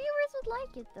think your viewers would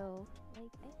like it though.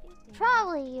 Like I think they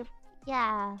Probably,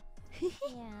 yeah. would.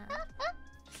 Yeah.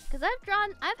 Cause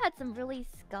I've had some really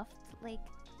scuffed like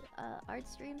art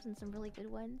streams and some really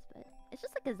good ones, but it's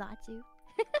just like a 𝐒𝐴𝐳.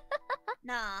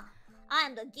 Nah,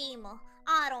 I'm the gamer.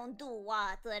 I don't do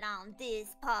what around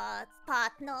this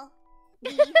partner.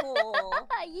 Yeehaw.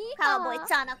 Cowboy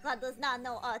Tanaka does not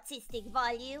know artistic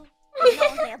value. He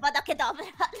knows Avada Kedavra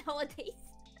nowadays.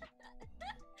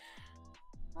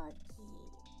 Okay.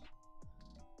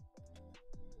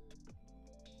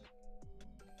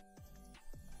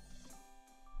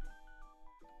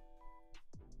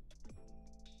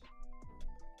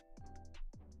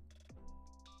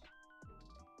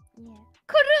 Yeah.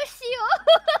 Kurushio!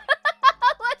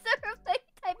 What's everybody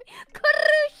typing?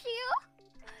 Kurushio!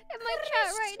 In my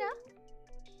chat right now.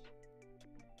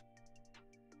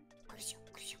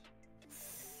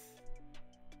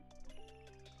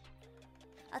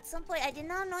 At some point, I did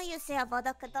not know you say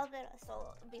Avada Kedavra,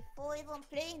 so before even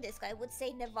playing this, I would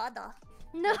say Nevada.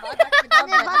 No. Nevada Kedavra.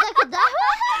 Nevada Kedavra?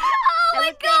 Oh I my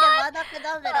would say god! Nevada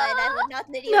Kedavra, and I would not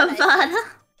realize Nevada.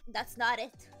 that's not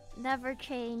it. Never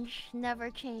change. Never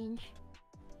change.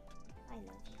 I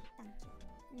love you. Thank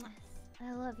you. Mwah.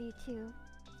 I love you too.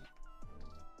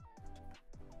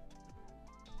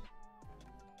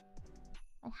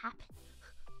 What happened?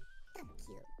 Thank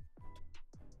you.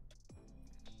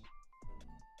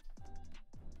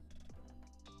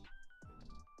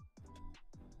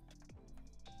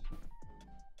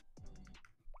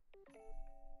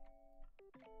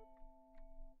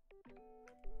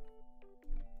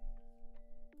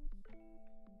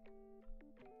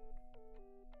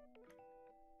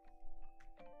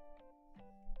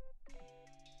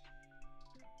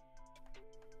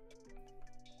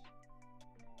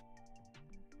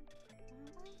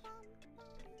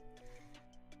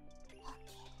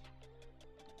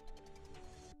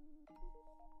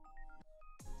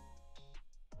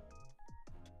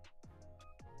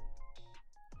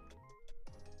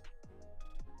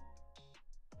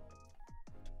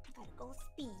 Gotta go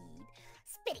speed.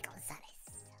 Speedy Gonzalez.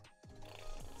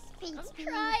 Speed, I'm speed.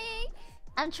 trying!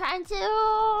 I'm trying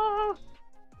to.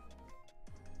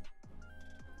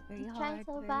 Very I'm hard, trying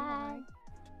so very bad. hard.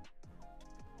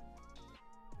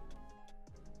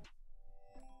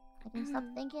 I can stop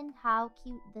thinking how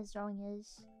cute this drawing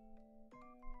is.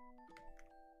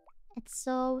 It's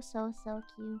so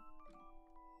cute.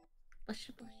 Bush,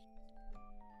 bush.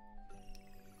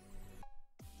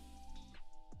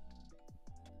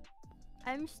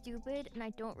 I'm stupid and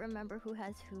I don't remember who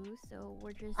has who, so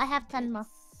we're just. I have Tenma.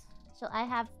 it's- So I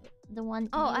have the one.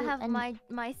 Oh, I you have and-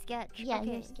 my sketch. Yeah,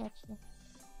 okay. your sketch. Yeah.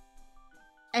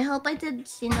 I hope I did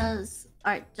Shiina's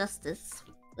art justice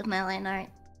with my line art.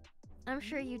 I'm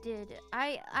sure you did.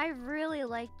 I really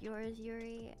liked yours,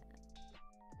 Yuri.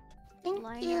 Thank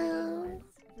Line art you. was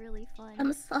really fun.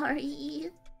 I'm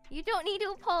sorry. You don't need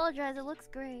to apologize. It looks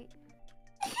great.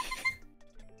 I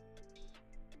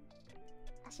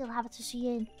still have it to see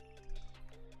in.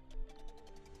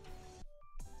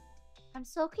 I'm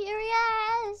so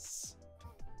curious.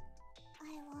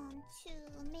 I want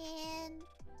to, man.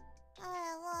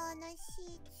 I wanna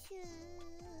see too.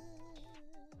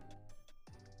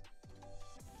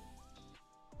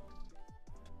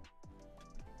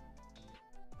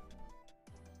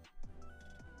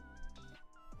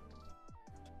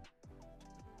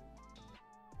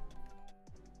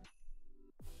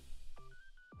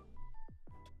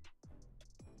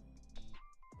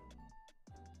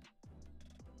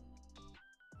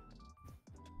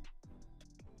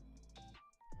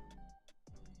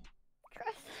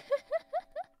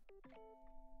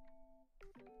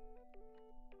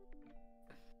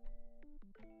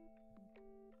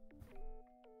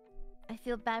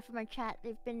 feel bad for my chat.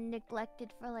 They've been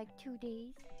neglected for like 2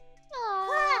 days.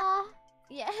 Aww.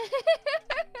 Yeah.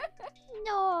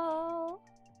 No.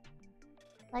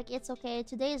 Like, it's okay.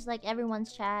 Today is like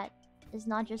everyone's chat. It's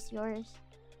not just yours.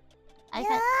 I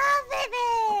Yeah,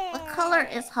 baby! What color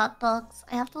is hot dogs?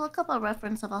 I have to look up a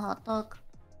reference of a hot dog.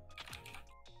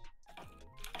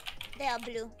 They are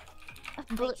blue.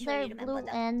 Blue, Make sure they're you remember blue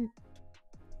that. and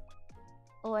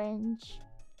orange.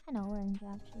 Kind of orange,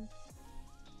 actually.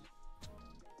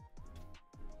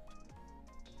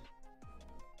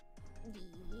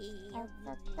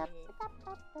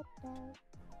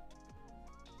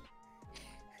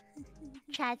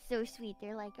 Chat's so sweet.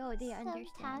 They're like, oh, they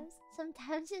understand.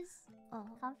 Sometimes it's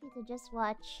comfy to just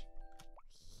watch.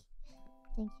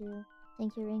 Thank you.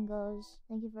 Thank you, Ringos.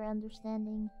 Thank you for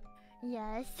understanding.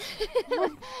 Yes.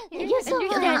 Thank you so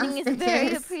much. Understanding is very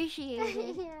Yes.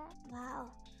 appreciated. Yeah.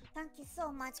 Wow. Thank you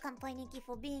so much, Kampaniki,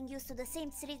 for being used to the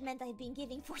same treatment I've been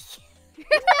giving for you.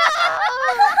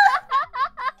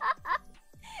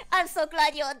 I'm so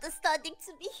glad you're understanding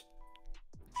to me.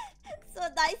 So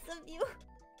nice of you.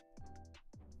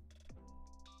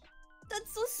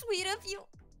 That's so sweet of you.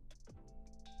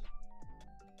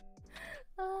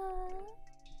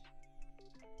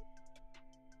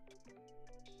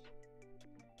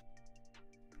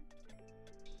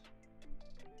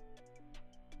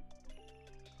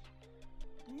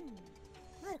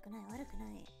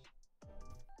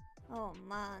 Oh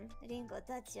man,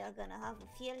 Ringodachi are gonna have a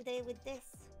field day with this.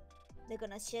 They're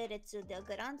gonna share it to their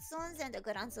grandsons and the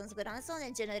grandsons' grandson,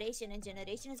 and generation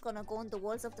is gonna go on the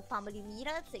walls of the family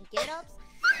meetups and get-ups.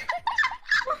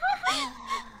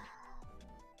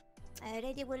 I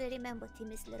already will remember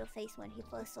Timmy's little face when he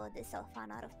first saw this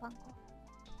fan art of Panko.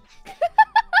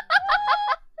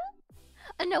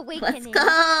 An awakening. Let's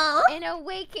go! An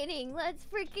awakening. Let's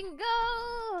freaking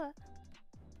go.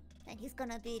 And he's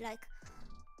gonna be like,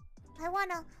 I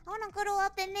wanna grow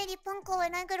up and marry Panko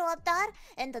when I grow up, Dad.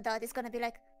 And the dad is gonna be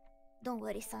like, don't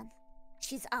worry, son.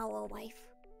 She's our wife.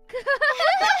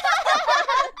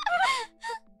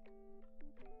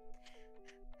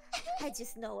 I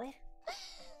just know it.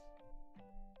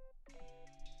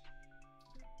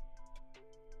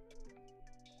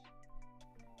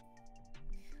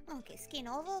 Okay, skin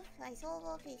over, eyes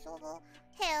over, face over,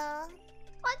 hair.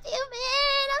 What do you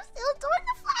mean? I'm still doing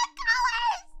the flag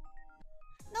colors!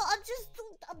 No,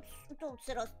 don't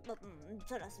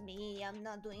trust me. I'm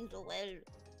not doing so well.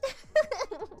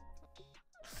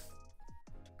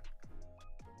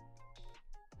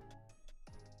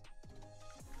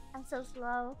 I'm so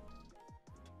slow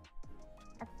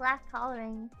at flat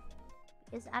coloring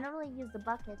because I don't really use the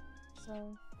bucket,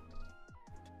 so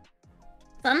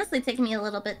It's honestly taking me a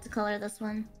little bit to color this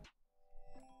one.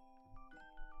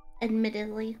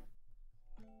 Admittedly.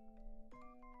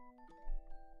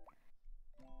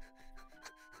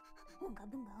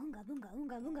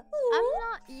 I'm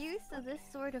not used to this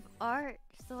sort of art,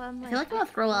 so I'm like, I feel like I'm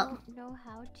gonna throw up. don't know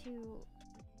how to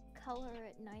color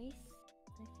it nice.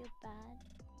 I feel bad.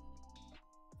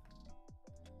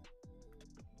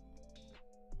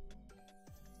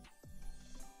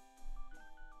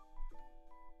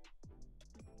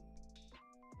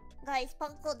 Guys,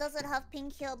 Panko doesn't have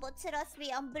pink hair, but trust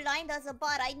me, I'm blind as a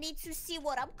bat. I need to see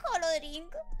what I'm coloring.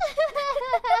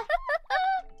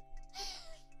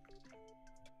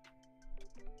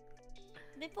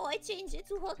 Before I change it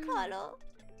to her color.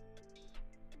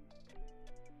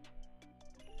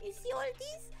 You see all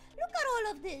these? Look at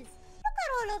all of this. Look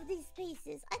at all of these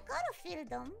spaces. I gotta fill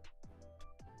them.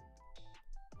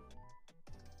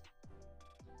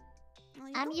 No,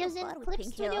 you I'm don't look using bad with Clip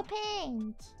pink Studio hair.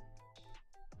 Paint.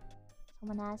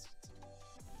 Someone asked.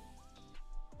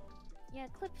 Yeah,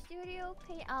 Clip Studio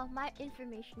Paint. Oh, my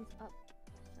information's up,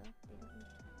 so they don't need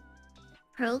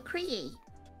that. Procreate.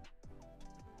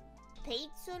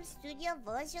 Paint Tool Studio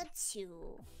version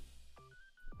 2.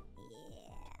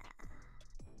 Yeah.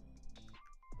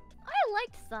 I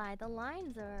like Psy. The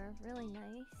lines are really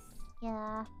nice.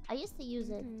 Yeah, I used to use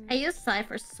it. Mhm. I used Psy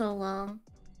for so long.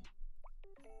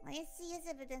 I used to use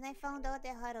it, but then I found out they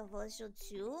had a version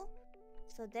 2.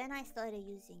 So then I started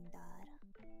using that.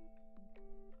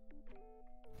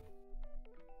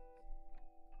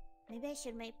 Maybe I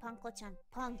should make Panko-chan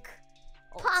Punk.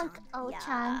 Punk O-chan.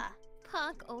 O-chan. Yeah.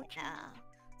 Punk Ocha. Yeah.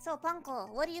 So Panko,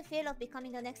 what do you feel of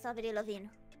becoming the next Avril Lavigne?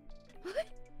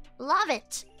 Love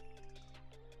it!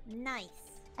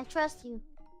 Nice. I trust you.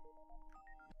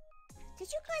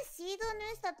 Did you guys see the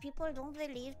news that people don't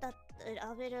believe that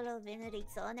Avril Lavigne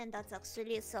returned and that's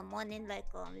actually someone in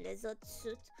like lizard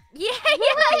suit? Yeah,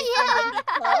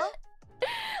 Huh?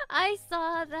 I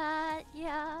saw that.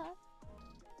 Yeah.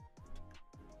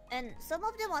 And some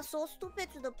of them are so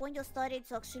stupid to the point you're starting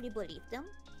to actually believe them.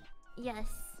 Yes.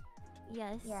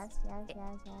 Yes. Yes.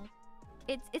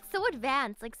 It's so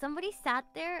advanced. Like somebody sat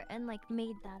there and like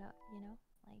made that up, you know?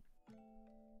 Like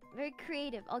very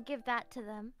creative. I'll give that to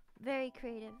them. Very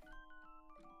creative.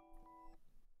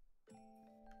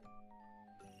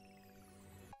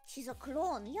 She's a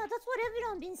clone. Yeah, that's what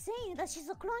everyone been saying. That she's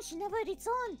a clone. She never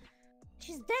returned.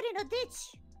 She's dead in a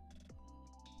ditch.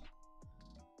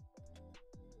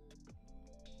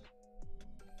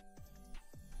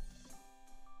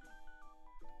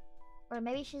 Or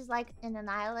maybe she's like in an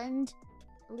island,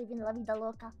 living la vida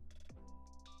loca.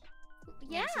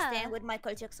 Yeah. She's staying with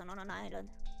Michael Jackson on an island.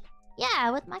 Yeah,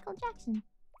 with Michael Jackson.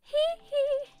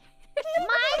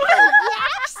 Michael Michael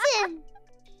Jackson!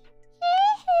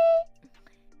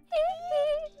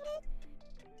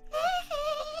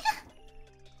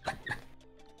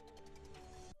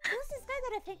 Who's this guy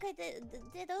that I think I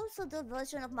did also the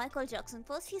version of Michael Jackson?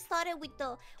 First he started with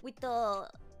the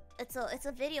it's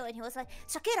a video and he was like,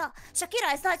 Shakira,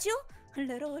 is that you? And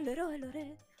then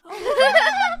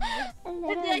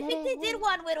I think they did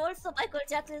one where also Michael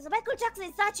Jackson is Michael Jackson,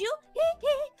 is that you?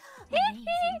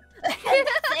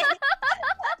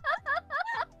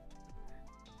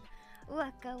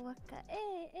 Waka waka.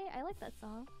 I like that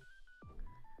song.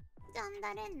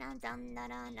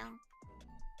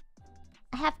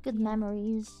 I have good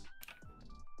memories.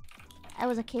 I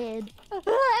was a kid.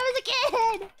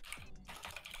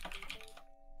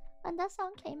 When that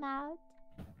song came out.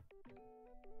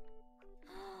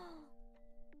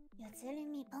 You're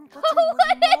telling me Panko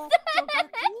What is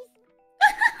that?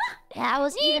 Yeah, I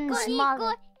was even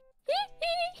smaller.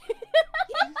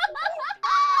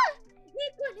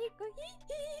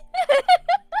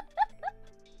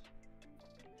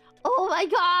 Oh my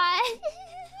god!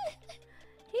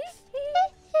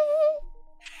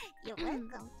 You're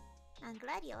welcome. I'm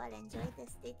glad you all enjoyed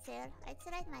this detail. I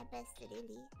tried my best,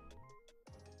 really.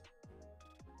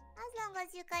 As long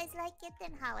as you guys like it,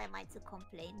 then how am I to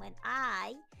complain when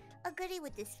I agree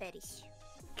with this fetish?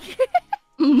 Wait,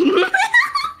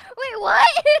 what? What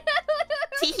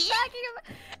are you talking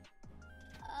about?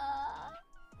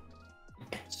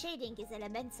 Shading is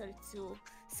elemental to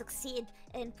succeed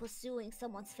in pursuing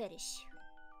someone's fetish.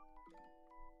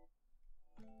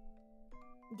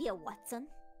 Dear Watson.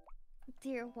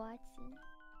 Dear Watson.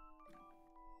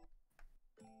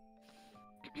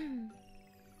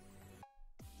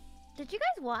 Did you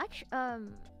guys watch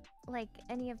like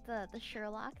any of the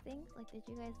Sherlock things? Like, did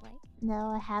you guys like?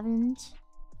 No, I haven't.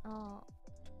 Oh.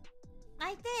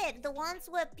 I did. The ones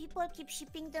where people keep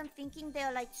shipping them thinking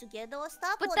they're like together or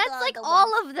stuff. But or that's like the all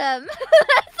ones... of them.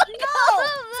 That's like no! all of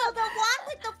them. So the one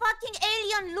with the fucking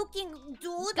alien looking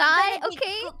dude. Guy, Benedict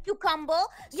okay. Cucumber.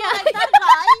 So Yeah. like that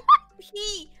guy,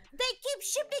 they keep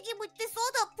shipping him with this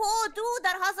other poor dude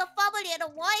that has a family and a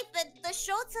wife, and the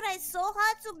show tries so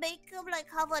hard to make him like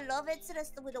have a love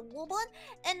interest with a woman,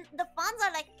 and the fans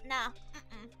are like, nah.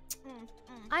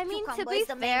 I mean, to Cucumber be is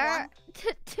the main fair, one.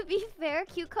 to be fair,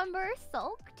 Cucumber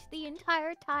sulked the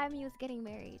entire time he was getting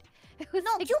married. It was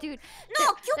No, like, dude. No,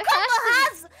 there Cucumber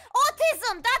has has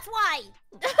autism. That's why.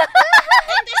 In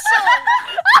the show.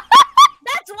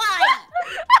 That's why.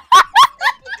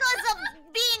 Not because of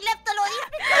being left alone. It's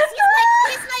because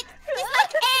he's like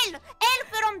L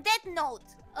from Death Note.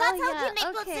 That's how yeah, he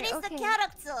makes okay, the okay.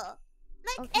 character.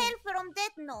 Like Okay. L from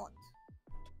Death Note.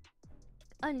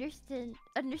 Understood.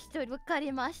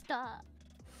 Wakarimashita.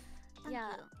 Thank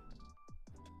Yeah. you.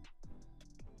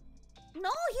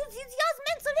 No, he has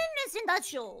mental illness in that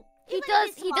show. He Even if does.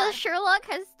 he's He smart. does. Sherlock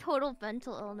has total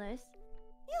mental illness.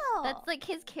 Yeah. That's like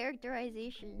his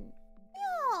characterization.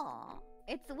 Yeah.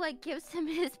 It's what gives him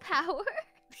his power.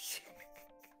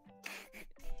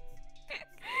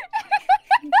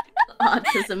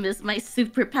 Autism is my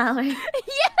superpower.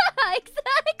 Yeah,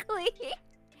 exactly.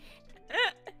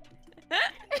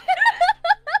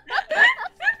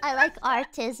 I like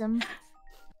artism.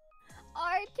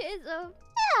 Artism.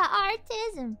 Yeah,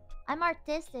 artism. I'm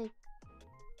artistic.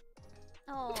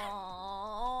 Oh.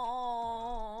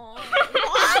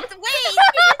 What? Wait,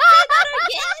 can you say that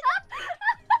again?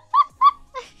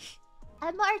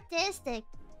 I'm artistic.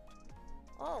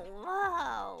 Oh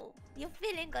wow. You're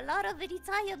feeling a lot of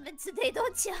retirement today,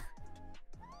 don't you?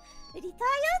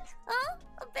 Retired? Huh?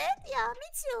 A bit? Yeah, me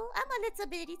too. I'm a little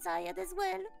bit retired as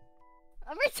well.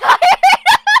 I'm retired.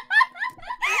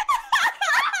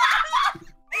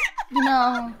 You know,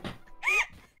 I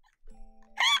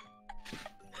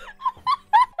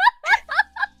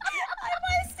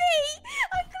must say,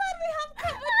 I'm glad we have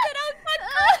covered that on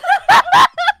Panko.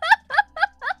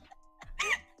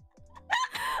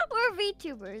 We're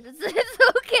VTubers. It's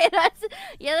Okay, that's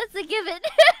a given.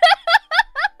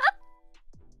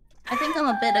 I think I'm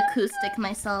a bit acoustic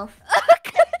myself.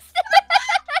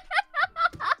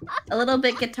 A little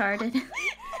bit guitarded. And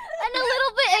a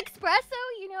little bit espresso,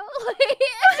 you know?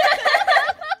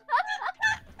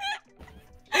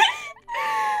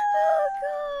 Oh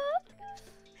god.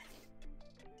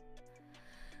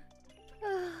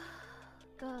 Oh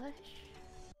gosh.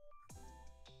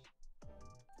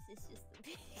 This is just the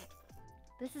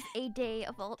This is a day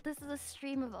of all. This is a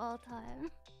stream of all time.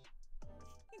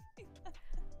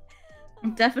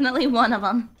 Definitely one of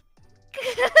them.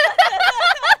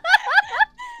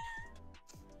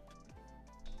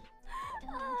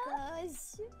 Oh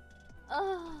gosh.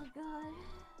 Oh god.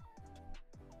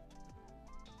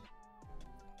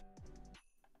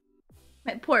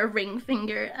 My poor ring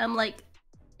finger. I'm like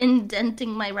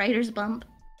indenting my writer's bump.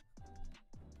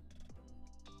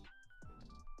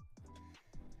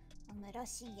 I'm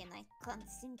rushing and I can't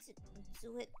seem to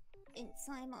do it in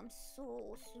time. I'm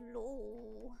so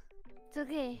slow. It's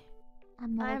okay.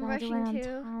 I'm rushing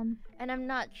too, and I'm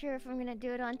not sure if I'm gonna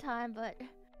do it on time, but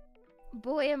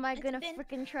boy, am I gonna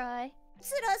frickin' try.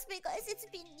 Trust me, guys, it's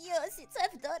been years since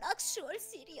I've done actual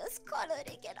serious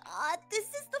coloring and art. This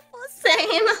is the first time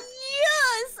in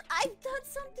years I've done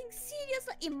something serious.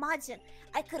 Imagine,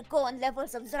 I could go on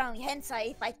levels of drawing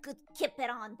hentai if I could keep it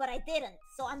on, but I didn't,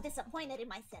 so I'm disappointed in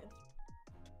myself.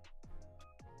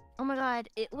 Oh my god,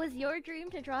 it was your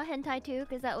dream to draw hentai too,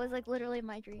 because that was like literally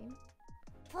my dream.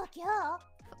 Fuck yeah.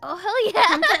 Oh hell yeah!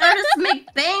 Hentai artists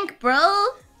make bank,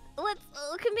 bro! We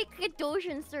can make a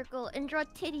doujin circle and draw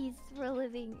titties for a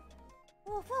living.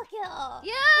 Oh fuck yeah!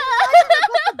 Yeah!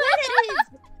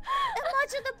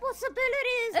 Imagine the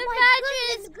possibilities! Imagine My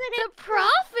goodness, the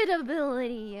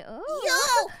profitability! Oh.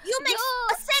 Yo! You make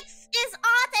sex is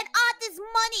art and art is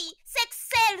money! Sex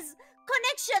sells!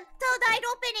 Connection! Third eye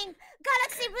opening!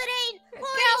 Galaxy brain!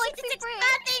 Holy shit, it's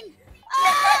expanding!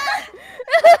 Ah!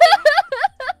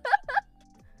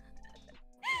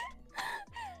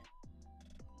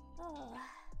 Oh.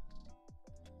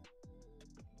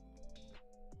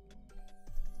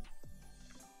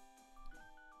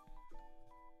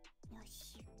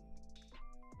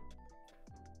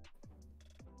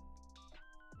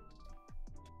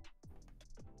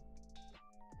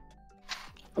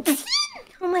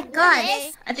 Oh my god!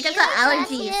 I think I've got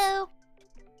allergies.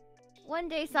 One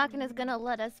day Sakana's gonna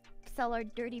let us sell our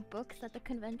dirty books at the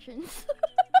conventions.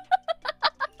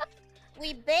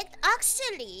 We begged,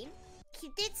 actually,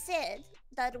 he did said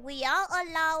that we are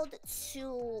allowed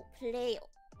to play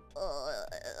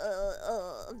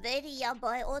very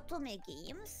yabai otome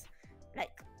games,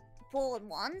 like porn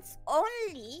ones,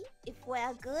 only if we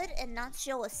are good and not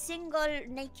show a single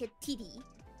naked titty.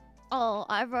 Oh,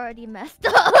 I've already messed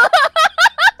up.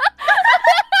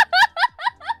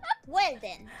 Well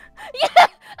then. Yeah,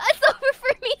 it's over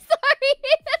for me, sorry.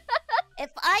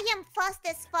 If I am fast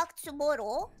as fuck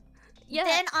tomorrow,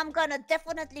 then I'm gonna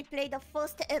definitely play the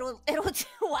first Ero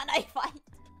one I find.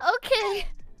 Okay.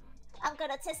 I'm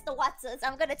gonna test the Watsons.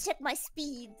 I'm gonna check my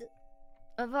speed.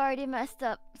 I've already messed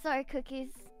up. Sorry,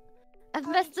 Cookies. I've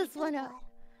messed this one up.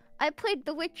 I played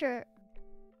The Witcher.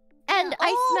 And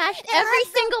I smashed every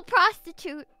single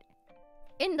prostitute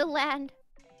in the land.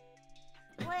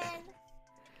 Well...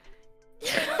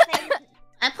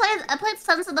 I played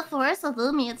Sons of the Forest with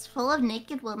Lumi. It's full of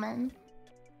naked women.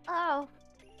 Oh.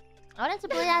 I wanted to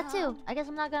play that too. I guess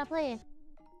I'm not gonna play it.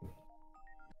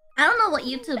 I don't know what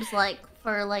YouTube's like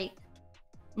for like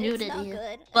nudity. It's not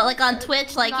good. But like on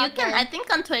Twitch, like you can good. I think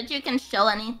on Twitch you can show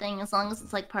anything as long as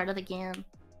it's like part of the game.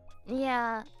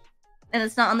 Yeah. And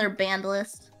it's not on their banned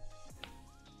list.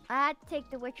 I had to take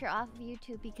The Witcher off of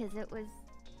YouTube because it was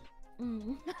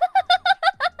too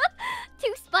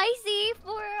spicy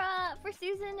for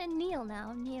Susan and Neil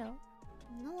now. Neil.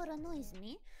 You know what annoys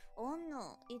me? On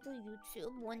either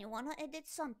YouTube, when you wanna edit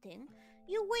something,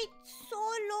 you wait so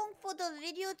long for the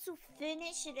video to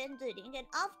finish rendering, and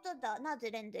after that, not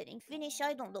rendering, finish,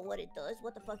 I don't know what it does,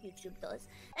 what the fuck YouTube does.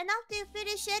 And after you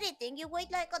finish editing, you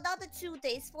wait like another 2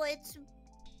 days for it to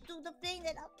do the thing,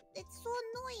 and it's so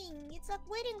annoying. It's like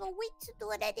waiting a week to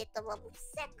do an edit of a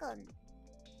second.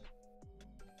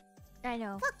 I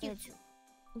know. Fuck YouTube.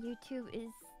 YouTube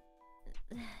is...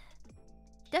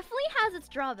 definitely has its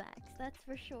drawbacks, that's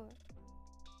for sure.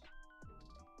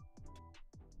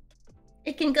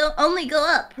 It can only go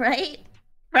up, right?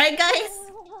 Right,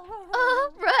 guys?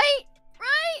 Right!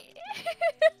 Right!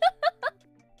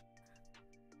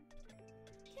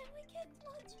 Can we get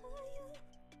much higher?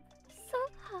 So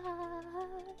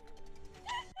high.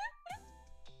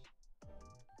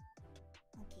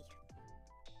 Okay.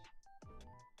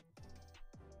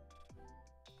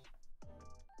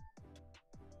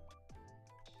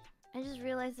 I just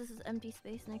realized this is empty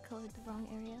space and I colored the wrong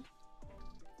area.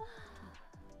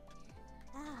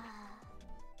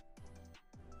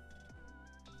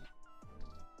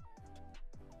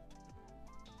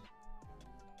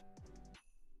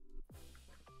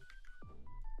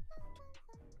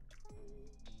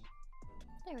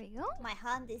 There we go. My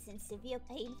hand is in severe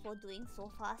pain for doing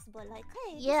so fast, but like,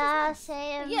 hey. Yeah,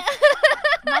 same. Yeah.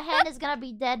 My hand is gonna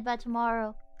be dead by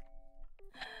tomorrow.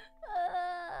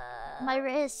 My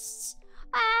wrists.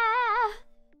 Ah.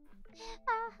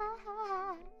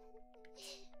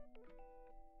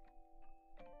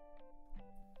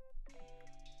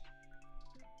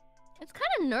 It's kind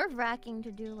of nerve-wracking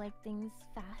to do like things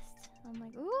fast. I'm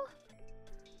like, ooh,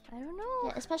 I don't know.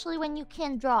 Yeah, especially when you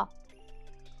can draw.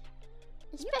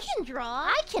 You can draw.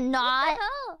 I cannot. What the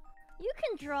hell? You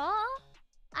can draw.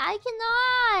 I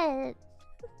cannot.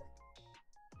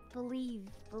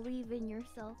 Believe in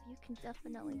yourself. You can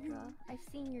definitely draw. I've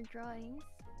seen your drawings.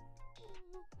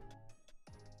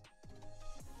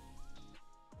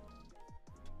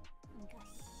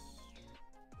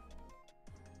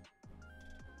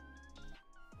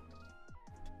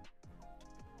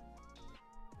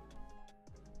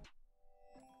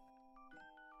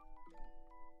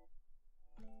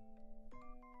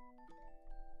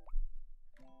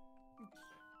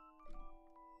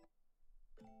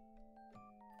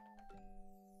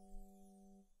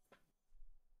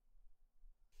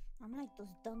 I'm like those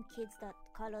dumb kids that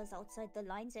colors outside the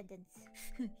lines and then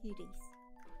erase.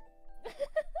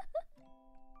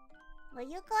 Well,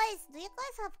 do you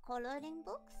guys have coloring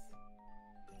books?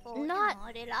 For, Not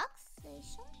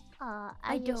relaxation?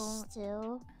 I don't. used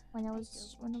to when I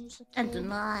was a kid. I do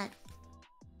not.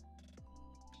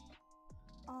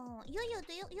 Oh, you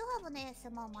have an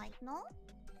ASMR mic, no?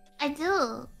 I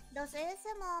do. Does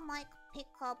ASMR mic pick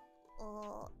up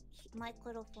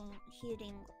microphone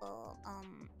hearing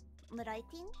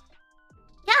writing?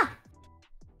 Yeah.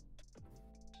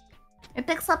 It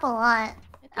picks up a lot.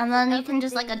 And then you can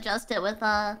just like adjust it with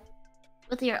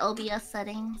your OBS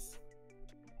settings.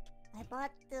 I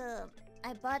bought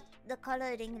the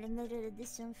coloring limited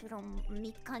edition from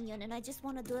Mid Canyon, and I just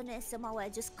want to do an ASMR where I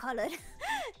just color it.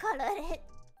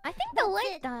 I think they'll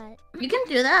like that. You can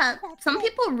do that. That's Some it.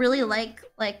 people really like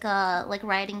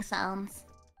writing sounds.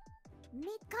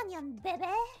 Mid Canyon, baby.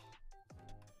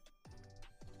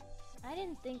 I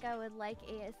didn't think I would like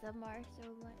ASMR so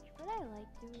much, but I like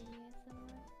doing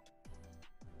ASMR.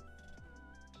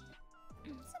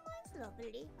 ASMR is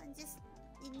lovely.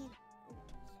 You need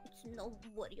to know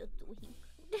what you're doing,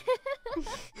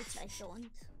 which I don't.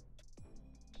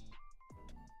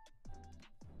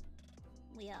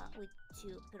 We are with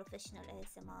two professional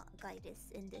ASMR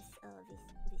guides in this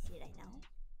VC right now.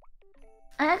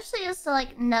 I actually used to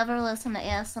like never listen to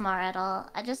ASMR at all.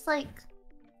 I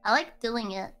like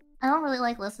doing it. I don't really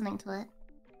like listening to it.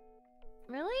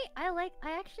 Really? I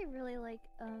actually really like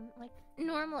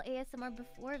normal ASMR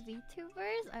before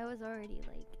VTubers. I was already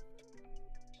like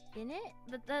in it,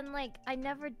 but then like I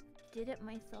never did it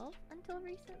myself until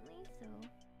recently, so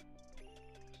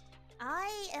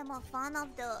I am a fan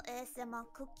of the ASMR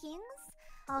cookings.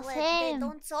 Oh, Where same. they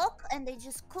don't talk and they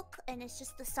just cook, and it's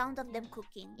just the sound of them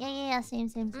cooking. Yeah,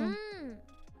 same.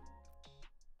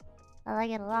 I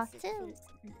like it a lot Yes, too.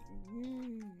 it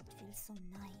feels so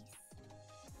nice.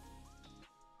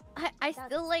 I That's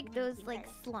still like those really like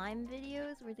nice. slime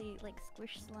videos where they like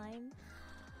squish slime.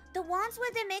 The ones where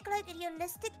they make like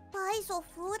realistic pies or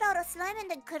food out of slime and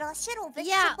then crush it or vegetables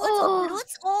Yeah, or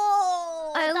fruits.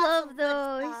 Oh, I that's love some good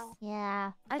those. stuff.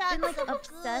 Yeah. I've been like That's some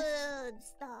obsessed. good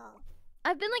stuff.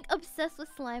 I've been like obsessed with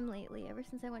slime lately. Ever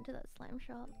since I went to that slime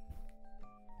shop.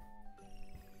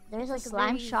 There's a Like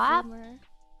slime very shop. zoomer.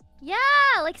 Yeah,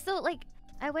 like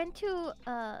I went to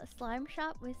a slime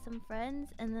shop with some friends,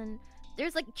 and then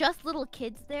there's like just little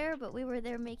kids there, but we were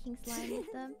there making slime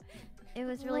with them. It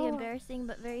was really Oh. embarrassing,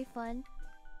 but very fun.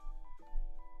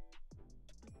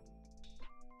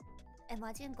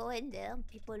 Imagine going there and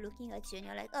people looking at you and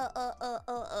you're like,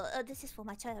 this is for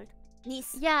my child.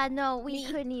 Niece. Yeah, no, we Me.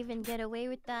 couldn't even get away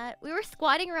with that. We were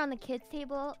squatting around the kids'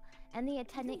 table, and the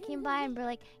attendant came by and we're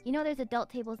like, you know, there's adult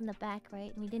tables in the back,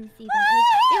 right? And we didn't see them.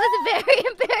 It was very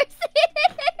embarrassing.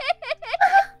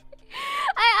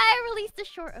 I released a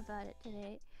short about it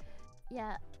today.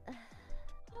 Yeah.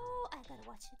 Oh, I gotta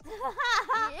watch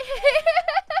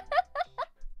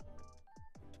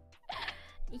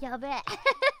it. Yeah, bet. I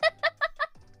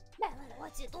gotta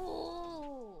watch it.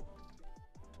 Oh,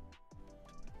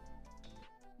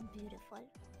 beautiful.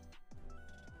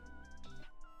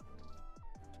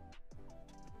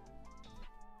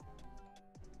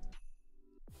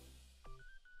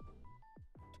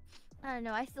 I don't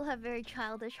know. I still have very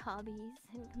childish hobbies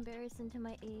in comparison to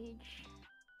my age.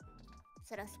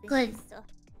 Good.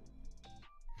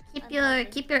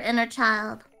 Keep your inner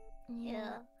child.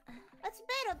 Yeah. It's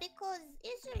better because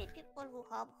usually people who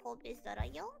have hobbies that are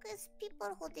young is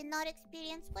people who did not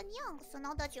experience when young. So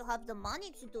now that you have the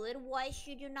money to do it, why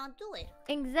should you not do it?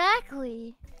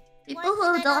 Exactly. People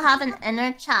who don't have an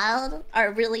inner child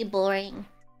are really boring.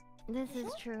 This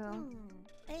is true.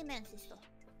 Amen, sister.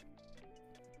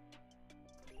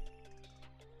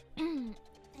 Amen.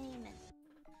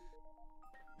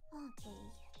 Okay.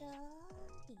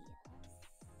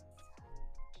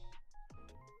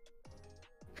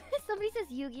 Somebody says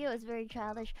Yu-Gi-Oh is very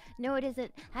childish. No, it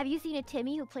isn't. Have you seen a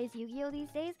Timmy who plays Yu-Gi-Oh these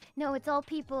days? No, it's all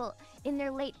people in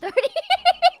their late 30s.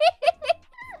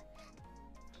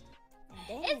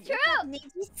 It's true.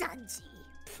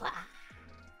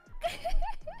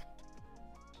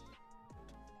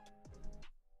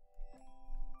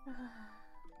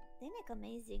 They make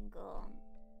amazing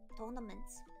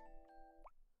tournaments.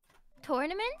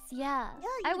 Tournaments? Yeah.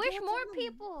 I wish Yu-Gi-Oh more tournaments.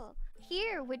 people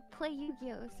here would play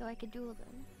Yu-Gi-Oh so I could duel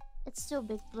them. It's too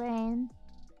big brain.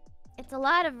 It's a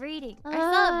lot of reading. I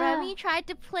saw Remy tried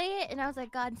to play it and I was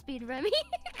like, Godspeed, Remy.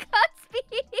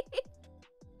 Godspeed.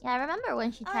 Yeah, I remember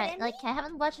when she tried. Remy? Like, I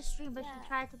haven't watched a stream, but Yeah. she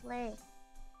tried to play.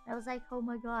 I was like, oh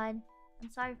my god, I'm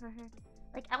sorry for her.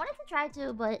 Like, I wanted to try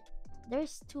to, but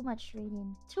there's too much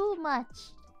reading. Too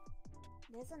much.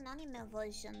 There's an anime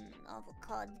version of a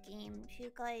card game if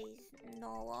you guys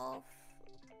know of.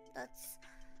 That's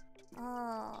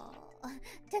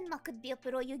Tenma could be a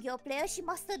pro Yu-Gi-Oh player. She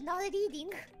mastered not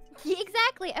reading. Yeah,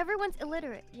 exactly. Everyone's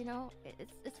illiterate, you know?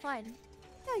 It's fine.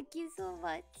 Thank you so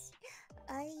much.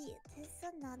 There's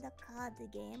another card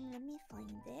game. Let me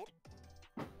find it.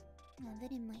 I have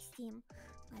it in my Steam.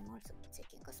 I'm also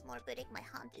taking a small break. My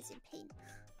hand is in pain.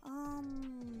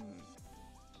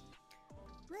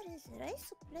 Where is it? I used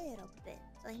to play it a bit.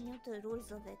 I knew the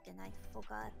rules of it and I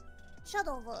forgot.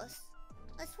 Shadowverse.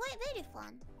 It's very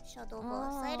fun.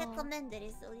 Shadowverse. I recommend it.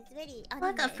 It's very anime.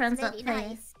 I got friends that it's play. very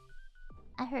nice.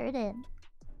 I heard it.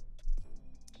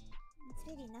 It's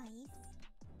very nice.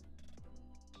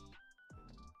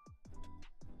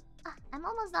 Ah, I'm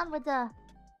almost done with the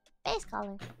base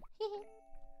color.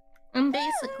 I'm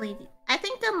basically... I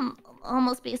think I'm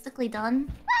almost basically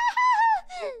done.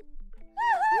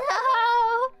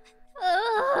 No!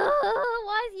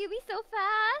 Why is Yubi so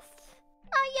fast?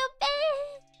 Oh, you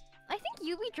bad. I think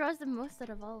Yubi draws the most out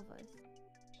of all of us.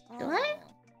 Do I?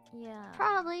 Yeah.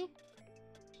 Probably.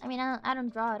 I mean, I don't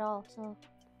draw at all, so.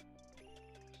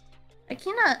 I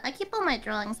keep all my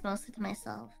drawings mostly to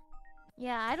myself.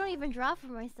 Yeah, I don't even draw for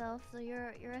myself, so you're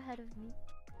ahead of me.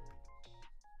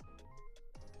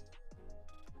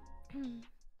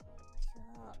 So,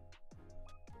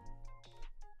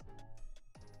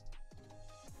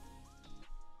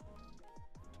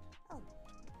 oh.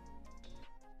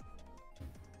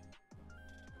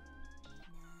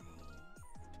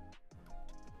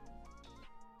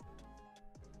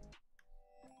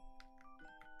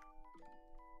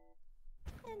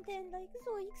 Nice. And then, like,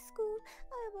 Zoic school,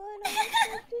 I want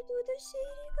to do the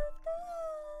shading of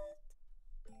that.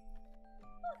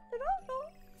 I don't know.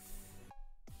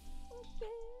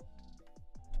 Okay.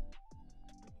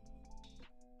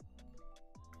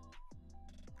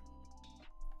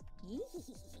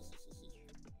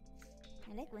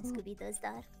 I like when Scooby does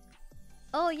that.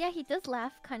 Oh yeah, he does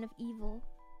laugh kind of evil.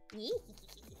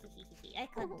 I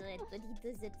can't do it, but he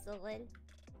does it so well.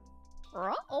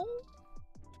 Uh-oh.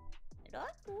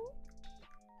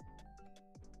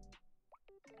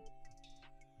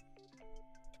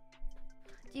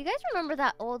 Do you guys remember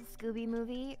that old Scooby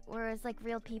movie where it's like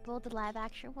real people, the live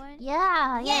action one?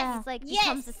 Yeah, Yes. yeah. It's like Yes.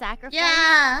 becomes a sacrifice.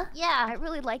 Yeah! Yeah. I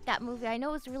really like that movie. I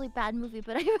know it's a really bad movie,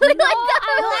 but I really No, like that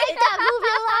I movie. like that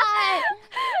movie a lot.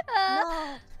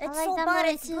 No, it's like so that bad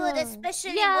movie it's good, too.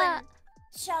 especially Yeah. when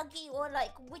Shaggy or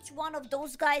like which one of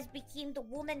those guys became the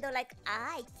woman. They're like,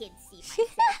 I can see myself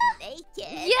naked.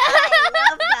 Yeah. I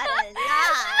love that a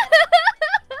lot.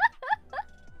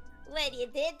 When you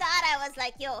did that, I was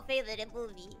like, yo, favorite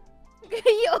movie.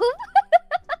 Yo.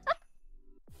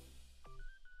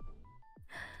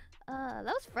 That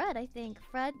was Fred, I think.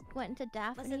 Fred went into Was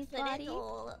Daphne's it Fred body.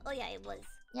 or... Oh yeah, it was.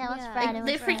 Yeah, it was Yeah. Fred. Like, It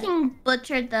they was Fred. freaking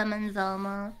butchered them in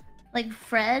Velma. Like,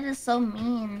 Fred is so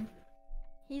mean.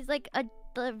 He's like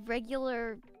the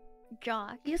regular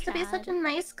jock. He used to be Chad. such a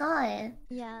nice guy.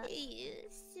 Yeah. He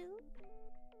used to.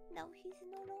 No, he's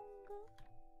no longer.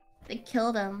 They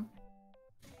killed him.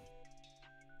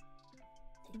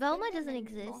 Velma They doesn't killed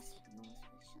him in exist. most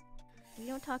versions. We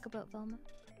don't talk about Velma.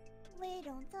 We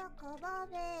don't talk about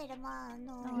Velma.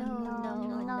 No,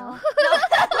 No. no.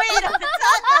 Wait,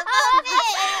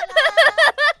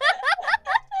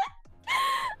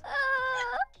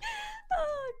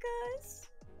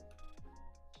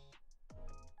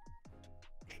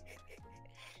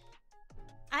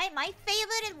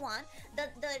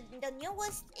 the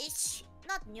newest ish,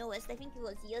 not newest, I think it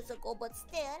was years ago, but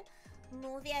still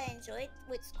movie I enjoyed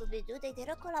with Scooby-Doo. They did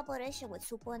a collaboration with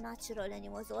Supernatural and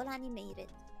it was all animated.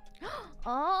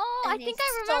 Oh, And I think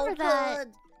it's I remember so that.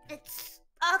 good. It's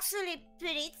actually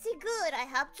pretty good, I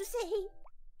have to say.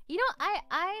 You know,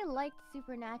 I liked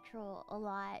Supernatural a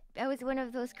lot. I was one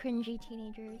of those cringy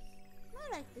teenagers, I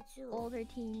liked it too. older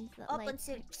teens that Up like.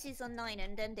 until season 9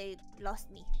 and then they lost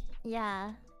me.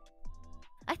 Yeah.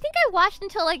 I think I watched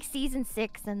until like season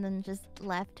 6 and then just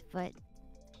left, but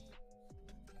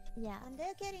yeah. When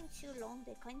they're getting too long,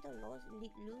 they kind of lose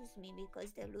me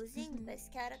because they're losing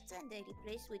best character and they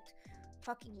replace with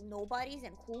fucking nobodies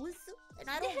and who's. And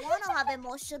I don't want to have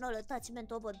emotional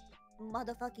attachment over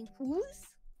motherfucking who's.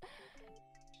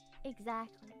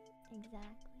 Exactly.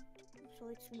 So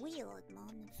it's weird,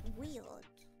 man. It's weird.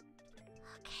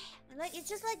 Okay. Like it's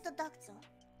just like the doctor.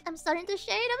 I'm starting to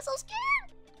shade. I'm so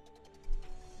scared.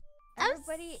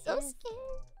 Everybody I'm so is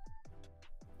scared.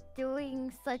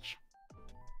 doing such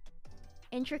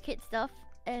intricate stuff,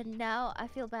 and now I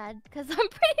feel bad because I'm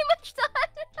pretty much done.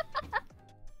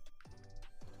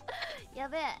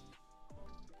 Yabe,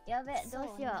 So ど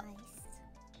うしよう。 nice.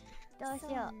 どうしよ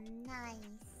う。 So nice.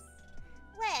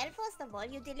 Well, first of all,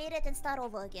 you delete it and start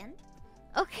over again.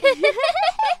 Okay.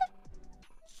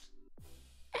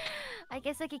 I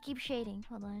guess I could keep shading.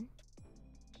 Hold on.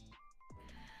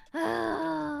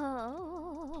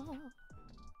 Oh.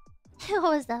 What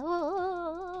was that?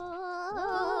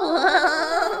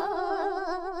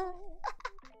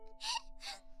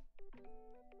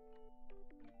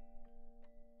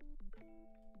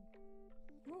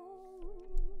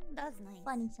 That's nice.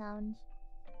 Funny sound.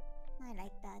 I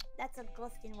like that. That's a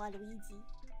ghost in Waluigi.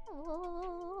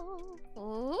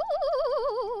 Ooh.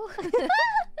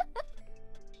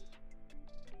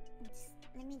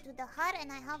 Let me do the heart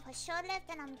and I have a show left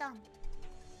and I'm done.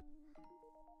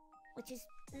 Which is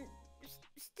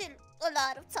still a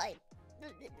lot of time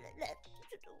left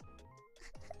to do.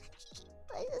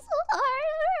 This is so hard. I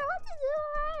don't know what to do.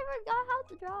 I forgot how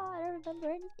to draw. I don't remember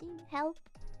anything. Help.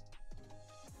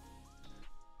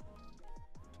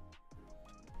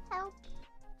 Help.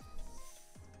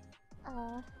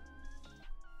 Oh.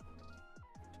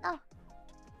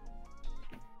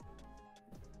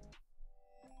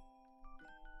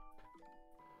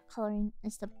 Coloring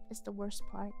is the worst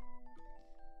part.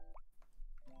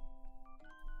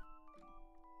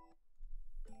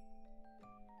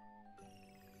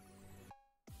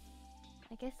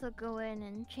 I guess I'll go in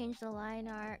and change the line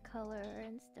art color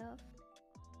and stuff.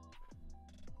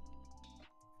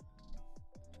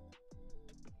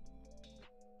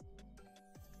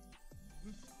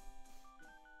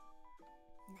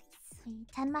 Nice.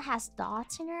 Tenma has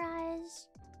dots in her eyes.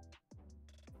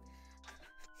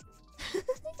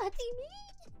 What do you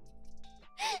mean?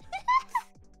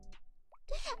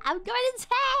 I'm going to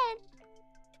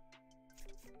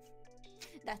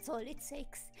 10. That's all it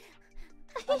takes.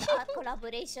 On our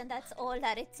collaboration, that's all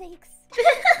that it takes.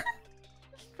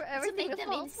 For To everything make to them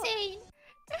fall apart. insane.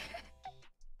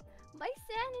 My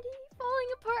sanity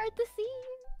falling apart at the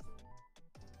seams.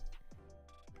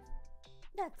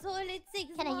 That's all it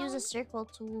takes. Can I use Mom. a circle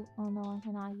tool? Oh no, I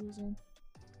cannot use it.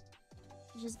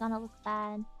 It's just gonna look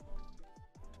bad.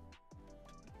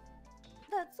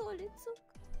 That's all it took.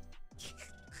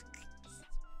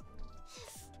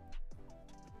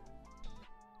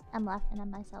 I'm laughing at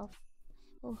myself.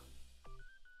 Oh.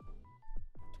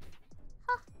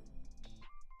 Huh.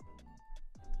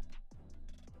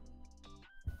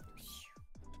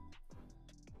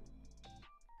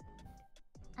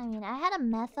 I mean, I had a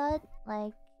method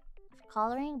like for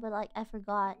coloring, but like I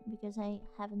forgot because I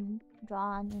haven't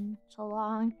drawn in so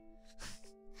long.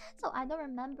 So I don't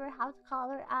remember how to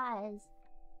color eyes.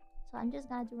 So I'm just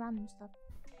gonna do random stuff.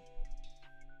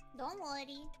 Don't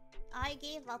worry. I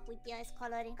gave up with the eyes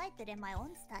coloring. I did it my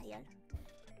own style.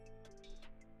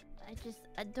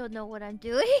 I don't know what I'm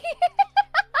doing.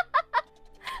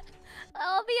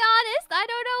 I'll be honest, I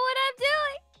don't know what I'm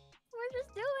doing. We're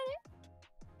just doing it.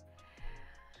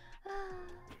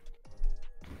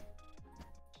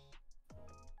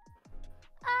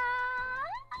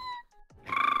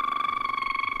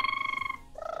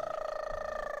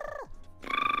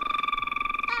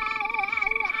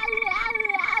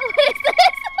 What is this?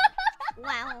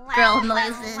 Wow, wow, Girl wow,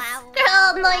 noises. wow, Girl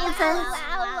wow, noises. wow,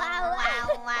 wow, wow,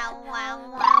 wow, wow, wow,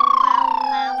 wow, wow,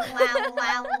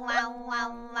 wow, wow, wow, wow,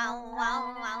 wow, wow, wow,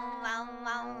 wow, wow,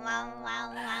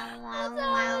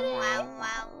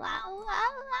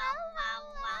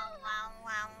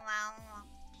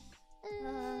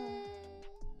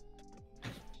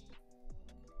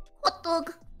 Hot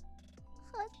dog.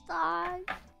 Hot dog.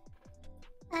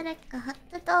 誰かホッ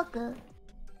ト dog.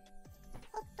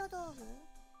 Hot dog.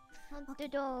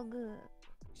 Hot dog.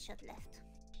 Shut left.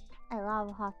 I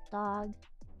love hot dog.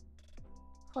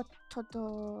 Hot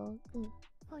dog.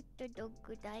 Hot dog.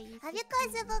 Have you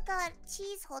guys ever got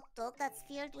cheese hot dog that's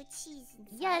filled with cheese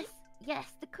inside? Yes, yes,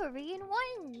 the Korean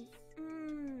ones.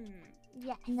 Mmm.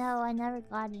 Yeah. No, I never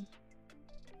got it.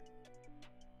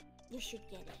 You should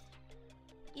get it.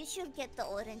 You should get the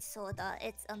orange soda.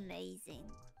 It's amazing.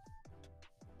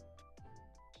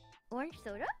 Orange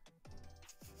soda?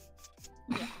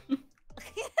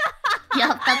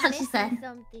 Yep, that's what she said.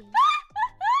 Something.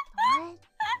 What?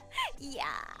 Yeah.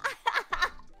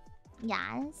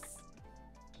 Yes.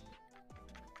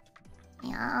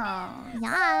 Yeah.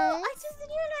 Yes. I just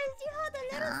realized you had a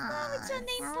little star with your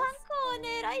name Yes. Panko on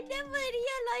it. I never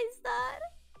realized that.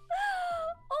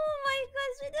 Oh my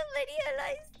gosh, I never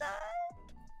realized that.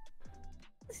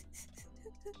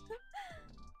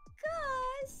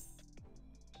 Gosh.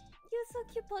 You're so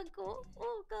cute, Panko.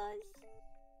 Oh gosh.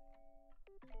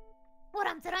 What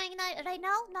I'm trying right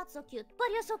now? Not so cute.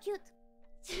 But you're so cute.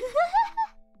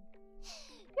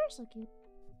 You're so cute.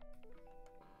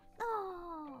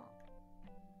 Oh.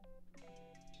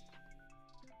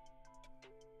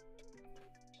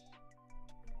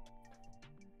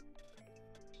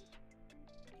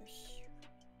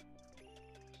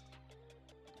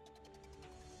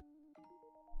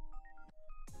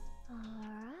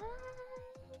 Alright.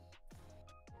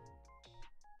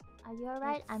 Are you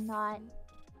alright? I'm not.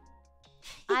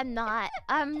 I'm not.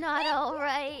 I'm not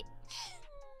alright.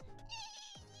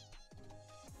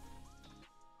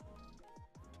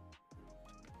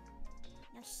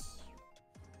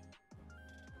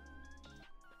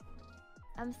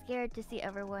 I'm scared to see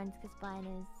everyone's because mine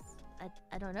is.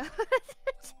 I don't know.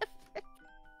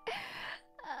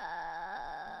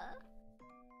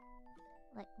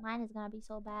 Like, mine is gonna be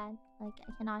so bad. Like,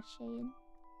 I cannot shade.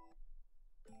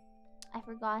 I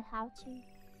forgot how to.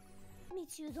 Me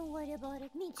too, don't worry about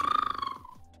it. Me too.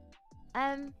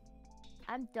 I'm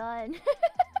done.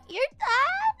 You're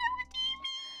done?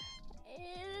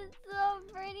 It's so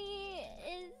pretty.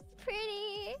 It's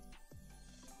pretty.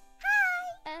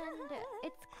 And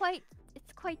it's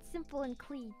quite simple and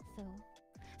clean, so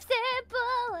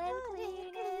simple and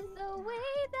clean is the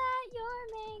way that you're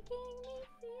making me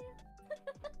feel.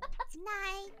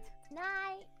 Night.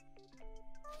 Night.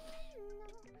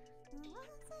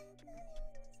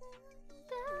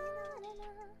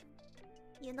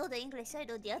 You know the English, I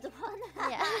know the other one.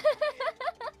 Yeah.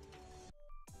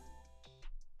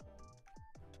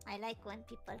 I like when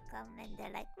people come and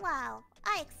they're like, wow,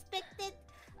 I expected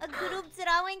a group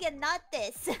drawing and not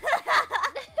this. Look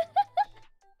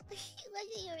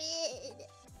at your head.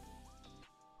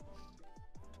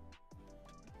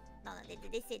 No,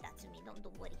 they say that to me. Don't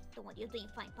worry. Don't worry. You're doing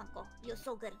fine, Panko. You're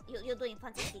so good. You're doing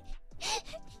fantastic.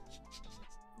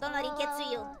 Don't let it get to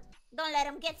you. Don't let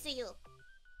him get to you.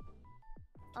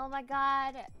 Oh my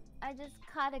god. I just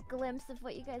caught a glimpse of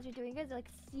what you guys are doing. You guys are like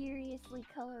seriously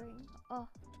coloring. Oh.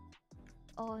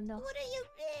 Oh no. What are you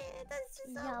doing? That's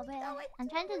just Yeah, man. I'm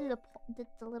trying to do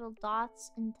the little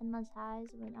dots in Tenma's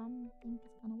eyes, but I don't think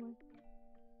it's gonna work.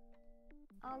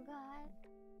 Oh god.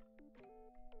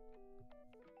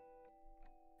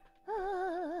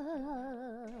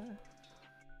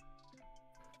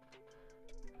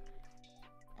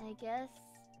 I guess.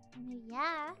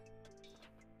 Yeah.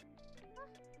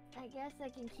 I guess I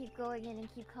can keep going in and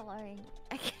keep coloring.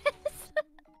 I guess.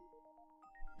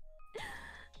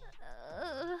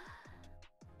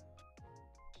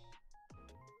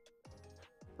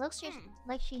 Looks just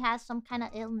like she has some kind of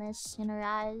illness in her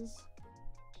eyes.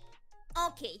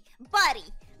 Okay,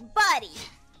 buddy.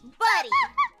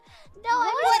 No,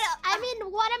 I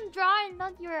mean what I'm drawing,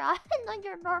 not your not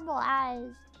your normal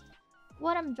eyes.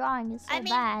 What I'm drawing is so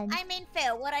bad. I mean,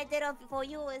 fair. What I did for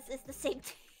you is the same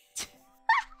thing.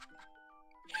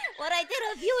 What I did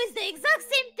of you is the exact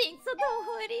same thing, so don't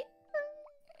worry.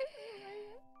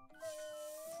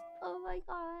 Oh my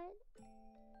god.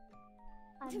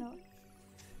 I know.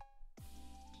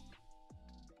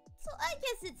 So I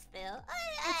guess it's fair.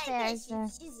 It's I fair, guess sir.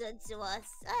 she's good to us.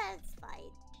 That's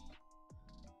fine.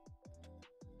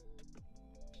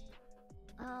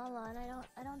 Hold on,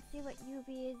 I don't see what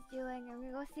Yubi is doing. I'm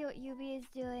gonna go see what Yubi is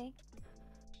doing.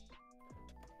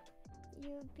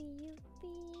 Yubi.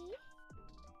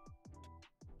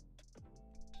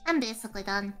 I'm basically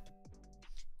done.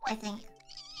 I think.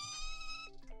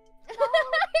 You're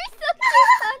so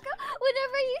cute, Panko.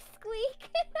 Whenever you squeak.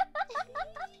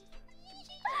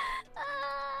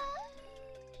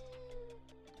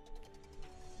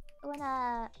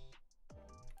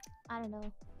 I don't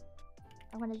know.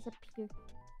 I wanna disappear.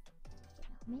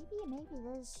 Maybe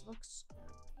this looks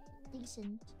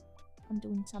decent. I'm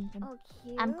doing something. Oh,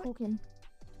 cute. I'm cooking.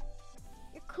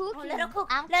 You're cooking. Oh, let her cook.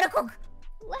 I'm Let her cook.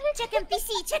 Let her Check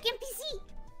NPC. Check NPC.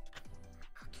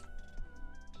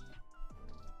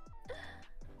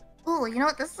 Ooh, you know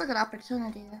what? This is a good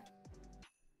opportunity.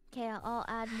 Okay, I'll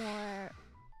add more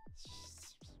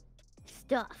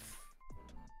stuff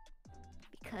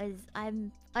because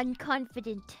I'm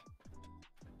unconfident.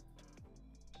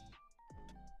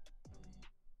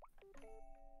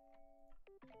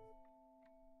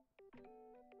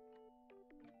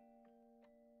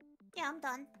 Yeah, I'm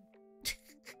done.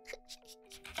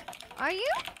 Are you?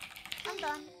 I'm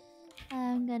done.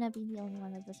 I'm gonna be the only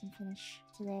one that doesn't finish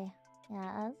today.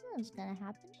 Yeah, that's gonna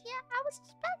happen. Yeah, I was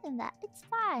expecting that. It's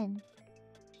fine.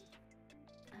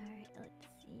 Alright, let's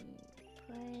see.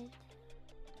 Put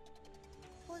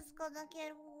Who's gonna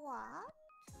get what?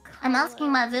 I'm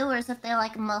asking my viewers if they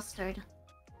like mustard.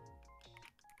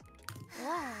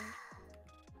 Why?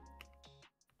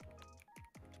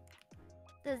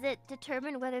 Does it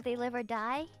determine whether they live or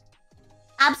die?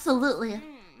 Absolutely.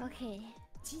 Okay.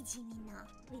 GG Mina,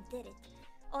 we did it.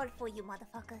 All for you,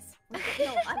 motherfuckers.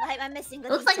 No, I'm missing.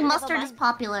 Looks like mustard is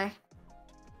popular.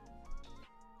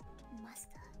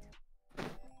 Mustard.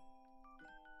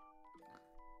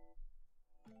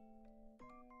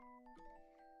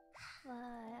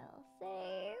 File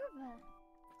save.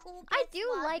 Who I gets do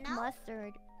what like now?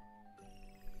 mustard.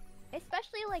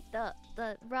 Especially like the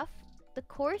rough, the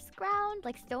coarse ground,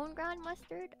 like stone ground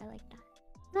mustard. I like that.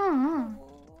 Hmm.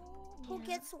 Who Yeah.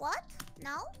 gets what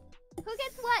now? Who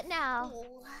gets what now? Oh.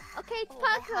 Okay, it's Oh,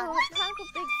 I Panko. have- Panko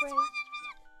Big Brain.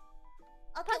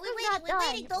 Okay, Panko's we're not waiting. We're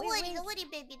waiting. done. Don't We're worry. waiting. Don't worry,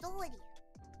 baby. Don't worry.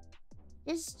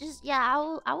 Just yeah,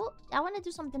 I want to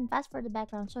do something fast for the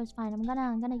background, so it's fine. I'm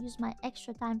gonna use my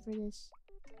extra time for this.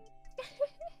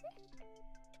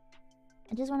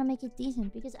 I just want to make it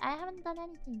decent because I haven't done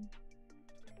anything.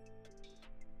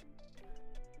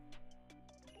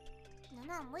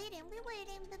 No, I'm waiting. We're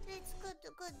waiting. But it's good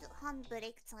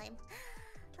handbrake time.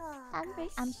 Oh, I'm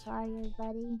gosh. sorry,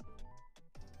 everybody.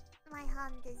 My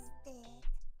hand is dead.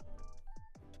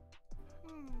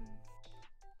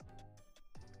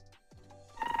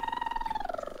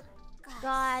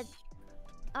 God.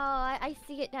 Oh, I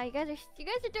see it now. You guys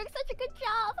are doing such a good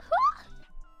job.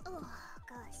 Oh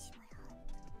gosh, my hand.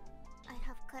 I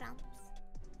have cramps.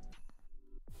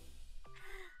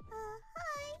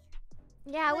 Hi.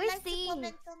 Yeah, Would we like to see.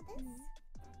 comment on this?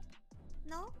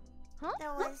 No? Huh?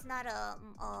 There was not a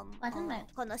Wasn't there?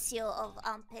 connoisseur of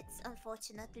armpits,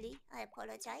 unfortunately. I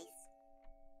apologize.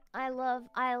 I love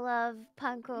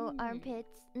Panko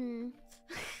armpits. Mm.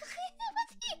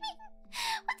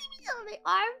 What do you mean on my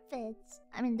armpits?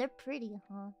 I mean, they're pretty,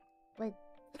 huh? But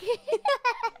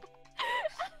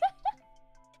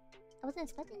I wasn't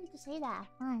expecting you to say that.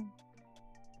 Fine.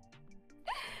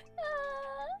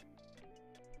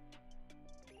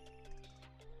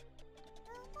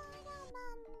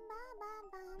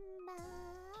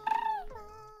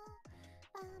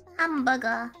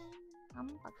 Hamburger.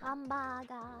 Hamburger.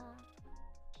 Hamburger.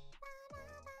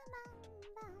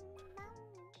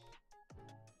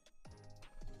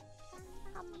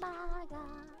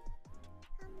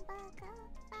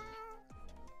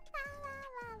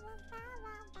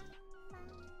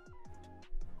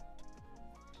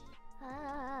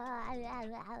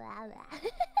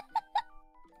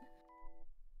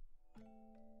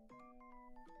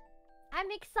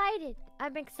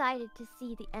 I'm excited to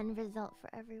see the end result for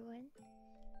everyone.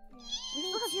 We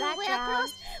still have background.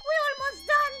 We're almost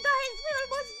done, guys. We're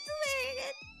almost doing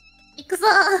it.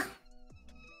 𝐒𝐫𝐞𝐳.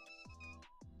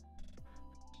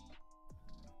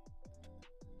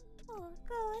 Oh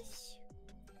gosh.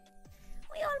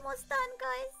 We're almost done,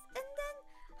 guys. And then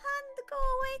hand go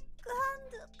away.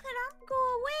 Hand cramp go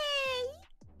away.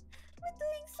 We're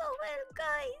doing so well,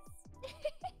 guys.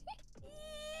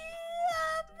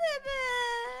 Yeah, baby.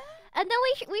 And then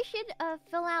we should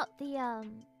fill out the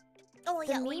Oh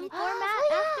yeah, meme we need format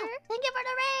after. Thank you for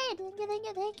the raid.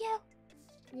 Thank you.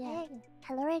 Yeah. Hey,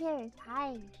 hello, raiders.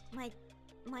 Hi. might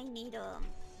need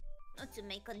to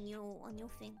make a new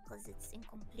thing because it's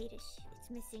incomplete-ish. It's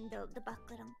missing the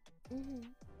background.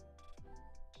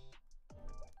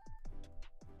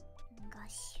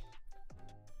 Gosh.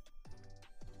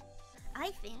 I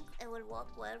think it will work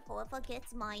well. Whoever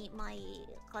gets my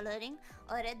coloring,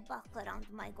 a red background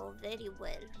might go very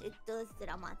well. It does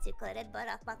dramatic. A red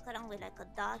background with like a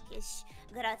darkish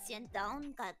gradient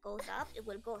down that goes up. It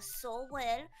will go so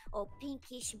well. Or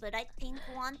pinkish, bright pink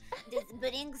one. This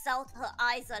brings out her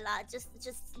eyes a lot. Just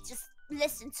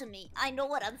listen to me. I know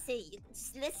what I'm saying.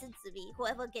 Just listen to me.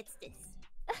 Whoever gets this.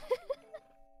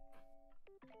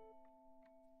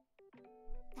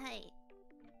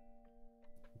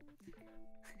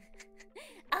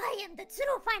 am the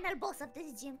true final boss of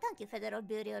this gym. Thank you, Federal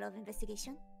Bureau of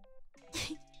Investigation. Let's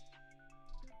see.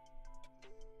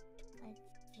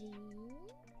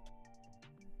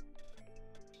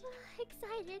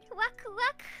 Excited. Waku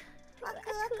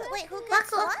waku. Wait, who gets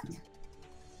Waku. what?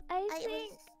 I I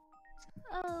think.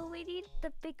 Oh, we need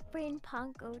the big brain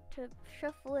Panko to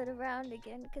shuffle it around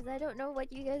again because I don't know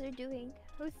what you guys are doing.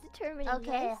 Who's determining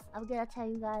Okay, this? I'm gonna tell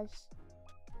you guys.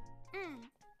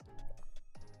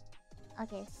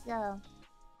 Okay, so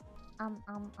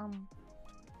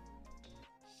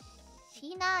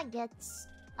Shiina gets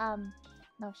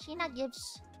no, Shiina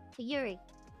gives to Yuri.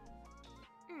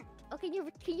 Oh, can you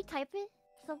type it?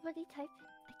 Somebody type it.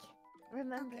 I can't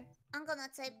remember. Okay. I'm gonna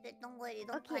type it. Don't worry.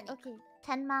 Don't Okay, panic. okay.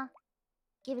 Tenma,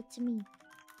 give it to me.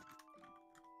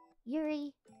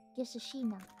 Yuri gives to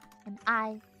Shiina, and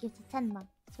I give to Tenma.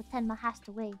 So Tenma has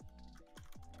to wait.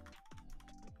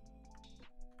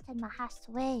 Tenma has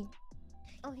to wait.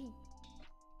 Okay.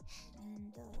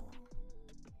 And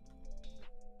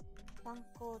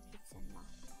Panko to Tenma.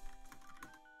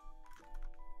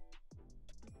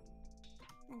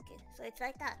 Okay, so it's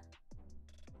like that.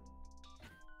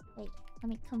 Wait, let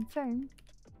me confirm.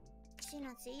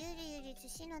 Shiina to Yuri, Yuri to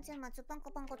Shiina, Tenma to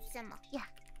Panko, Panko to Tenma. Yes.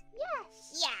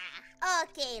 Yeah.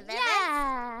 Okay, baby.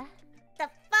 Yeah. The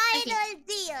final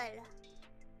deal.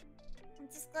 I'm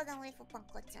just gonna wait for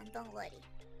Panko-chan. Don't worry.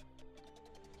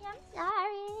 I'm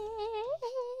sorry.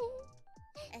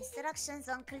 Instructions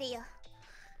unclear.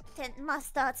 Tenma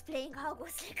starts playing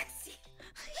Hogwarts Legacy.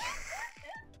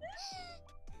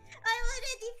 I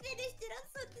already finished it. I'm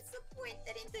so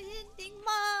disappointed in the ending,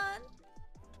 man.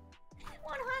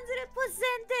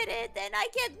 100%ed it, and I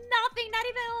get nothing. Not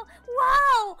even.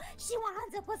 Wow, she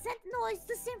 100% knows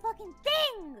the same fucking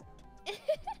thing.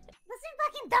 The same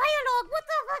fucking dialogue. What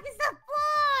the fuck is the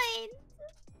point?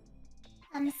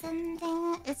 I'm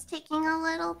sending. It's taking a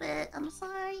little bit. I'm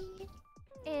sorry.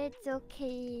 It's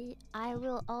okay. I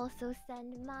will also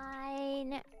send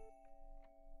mine.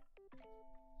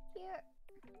 Here.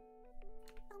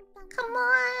 Come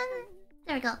on.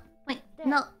 There we go. Wait, There.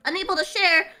 no, unable to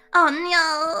share. Oh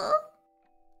no.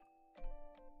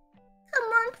 Come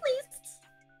on, please.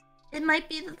 It might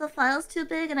be that the file's too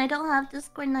big and I don't have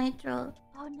Discord Nitro.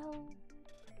 Oh no.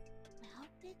 How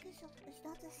big is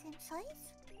that the same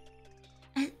size?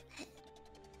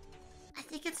 I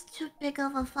think it's too big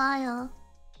of a file.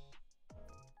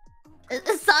 Is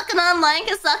Sakana online?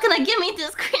 Is Sakana give me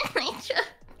Discord Nitro?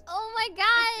 Oh my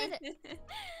god!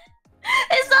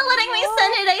 It's not letting me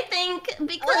send it, I think,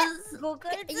 because Google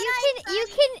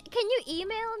Can you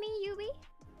email me, Yuri?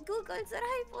 Google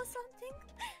Drive or something.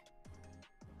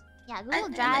 Yeah, I Google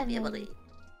might Drive. be able maybe. to.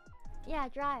 Yeah, I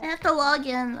drive. have to log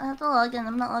in. I'm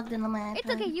not logged in on my iPad. It's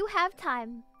okay, you have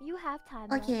time. You have time.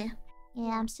 love. Okay.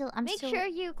 Yeah, I'm still. Make still... sure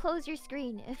you close your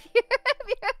screen if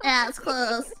you're. Yeah, it's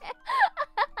close.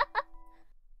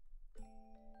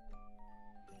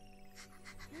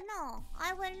 No,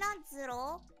 I will not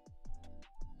draw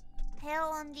hair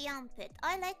on the armpit.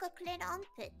 I like a clean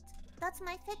armpit. That's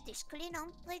my fetish. Clean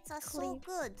armpits are so Clean.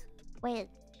 good. Wait,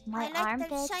 my I like armpits.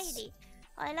 them shiny.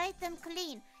 I like them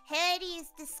clean. Hairy is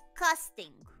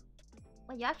disgusting.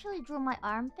 Wait, you actually drew my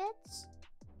armpits?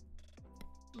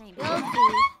 Maybe. You'll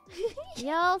see.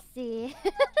 You'll see.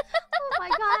 Oh my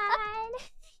god!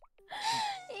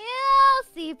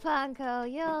 You'll see, Panko.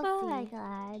 You'll Oh see. my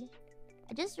god!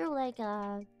 I just drew like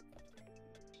a.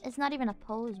 It's not even a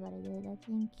pose. What I did, I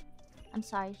think. I'm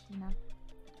sorry, Shiina.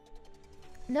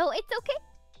 No, it's okay.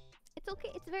 It's okay.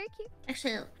 It's very cute.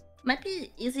 Actually, it might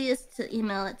be easiest to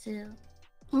email it to.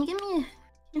 Can you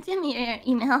give me your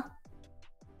email?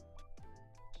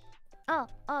 Oh,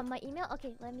 my email?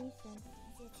 Okay, let me send.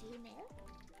 Is it email?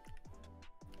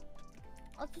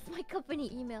 Oh, this is my company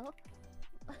email.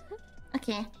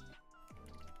 Okay.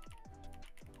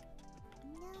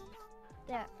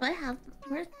 There.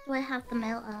 Where do I have the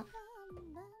mail up?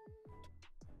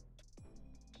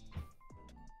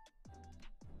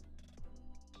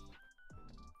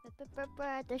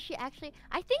 Does she actually?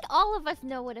 I think all of us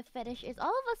know what a fetish is. All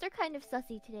of us are kind of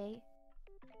sussy today.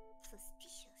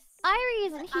 Suspicious. Irie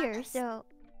isn't We're here, honest. so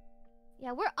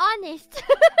yeah, we're honest.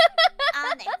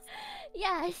 Honest.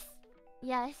 Yes,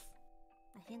 yes,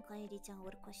 I think Kairi-chan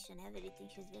would question everything.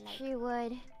 She'd be like, she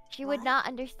would. She would What? not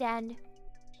understand.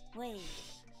 wait,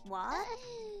 what?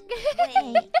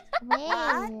 Wait,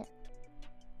 What?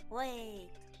 wait,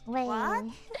 Wait. What?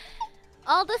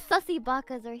 All the sussy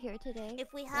bakas are here today.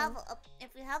 If we have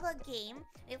a game,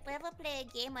 if we ever play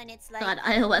a game and it's like God,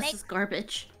 iOS make- is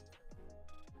garbage.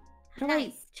 How do I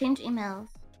Nice. change emails?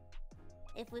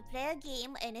 if we play a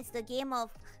game and it's the game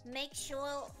of make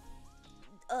sure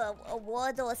a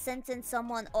word or a sentence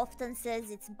someone often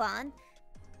says it's banned,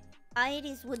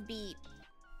 Iris would be...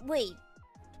 Wait.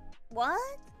 What?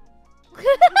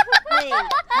 Wait,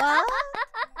 what?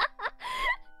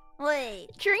 Wait.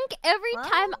 Drink every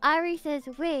What? time Ari says,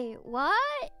 wait,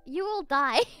 what? You will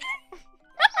die.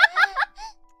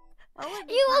 What would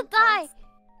be You will die. Panko's?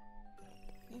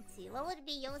 Let's see. What would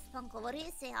be yours, Panko? What do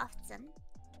you say often?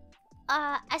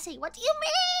 I say, what do you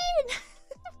mean?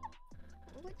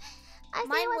 I say,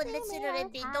 Mine what would do you mean literally all the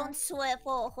be time. don't swear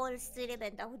for a whole stream,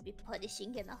 and that would be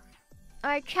punishing enough.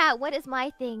 Alright, chat, what is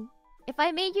my thing? If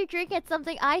I made you drink at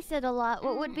something I said a lot,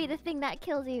 what would be the thing that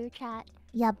kills you, chat?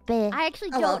 Yabe. I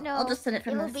actually Oh, well, don't know. I'll just send it It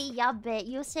from will this. be yabe.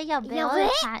 You say yabe all the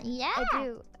Yabe? time. Yeah. I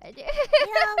do. I do. Yeah,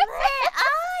 man.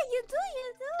 You do.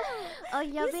 Oh,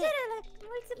 You yabe. said it like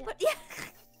multiple. Yeah.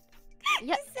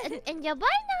 Yeah, and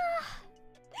yabaina.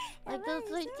 Like those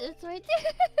Yabaina. it's right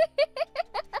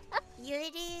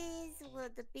Yuri's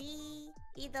would be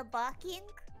either barking,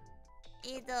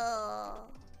 either...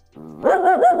 What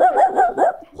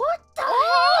the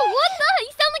hell? What the?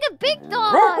 You sound like a big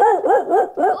dog.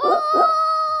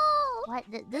 Oh! What?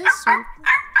 This is sweet.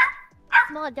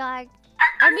 Small dog.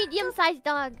 A medium-sized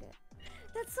dog.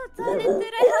 That's so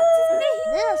talented, I have to say.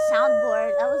 This is a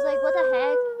soundboard. I was like, what the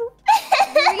heck?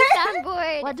 Very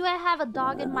soundboard. Why do I have a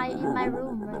dog in my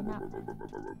room right now?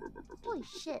 Holy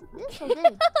shit, this is so good.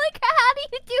 Like, how do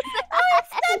you do that? Oh, it's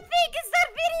that big, it's that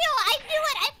video. I knew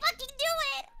it. I fucking knew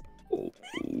it. Oh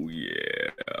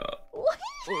yeah. What?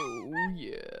 Oh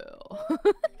yeah.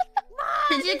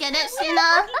 Did you get it,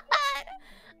 Shiina?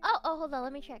 Oh, hold on.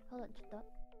 Let me check. Hold on. Chito.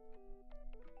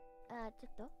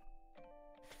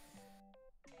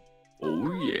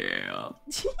 Oh yeah.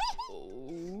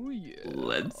 Oh yeah.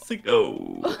 Let's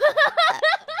go.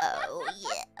 Oh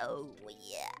yeah. Oh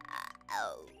yeah.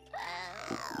 Oh.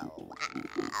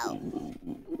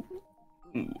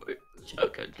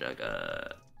 Chugga chugga.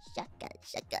 Shaka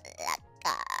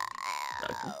laka.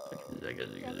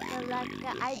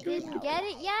 I didn't get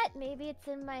it yet. Maybe it's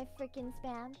in my freaking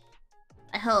spam.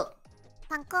 I hope.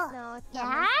 Panko. No, it's Yeah?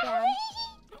 not my spam.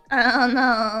 Oh no.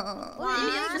 Wow.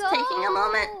 Maybe it's just taking a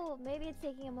moment. Maybe it's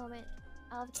taking a moment.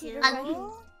 I'll keep Two.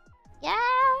 refreshing. Yeah,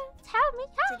 tell me.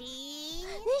 Three.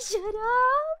 Shut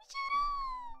up.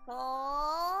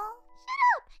 Four.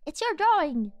 It's your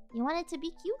drawing. You want it to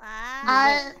be cute?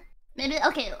 Five. Maybe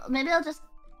maybe I'll just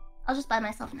buy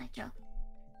myself nitro.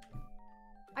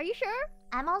 Are you sure?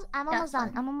 I'm almost done.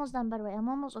 fine. I'm almost done. By the way, I'm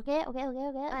almost okay.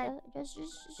 Just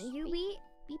You be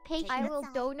patient. I Take will your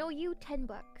time. dono you $10.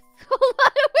 Hold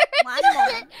on, where One is more.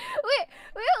 it? Wait,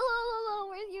 hold on.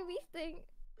 Where's Yumi's thing?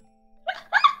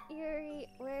 Yuri,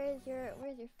 where's your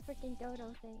freaking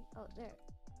dono thing? Oh, there.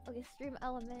 Okay, stream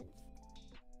elements.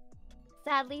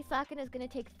 Sadly, Sakana's gonna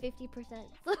take 50%.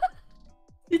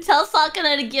 You tell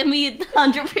Sakana to give me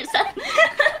 100%. Just be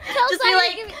Sakana,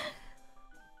 like, give me-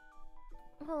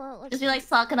 Hold on, let's just be like,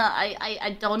 Sakana,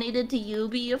 I donated to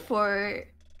Yubi for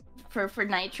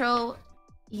nitro.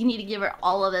 You need to give her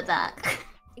all of it back.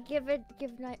 give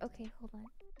night. Okay, hold on.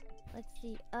 Let's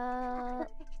see.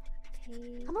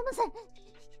 Pay. I'm almost done.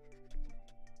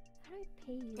 How do I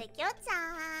pay you? Take your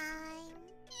time.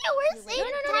 You were You saying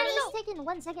wait. No. time is taking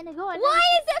 1 second ago. And Why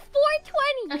is it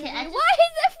 420? Okay, I Yuri? just- Why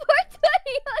is it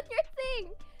 420 on your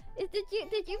thing?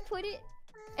 Did you put it?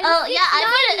 And Oh it's yeah, I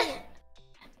 690. put it.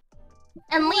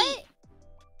 And What? Lee.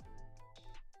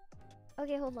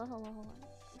 Okay, hold on.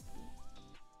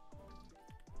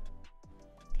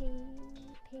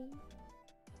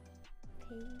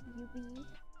 Pay, Yubi.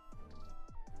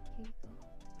 Here you go.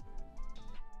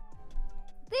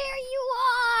 There you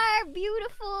are!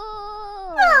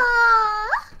 Beautiful!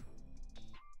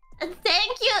 And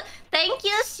thank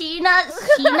you, Shiina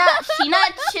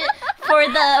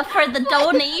for the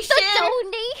donation. The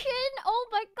donation? Oh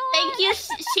my god! Thank you,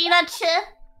 Shiina Chi.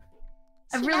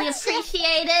 I really Shiina Chi.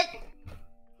 appreciate it.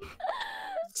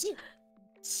 Shoo.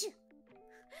 Shoo.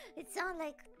 It sounds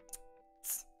like...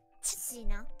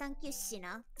 Shiina. Thank you,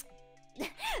 Shiina.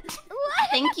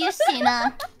 Thank you,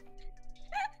 Shiina.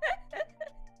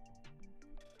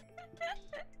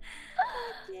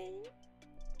 Okay.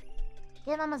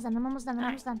 Yeah, I'm almost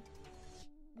done.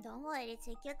 Don't worry,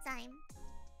 take your time.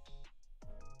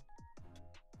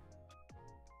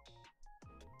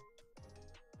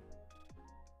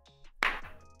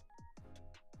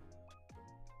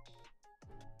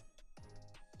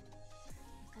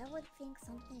 I would think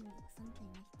something like this.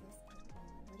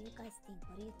 What do you guys think?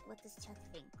 What does chat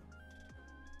think?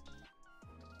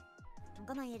 I'm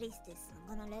gonna erase this.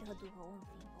 I'm gonna let her do her own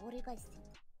thing. What do you guys think?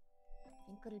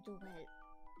 Think it'll do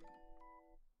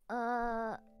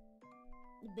well.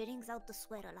 It brings out the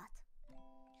sweat a lot.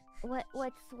 What's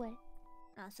what?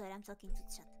 Oh, sorry, I'm talking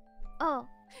to chat. Oh.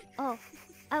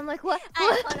 I'm like, what?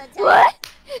 I apologize. What?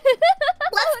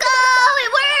 Let's go!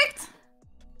 It worked!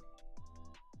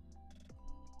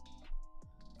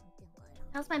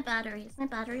 How's my battery? Is my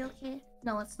battery okay?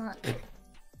 No, it's not.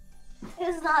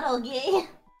 It's not okay.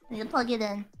 I need to plug it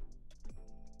in.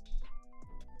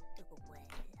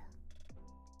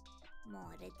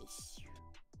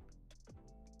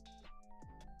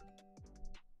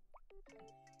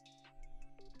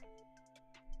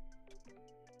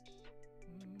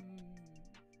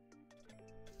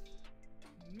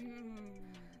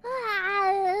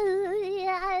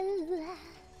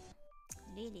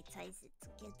 Really ties it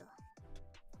together.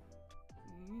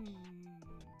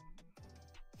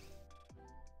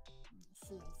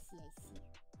 I see.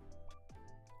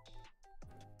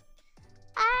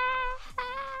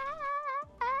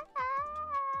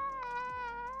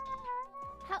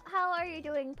 How are you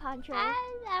doing, Pancho?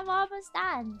 I'm almost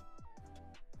done.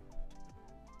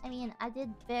 I mean, I did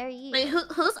very... Wait,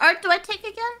 whose art do I take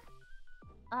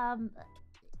again?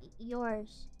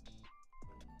 Yours.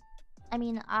 I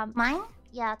mean, mine?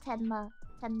 Yeah, Tenma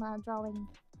drawing.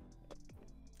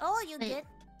 Oh, you Wait. get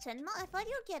Tenma? I thought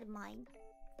you get mine.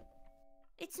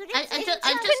 It's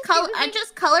I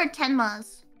just colored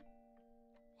Tenma's.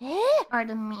 Eh?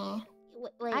 Pardon me.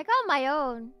 Wait, I got my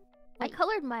own. I Wait.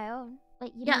 colored my own.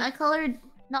 wait, you Yeah, mean... I colored.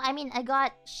 No, I mean, I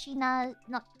got Shiina,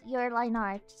 not your line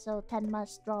art, so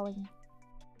Tenma's drawing.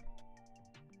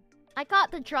 I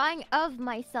got the drawing of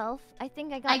myself. I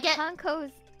think I got get-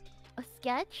 Panko's a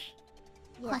sketch.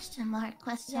 Yeah. Question mark,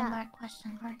 question Yeah. mark,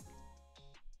 question mark.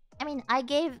 I mean, I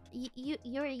gave...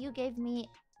 You gave me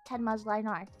Tenma's line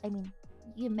art. I mean,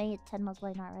 you made Tenma's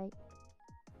line art, right?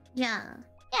 Yeah.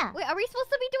 Yeah. Wait, are we supposed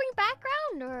to be doing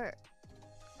background or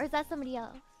is that somebody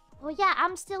else? Oh yeah,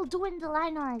 I'm still doing the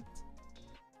line art.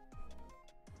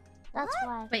 That's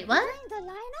why. Wait, what? the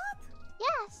lineup?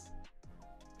 Yes.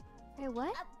 Wait,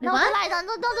 what? No, What? the line art.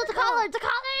 No, the color, the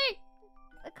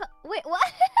color. Wait, what?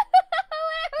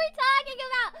 What are we talking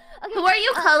about? Okay, Who are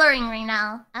you coloring right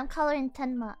now? I'm coloring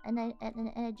Tenma, and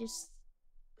I just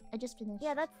finished.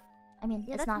 yeah, that's I mean,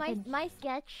 it's that's not my finished. my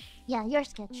sketch. Yeah, your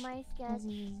sketch. My sketch.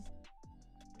 Yes.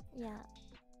 Yeah.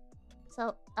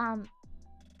 So, I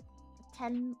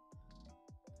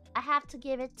have to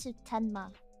give it to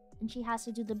Tenma, and she has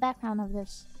to do the background of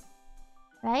this,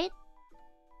 right?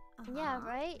 Yeah,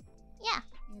 right? Yeah,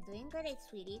 You're doing great,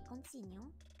 sweetie.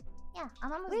 Continue. yeah.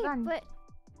 I'm almost Wait, done. but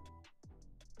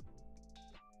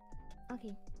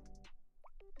okay.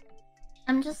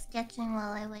 I'm just sketching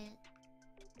while I wait.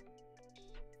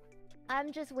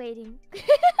 I'm just waiting.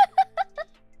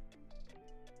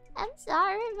 I'm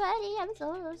sorry, buddy. I'm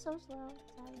so slow.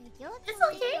 Sorry. It's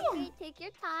okay. Take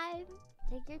your time.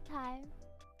 Take your time.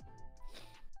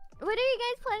 What are you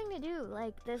guys planning to do,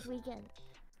 like, this weekend?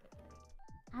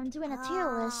 I'm doing a tier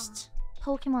list,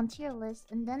 Pokemon tier list,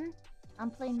 and then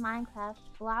I'm playing Minecraft,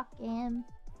 block game.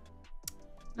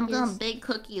 I'm going big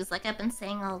cookies, like I've been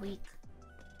saying all week.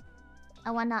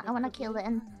 I wanna kill the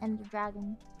end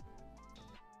dragon.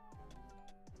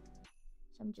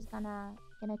 So I'm just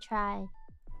gonna try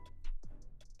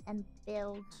and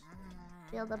build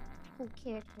a cool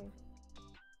character.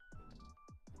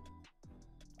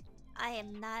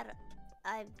 I'm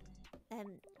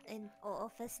in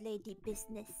office lady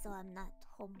business, so I'm not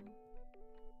home.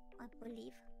 I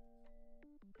believe.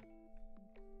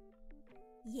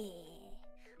 Yeah.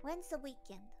 When's the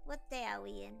weekend? What day are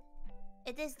we in?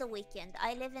 It is the weekend.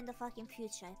 I live in the fucking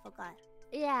future. I forgot.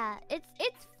 Yeah, I think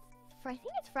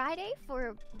it's Friday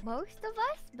for most of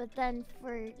us, but then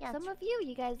for some of you,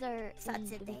 you guys are in the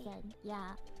Saturday. weekend.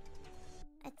 Yeah.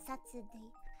 It's Saturday.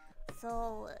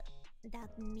 So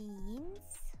that means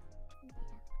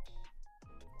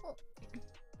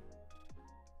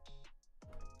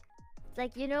It's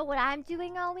like, you know what I'm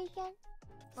doing all weekend?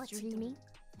 What you Streaming.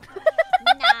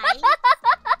 nice.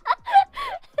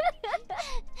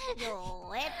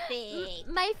 Yo, epic.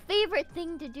 My favorite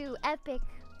thing to do, epic.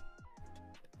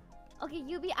 Okay,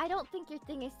 Yubi, I don't think your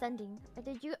thing is sending.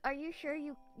 Are you sure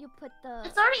you put the...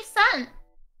 It's already sent.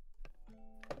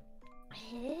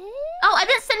 Eh? Oh, I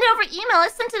didn't send it over email. I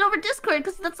sent it over Discord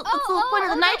because that's the whole point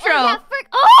of the Nitro. Oh, yeah,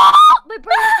 oh! My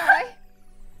brain's sorry.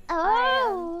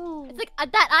 Oh. It's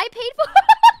like that I paid for.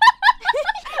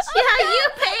 Yeah, you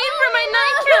paid for my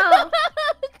Nitro.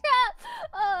 Crap.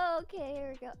 Oh, okay, here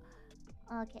we go.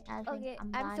 Okay, I think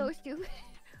I'm I'm done. so stupid.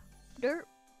 Derp.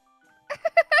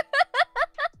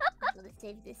 I'm gonna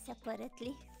save this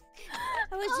separately.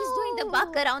 I was just doing the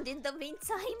background in the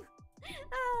meantime.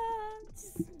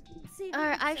 Just saving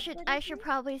Or it I separately. should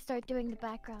probably start doing the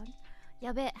background.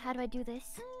 Yeah, but how do I do this?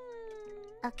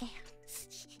 Okay.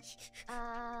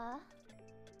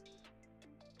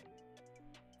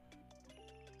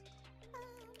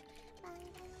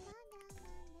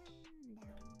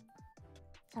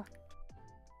 So,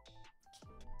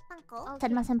 Panko,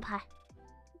 Tenma senpai.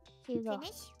 Here you go.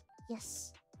 finish?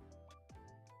 Yes.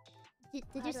 Did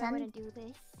How you do I wanna send? do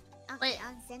this? Okay, Wait.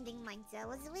 I'm sending mine. I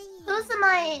was waiting. Who's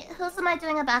am I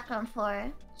doing a background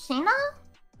for? Shiina?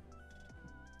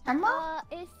 Tenma?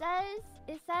 It says,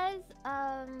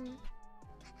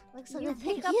 Looks like you a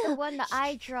pick thank up you. the one that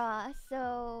I draw,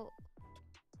 so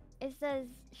it says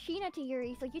Shiina to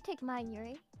Yuri, so you take mine,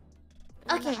 Yuri.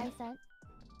 The one that Okay. I sent.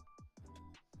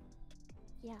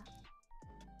 Yeah.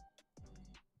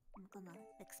 I'm gonna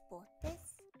export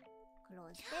this.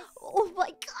 Close this. Oh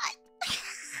my god.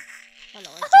 Close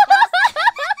this.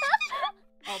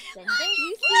 Open this.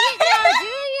 You see it now, do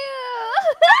you?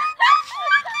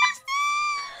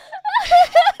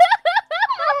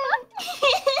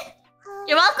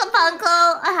 You're welcome,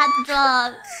 Panko. I had to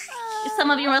draw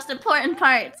some of your most important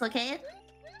parts, okay?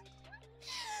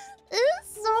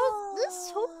 This is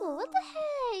so cool. What the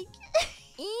heck?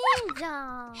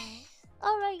 Injang.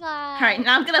 Oh my god. Alright,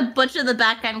 now I'm gonna butcher the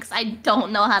background because I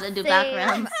don't know how to do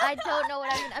backgrounds. I don't know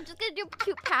what I'm gonna. I'm just gonna do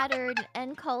cute pattern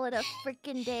and call it a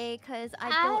freaking day because I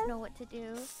don't know what to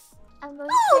do. I'm going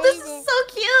Oh, this crazy. is so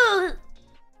cute!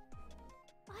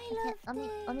 Okay,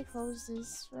 let me close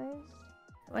this first.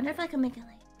 I wonder if I can make it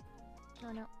like...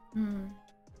 No.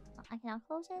 I cannot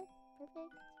close it.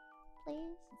 Perfect.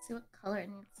 Please. Let's see what color it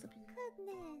needs to be.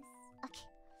 Goodness. Okay.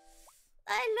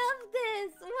 I love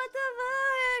this. What the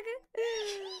fuck?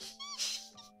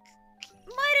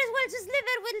 Might as well just leave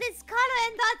it with this color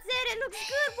and that's it. It looks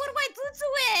good. What do I do to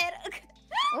it?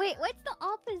 Wait, what's the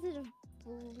opposite of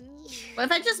blue? What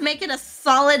if I just make it a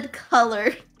solid color?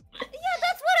 Yeah,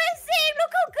 that's what I'm saying.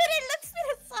 Look how good it looks with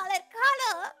a solid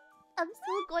color. I'm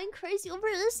still going crazy over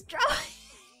this drawing. Right.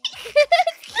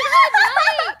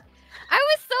 I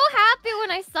was so happy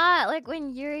when I saw it. Like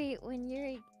when Yuri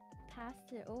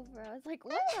passed it over, I was like,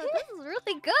 "Wow, this is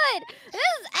really good. This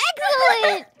is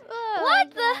excellent.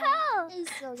 What the hell?"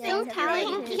 It's so So good.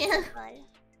 talented. Yeah.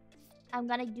 I'm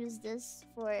gonna use this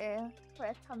for a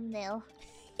thumbnail.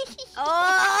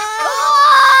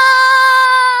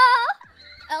 Oh!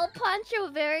 El Pancho,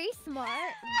 very smart.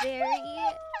 Very.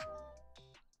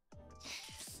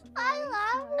 I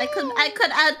love it. I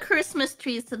could add Christmas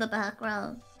trees to the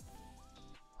background.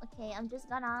 Okay, I'm just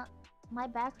gonna. My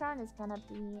background is gonna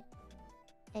be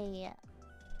a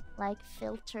like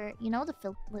filter. You know the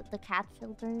cat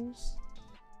filters.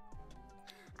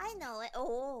 I know it.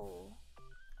 Oh.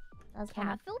 That's gonna.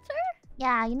 Cat filter?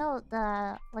 Yeah, you know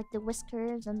the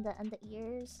whiskers and the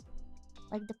ears,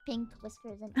 like the pink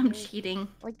whiskers and I'm ears, cheating.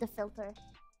 like the filter.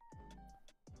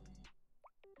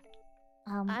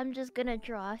 I'm just gonna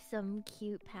draw some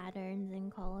cute patterns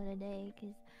and call it a day,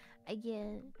 cause I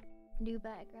get new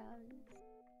backgrounds.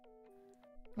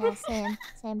 Yeah,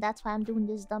 same. That's why I'm doing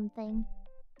this dumb thing.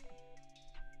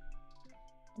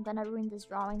 I'm gonna ruin this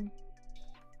drawing.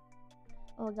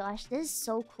 Oh gosh, this is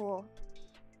so cool.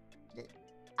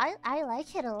 I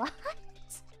like it a lot.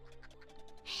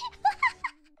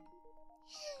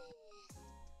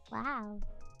 Wow.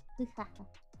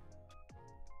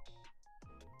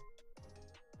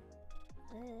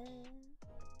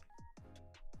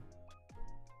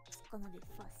 It's gonna be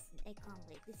fun. I can't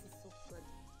wait. This is so good.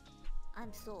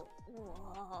 I'm so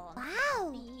wow.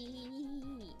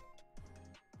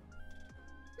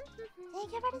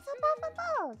 Thank you for the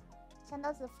support. Send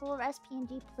us the full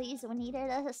PNG, please. We needed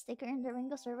a sticker in the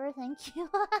Ringo server. Thank you.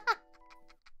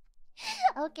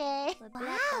 Okay.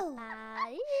 Wow.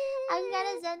 I'm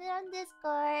gonna send it on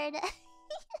Discord.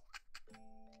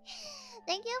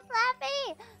 Thank you,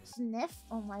 Flappy. Sniff.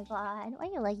 Oh my god. Why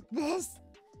are you like this?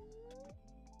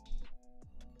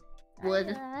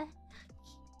 Wood.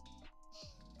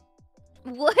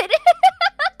 Wood?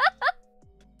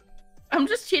 I'm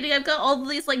just cheating. I've got all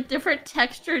these like different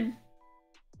textured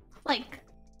like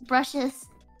brushes.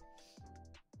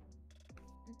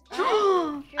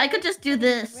 I could just do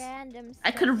this. Random I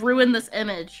stuff. could ruin this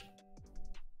image.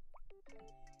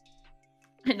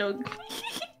 I know. 1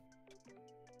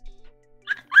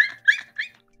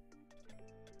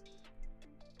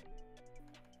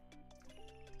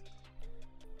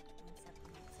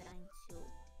 second, I'm trying to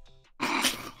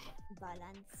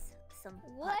balance some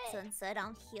What? patterns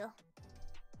around here.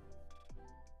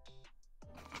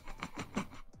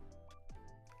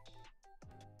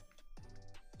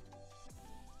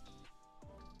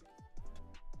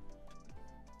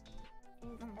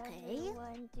 Is Okay.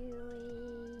 everyone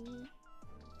doing?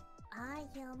 I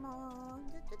am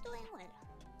doing well.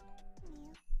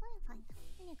 Yeah, I'm fine.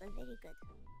 Very good, very good.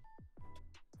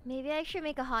 Maybe I should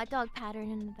make a hot dog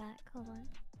pattern in the back. Hold on.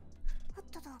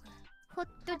 Hot dog. Hot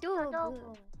dog.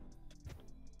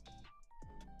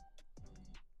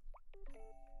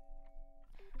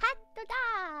 Hot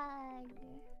dog.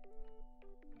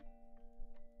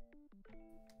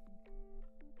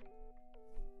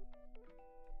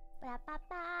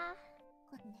 Ba-ba-ba.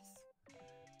 Goodness.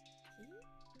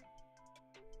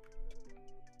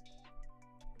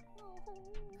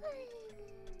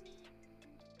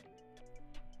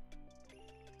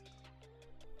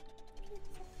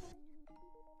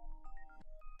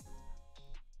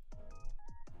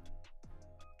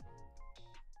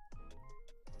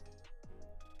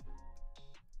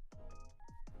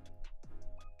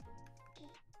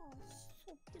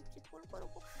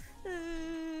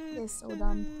 This is so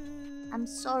dumb. I'm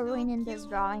so ruining this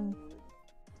drawing.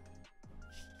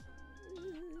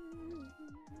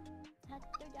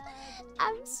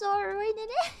 I'm so ruining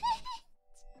it.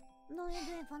 No, you're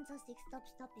doing fantastic.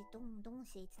 Stop it. Don't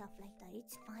say stuff like that.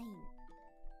 It's fine.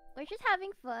 We're just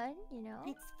having fun, you know?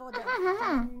 It's for the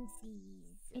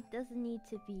fancies. It doesn't need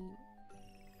to be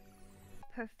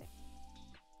perfect.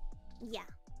 Yeah.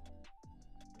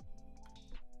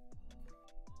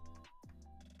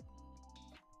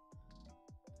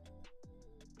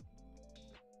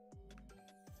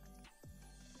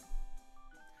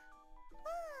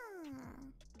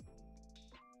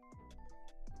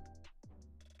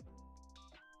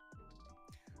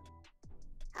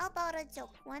 How about a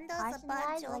joke? When does a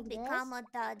bad Personalized joke like become this? a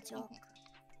dad joke?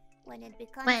 When it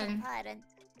becomes When? apparent.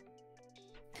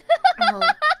 Oh,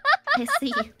 I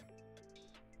see.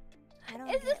 I don't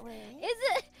Is get where it is. Is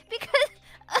it because...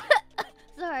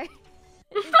 Sorry. Is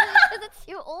it because it's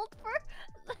too old for...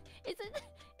 Is it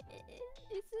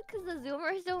because the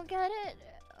Zoomers don't get it?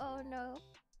 Oh no.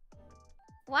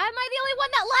 Why am I the only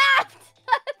one that laughed?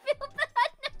 I feel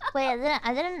bad now. Wait,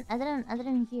 I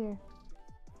didn't hear.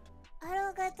 I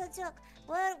don't get the joke.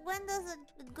 When does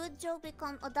a good joke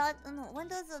become a dad? No, when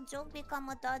does a joke become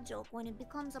a dad joke? When it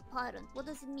becomes apparent. What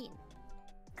does it mean?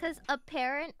 Because a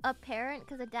parent,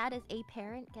 because a dad is a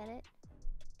parent, get it?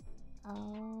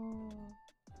 Oh.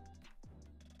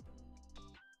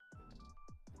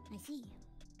 I see.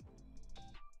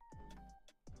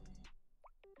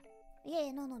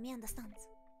 Yeah, no, me understands.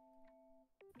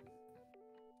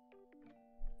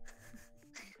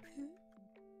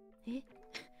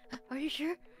 Are you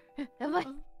sure? Am I?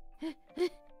 Oh,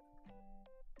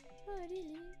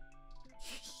 really?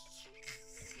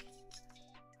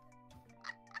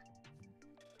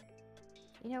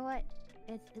 You know what?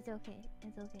 It's okay.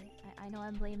 It's okay. I know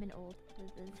I'm blaming old.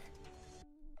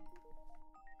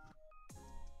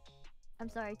 I'm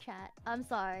sorry, chat. I'm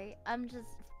sorry. I'm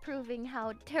just proving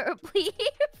how terribly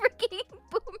freaking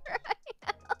boomer I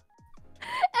am.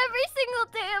 Every single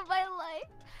day of my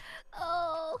life.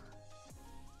 Oh.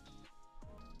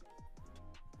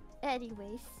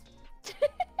 Anyways.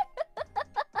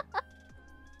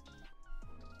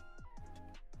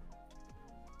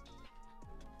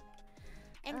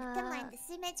 And come on, this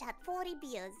image had 40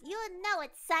 beers. You know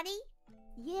it, Sonny.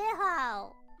 Yeah,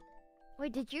 how?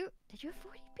 Wait, did you have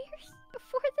 40 beers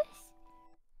before this?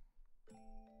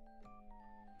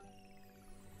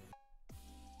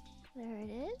 There it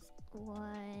is.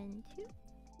 1, 2.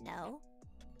 No.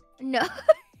 No.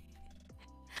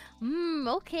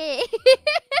 Okay.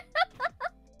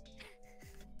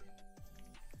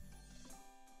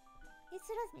 You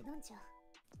trust me, don't you?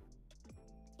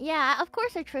 Yeah, of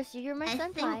course I trust you. You're my I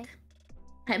senpai. think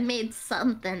I made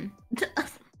something.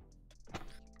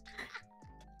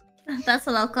 That's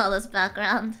what I'll call this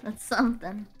background. It's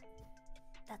something.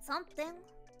 That's something.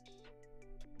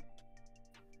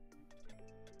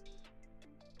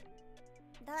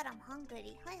 Dad, I'm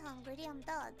hungry. Hi, hungry. I'm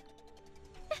Dad.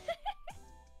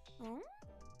 Hmm?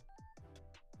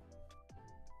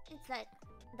 It's like,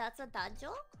 that's a dad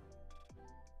joke?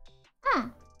 Hmm.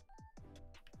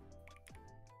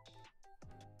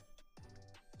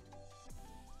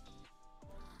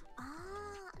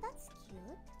 Ah, that's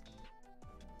cute.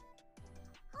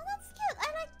 Oh, that's cute. I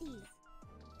like these.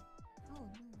 Oh,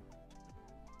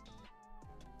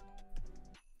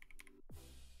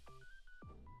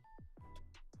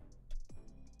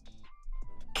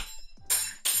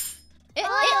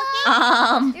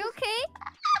 no. You okay?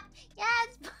 Yes.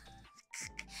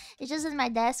 It's just that my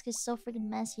desk is so freaking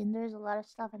messy and there's a lot of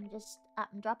stuff and just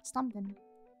dropped something.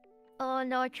 Oh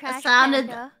no, trash. It sounded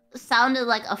panda. sounded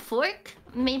like a fork,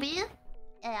 maybe.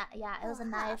 Yeah, it was a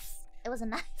knife. It was a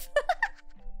knife.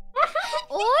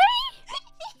 Oi!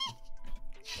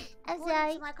 As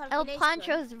El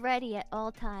Pancho's ready at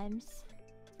all times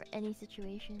for any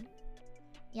situation.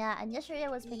 Yeah, and yesterday I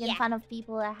was making fun of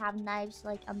people that have knives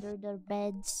like under their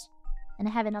beds, and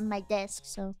I have it on my desk.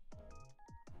 So.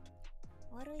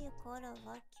 What do you call a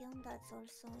vacuum that's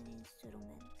also an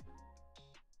instrument?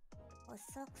 A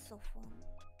saxophone.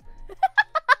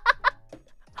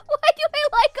 Why do I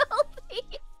like all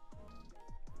these?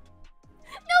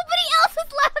 Nobody else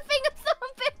is laughing. I'm so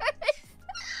embarrassed.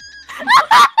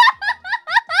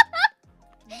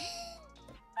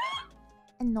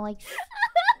 A knife.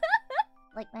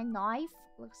 Like my knife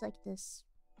looks like this.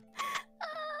 A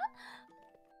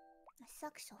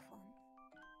saxophone.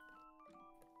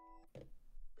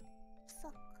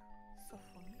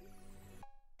 Saxophone.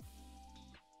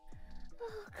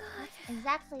 Oh god.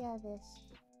 Exactly like this.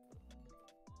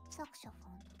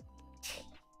 Saxophone.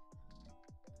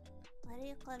 What do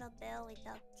you call a bear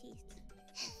without teeth?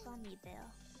 A gummy bear.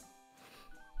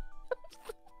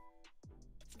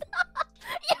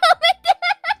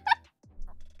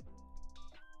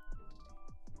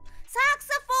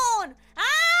 Saxophone! Ah!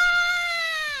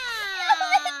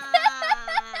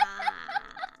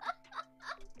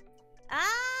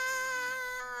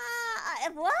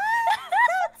 What?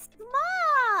 That's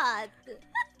smart!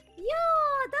 Yo,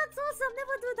 that's awesome.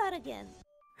 Never do that again.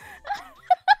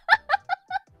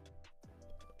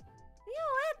 Yo,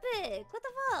 epic. What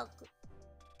the fuck?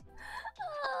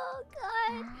 Oh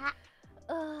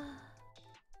god.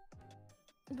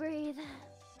 Breathe.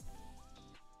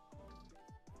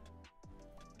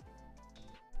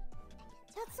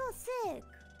 That's so sick.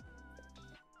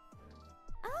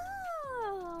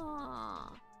 Oh.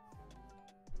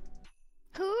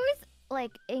 Who's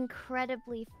like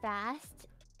incredibly fast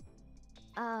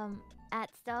at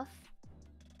stuff?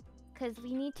 Because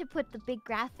we need to put the big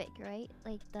graphic, right?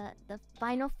 Like the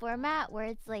final format where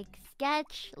it's like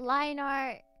sketch, line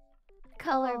art,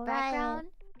 color background.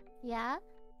 Yeah.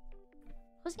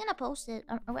 Who's gonna post it?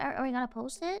 Are we gonna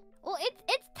post it? Well,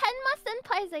 it's Tenma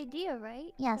Senpai's idea,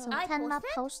 right? Yeah, so I Tenma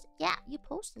posted? post. Yeah, you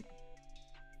posted.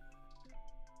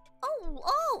 Okay.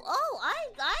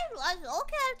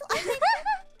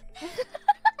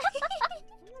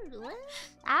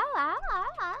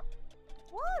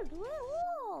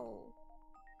 Whoa.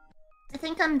 I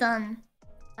think I'm done.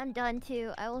 I'm done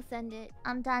too. I will send it.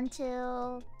 I'm done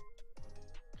too.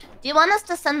 Do you want us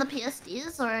to send the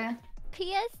PSDs or?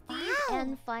 PSDs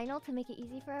and final to make it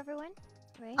easy for everyone,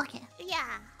 right? Okay.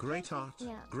 Yeah. Great art,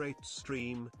 Yeah. great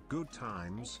stream, good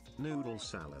times, noodle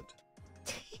salad.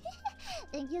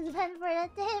 Thank you, Sven, for the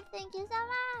tip. Thank you so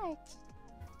much.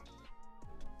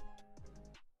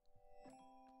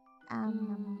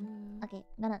 Okay,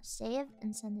 I'm gonna save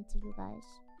and send it to you guys.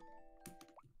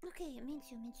 Okay, me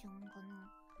too.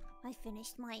 I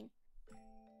finished mine.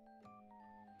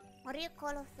 What do you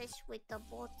call a fish with a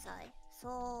boat's eye?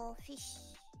 So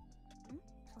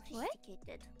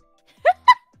sophisticated.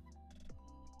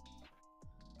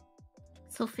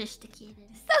 Sophisticated.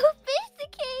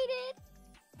 Sophisticated.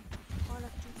 Call a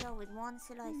pizza with one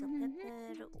slice of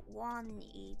pepper, one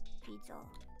pizza.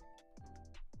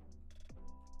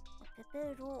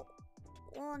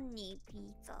 Pepperoni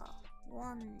pizza.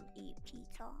 One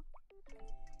pizza.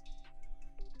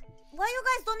 Why are you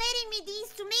guys donating me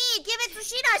these to me? Give it to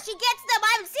Shiina. She gets them.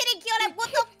 I'm sitting here like,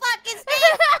 what the fuck is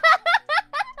this?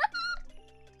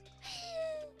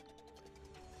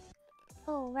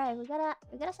 Oh right, we gotta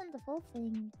send the full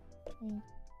thing. Okay.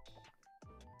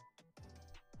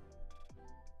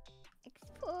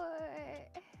 Export.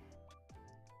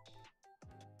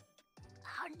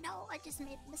 Oh no, I just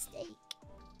made a mistake.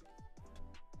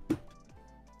 Oh,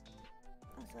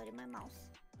 sorry, my mouse.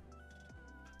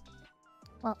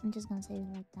 Well, I'm just gonna save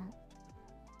it like that.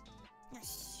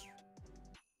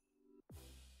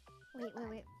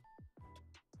 Wait.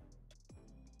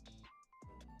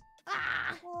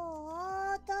 Ah!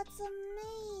 Oh, that's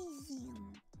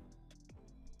amazing.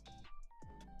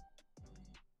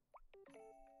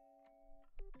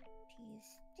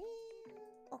 PSD.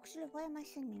 Actually, why am I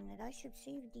sending it? I should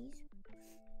save these.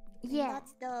 Yeah. And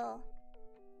that's the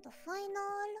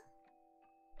final.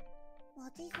 Wow,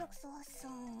 these look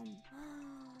awesome.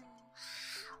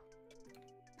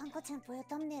 Panko-chan, for your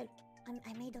thumbnail,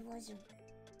 I made a version.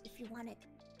 If you want it,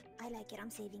 I like it. I'm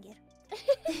saving it.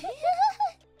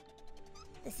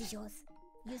 This is yours.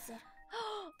 Use it.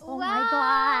 Oh my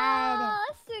god!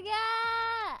 Suga!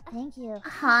 Thank you.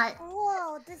 Hot.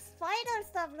 Wow, the spider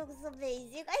stuff looks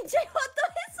amazing. I just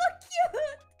it's so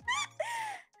cute.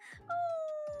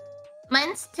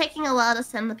 Mine's taking a while to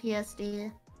send the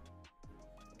PSD.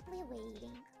 We're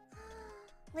waiting.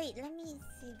 Wait, let me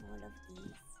save all of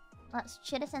these. What,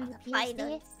 should I send the PSD?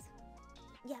 Finals.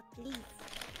 Yeah, please.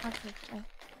 Okay, wait.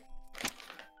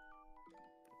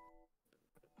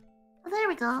 There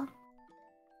we go.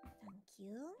 Thank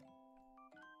you.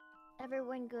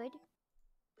 Everyone good?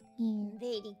 Yeah.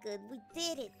 Very good. We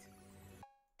did it.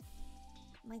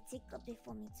 Might take a bit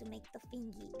for me to make the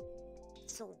thingy.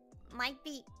 So might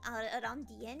be around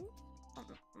the end.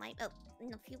 Might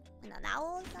in an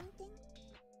hour or something.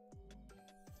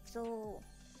 So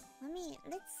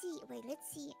let's see. Wait,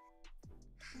 let's see.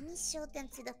 Let me show them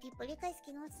to the people. You guys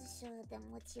can also show them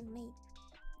what you made.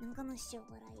 I'm gonna show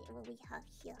what we have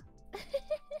here.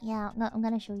 Yeah, I'm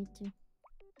gonna show you too.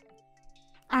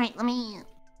 Alright, let me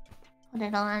put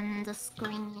it on the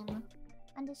screen.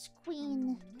 On the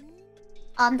screen.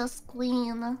 On the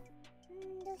screen.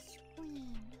 The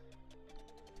screen.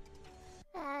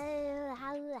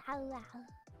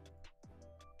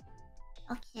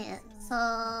 Okay,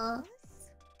 so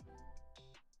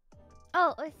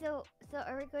Oh, so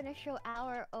are we gonna show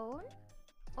our own?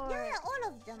 Or Yeah, all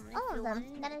of them. All of them.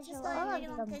 Everyone. Gotta Just show so all of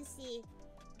everyone them. can see.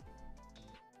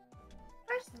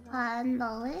 first on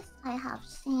the list I have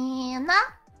Shiina.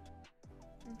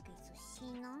 Okay, so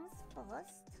Shina's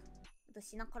first. The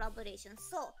Shina collaboration.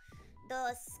 So,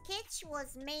 the sketch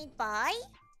was made by...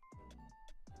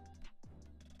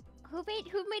 who made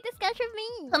the sketch of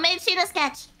me? Who made Shiina's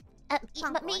sketch?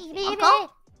 But me, Panko?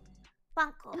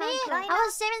 Panko. Me, I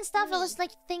was saying stuff. I was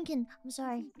like thinking. I'm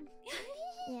sorry.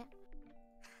 Yeah.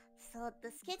 So,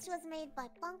 the sketch was made by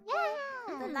Panko.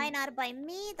 Yeah. The line art by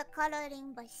me. The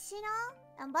coloring by Shina.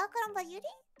 And background by Yuri.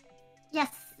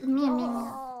 Yes, me.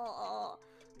 Oh,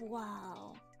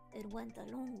 wow. It went a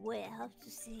long way, I have to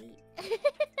say.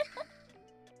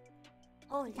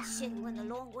 Holy shit, it went a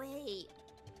long way.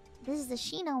 This is the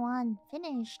Shiina one.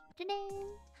 Finished.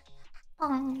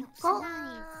 Panko.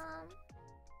 Nice.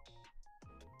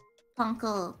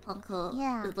 Panko.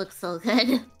 Yeah. It looks so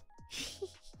good.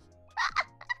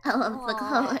 I love the Aw.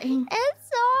 coloring. It's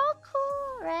so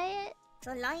cool, right?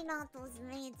 So line art was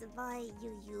made by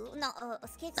Yu. No, a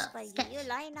sketch No, by sketch. Yu.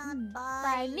 Line art By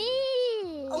by me.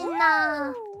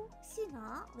 Shiina.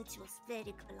 Shina, which was very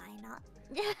good line art.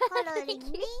 Yeah.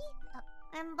 Coloring me.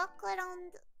 And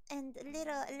background and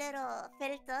little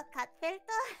filter, cat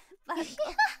filter. But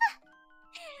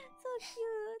so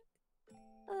cute.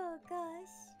 Oh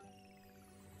gosh.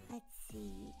 Let's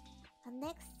see.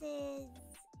 Next is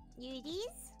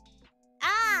Yuri's.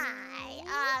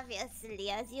 Obviously,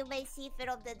 as you may see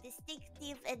from the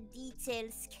distinctive and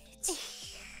detailed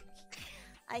sketch.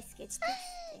 I sketched this.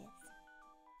 Yes.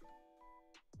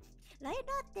 Line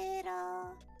art there.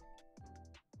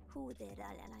 Who did the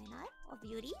line art of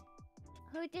Yuri?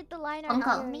 Who did the line Panko.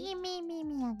 art? Me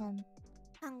again.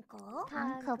 Panko.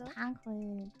 Panko.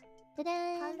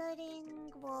 Ta-da!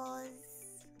 Coloring was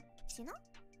Shina?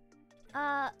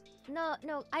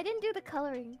 No, I didn't do the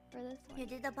coloring for this one. You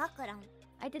did the background.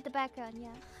 I did the background, yeah.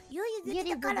 You did You the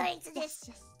did coloring to yes, this.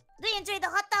 yes. Do you enjoy the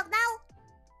hot dog now?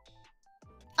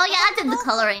 Oh yeah, I did the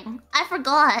coloring. I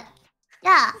forgot.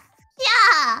 Yeah.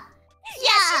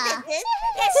 Yes, she did this.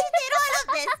 Yes, she did all of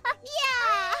this.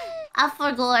 Yeah. I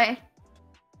forgot.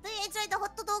 Do you enjoy the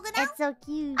hot dog now? It's so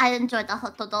cute. I enjoyed the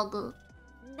hot dog.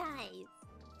 Nice.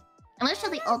 I'm gonna show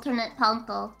the alternate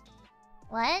Panko.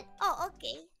 What? Oh,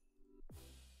 okay.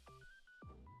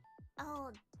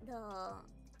 Oh,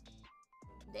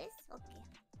 this? Okay.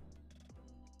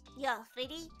 Yeah,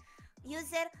 Freddy.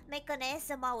 User, make an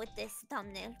ASMR with this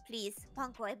thumbnail, please.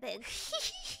 Panko, I beg.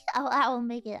 I will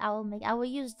make it. I will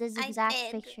use this I exact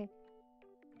beg. picture.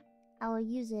 I will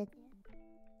use it.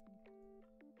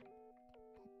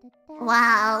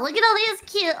 Wow, look at all these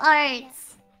cute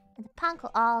arts. And the Panko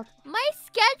all. My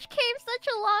sketch came such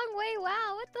a long way.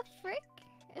 Wow, what the frick?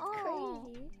 It's Oh.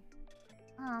 crazy.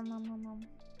 Mom.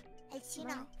 Hey,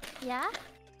 Shina. Yeah?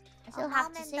 I still A have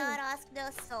mom to and say dad it. asked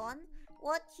their son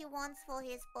what he wants for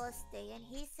his birthday, and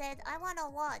he said, I want to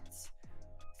watch.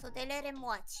 So they let him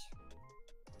watch.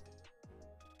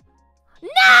 No!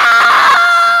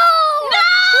 No!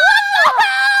 What the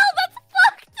hell? That's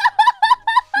fucked up!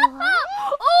 What?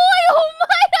 Oh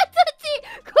my god,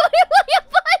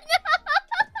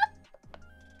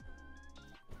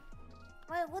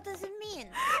 Wait, what does it mean?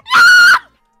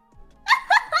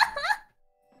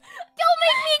 Don't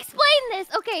make me explain this!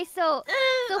 Okay, so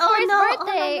for his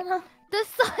birthday, the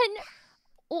son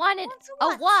wanted Wants to a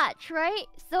watch. watch, right?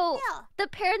 So Yeah. the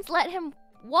parents let him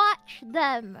watch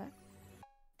them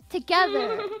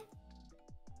together.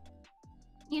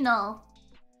 You know.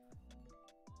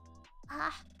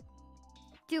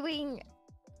 Doing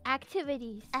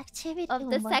activities Activity of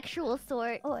the oh my- sexual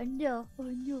sort. Oh no!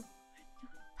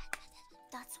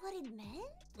 That's what it meant?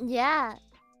 Yeah.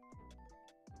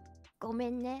 ごめ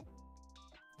んね.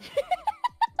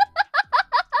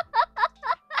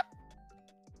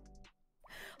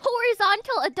 Who are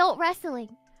horizontal adult wrestling.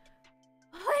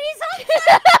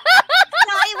 Horizontal?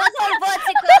 No, it was all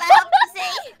vertical, I have to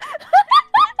say.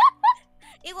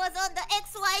 It was on the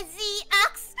XYZ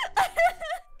axis.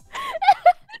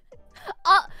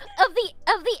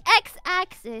 Of the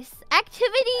x-axis.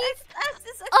 Activities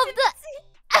Axis of the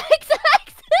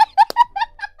x-axis.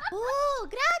 Oh,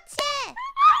 grazie.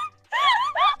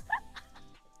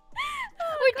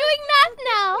 We're doing math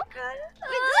now.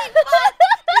 We're doing math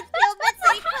with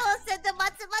geometric rules and the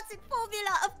mathematic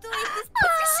formula of doing this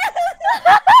position.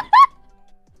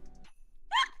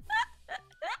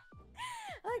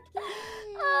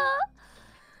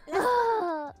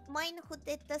 Mine who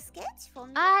did the sketch for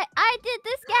me? I did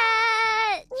the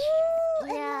sketch. Ooh,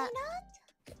 and Yeah. why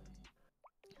not?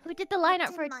 Who did the line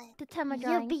art for Tenma. the Tenma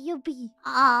drawing? Yubi.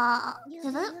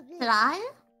 Did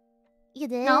I? You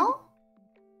did? No?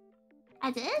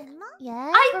 I did? Tenma?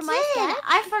 Yeah. I For my did! sketch?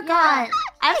 I forgot.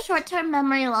 I have short-term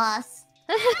memory loss.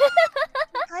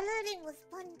 Coloring was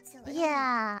fun too.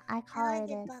 Yeah, I I colored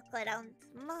did it. background.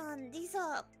 Man, these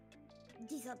are,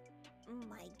 oh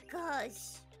my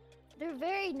gosh. They're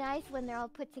very nice when they're all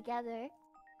put together.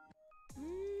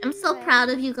 I'm so Right. proud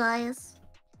of you guys.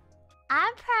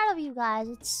 I'm proud of you guys.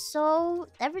 It's so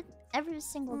every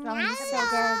single drawing is so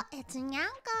good. It's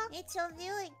Nyanko. Each of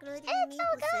you, including It's me, so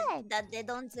who said good. that they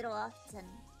don't draw often.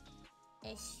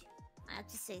 Ish. I have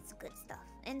to say it's good stuff.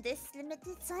 In this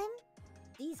limited time,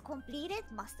 these completed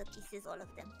masterpieces, all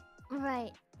of them.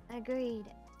 Right. Agreed.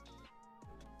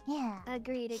 Yeah,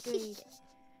 Agreed.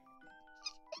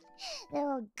 they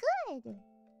were good.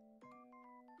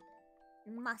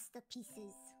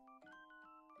 Masterpieces.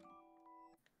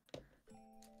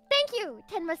 Thank you,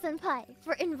 Tenma Senpai,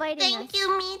 for inviting us. Thank you,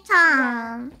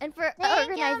 Mitan. And for Thank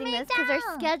you, organizing this, because our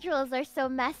Mita. schedules are so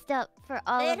messed up for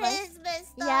all It of us. is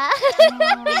messed up. Yeah.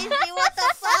 Crazy, what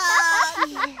the fuck?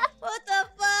 What the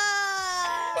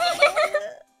fuck?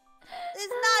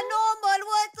 It's not normal.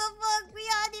 What the fuck? We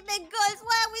anime girls.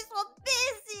 Why are we so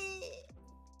busy?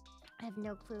 I have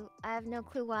no clue. I have no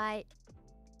clue why.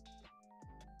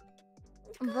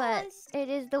 But Gosh. it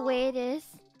is the way it is.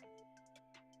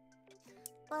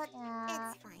 But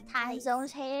Yeah. it's fine. Time guys.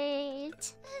 zones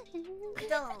hate.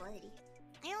 Don't worry.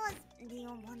 It was really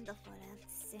wonderful, I have to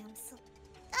say.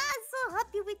 I'm so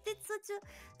happy we did such a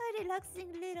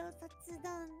relaxing little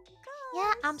Satsudan.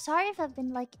 Yeah, I'm sorry if I've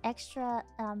been like extra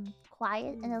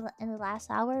quiet in the last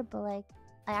hour, but like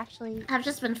I actually I've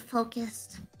just been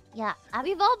focused.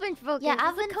 We've all been focused. yeah,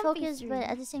 I've It's a been comfy focused, but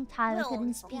stream. at the same time I We're couldn't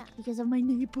all- speak yeah. because of my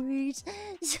neighbors.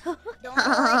 So Don't worry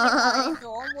about it.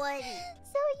 Don't worry.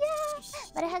 yeah,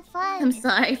 but I had I'm fun.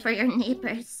 sorry for your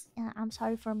neighbors. Yeah, I'm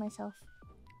sorry for myself.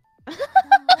 Don't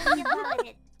worry about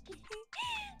it.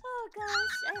 Oh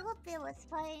gosh, I hope it was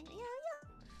fine.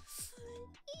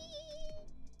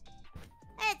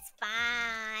 It's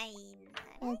fine.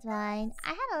 It's fine. I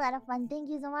had a lot of fun. Thank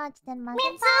you so much, Tenma. Me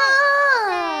Senpai. too!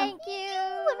 Thank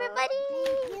you, everybody.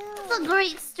 It's a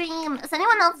great stream. Is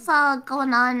anyone else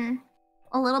going on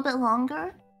a little bit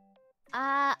longer?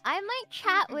 I might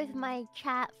chat with my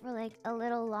chat for like a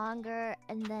little longer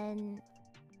and then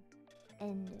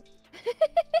end it.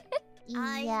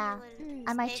 Yeah, will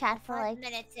I might stay chat for 5 like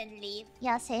minutes and leave.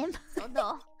 yeah, same. So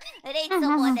no, it ain't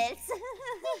someone else.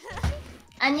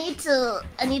 I need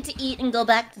to eat and go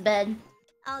back to bed.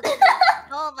 Okay.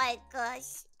 Oh my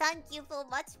gosh. Thank you so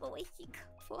much for waking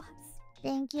up for us.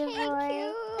 Thank you, Thank Roy.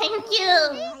 you. Thank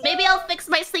you. Maybe I'll fix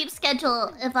my sleep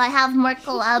schedule if I have more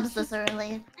collabs this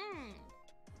early.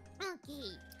 Okay.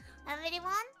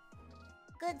 Everyone,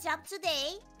 good job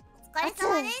today. That's it. お疲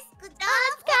れ様です. Good job.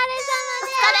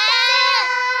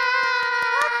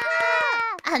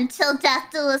 Until death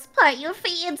do us part, your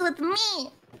fades with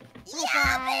me.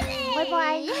 Bye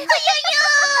bye.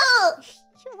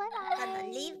 I'm gonna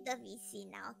leave the VC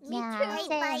now. Yeah, Bye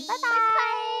same. bye.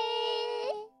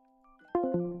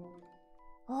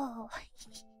 Oh.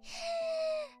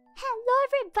 Hello,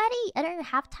 everybody. I don't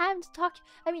have time to talk.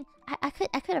 I mean, I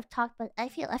could have talked, but I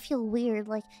feel weird.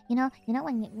 Like you know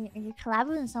when you're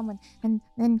collaborating with someone, and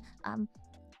then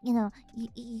you know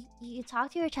you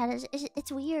talk to your chat.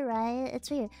 It's weird, right? It's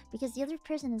weird because the other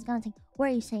person is gonna think, "What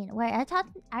are you saying? Are you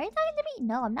talking to me?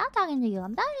 No, I'm not talking to you.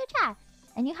 I'm talking to your chat."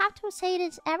 And you have to say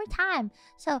this every time.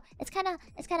 So it's kind of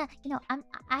you know.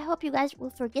 I hope you guys will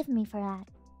forgive me for that.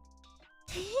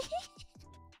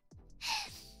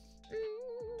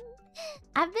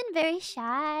 I've been very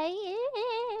shy,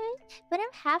 but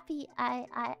I'm happy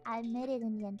I made it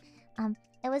in the end.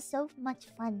 It was so much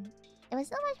fun. It was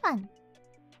so much fun.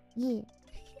 Yeah.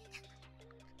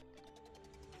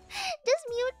 Just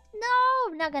mute.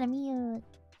 No, I'm not gonna mute.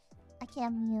 I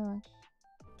can't mute.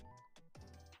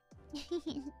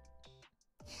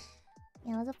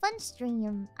 Yeah, it was a fun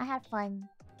stream. I had fun.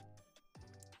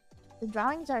 The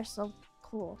drawings are so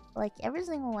cool. Like, every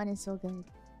single one is so good.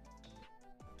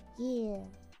 Yeah.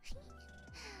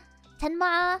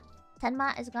 Tenma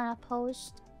is gonna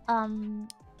post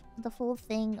the full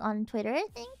thing on Twitter, I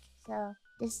think. So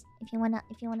just if you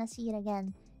wanna see it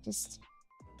again, just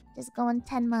go on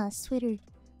Tenma's Twitter.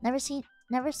 Never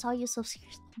saw you so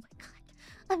serious. Oh my god.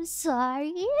 I'm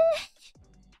sorry.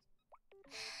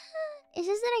 It's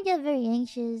just that I get very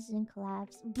anxious and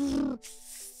collapse.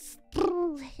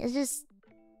 It's just,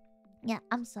 yeah,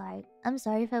 I'm sorry. I'm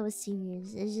sorry if I was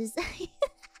serious. It's just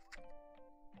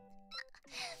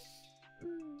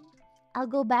I'll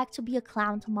go back to be a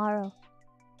clown tomorrow.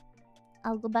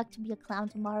 I'll go back to be a clown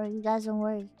tomorrow. You guys don't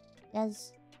worry. You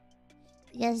guys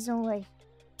don't worry.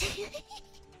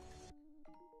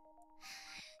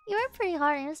 You were pretty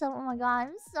hard on yourself. Oh my god,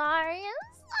 I'm sorry. I'm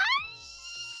sorry.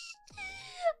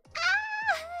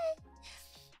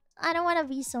 I don't want to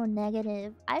be so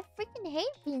negative. I freaking hate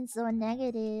being so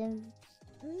negative.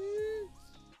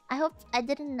 I hope I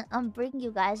didn't bring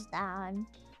you guys down.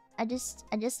 I just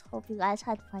hope you guys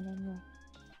had fun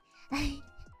anyway.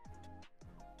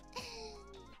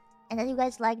 And then you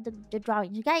guys like the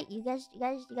drawing. You guys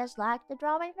like the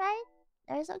drawing, right?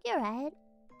 They're so cute, right?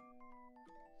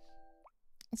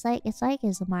 It's like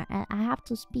ASMR. I have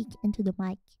to speak into the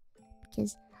mic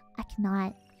because I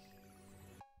cannot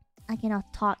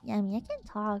talk. Yeah, I mean, I can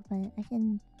talk, but I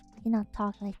cannot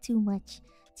talk like too much.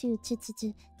 Too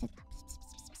ASMR.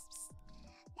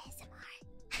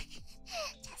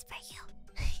 Just for you.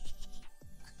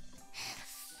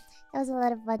 That was a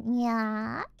lot of fun.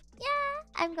 Yeah.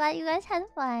 I'm glad you guys had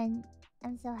fun.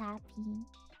 I'm so happy.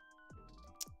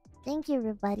 Thank you,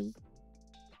 everybody.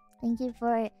 Thank you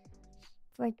for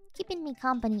keeping me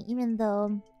company, even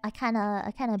though I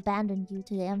kinda abandoned you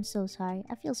today. I'm so sorry.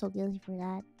 I feel so guilty for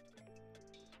that.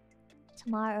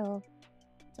 Tomorrow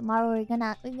we're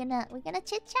gonna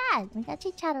chit chat. We're gonna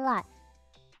chit chat a lot.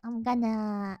 I'm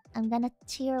gonna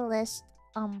tier list.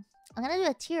 I'm gonna do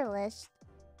a tier list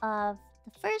of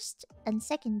the first and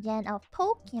second gen of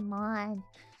Pokemon.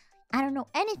 I don't know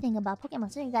anything about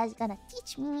Pokemon, so you guys gotta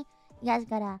teach me. You guys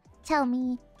gotta tell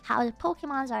me how the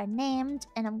Pokemons are named,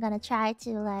 and I'm gonna try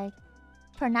to like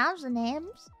pronounce the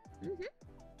names.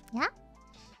 Yeah.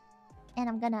 And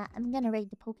I'm gonna rate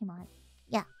the Pokemon.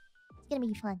 Yeah, it's gonna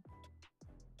be fun.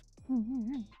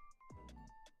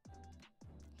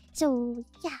 So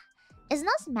yeah, it's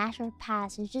not smash or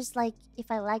pass. It's just like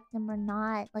if I like them or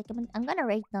not. Like I'm gonna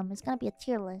rate them. It's gonna be a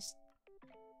tier list.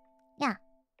 Yeah.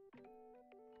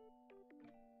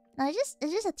 No, it's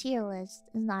just a tier list.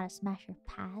 It's not a smash or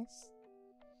pass.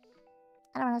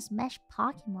 I don't want to smash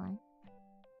Pokemon.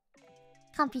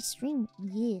 Can't be streamed.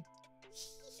 Yeah.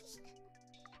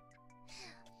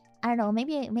 I don't know.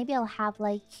 Maybe I'll have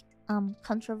like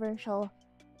controversial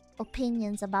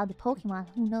opinions about the Pokemon.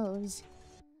 Who knows?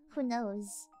 Who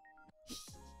knows?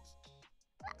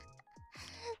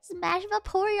 Smash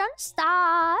Vaporeon,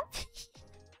 stop!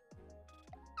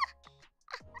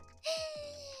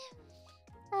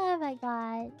 Oh my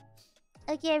god.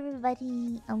 Okay,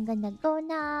 everybody, I'm gonna go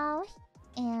now.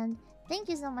 And thank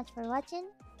you so much for watching.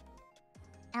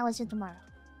 I'll see you tomorrow.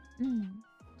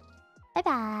 Bye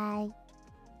bye.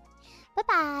 Bye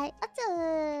bye.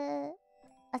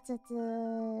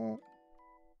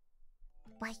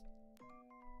 Bye.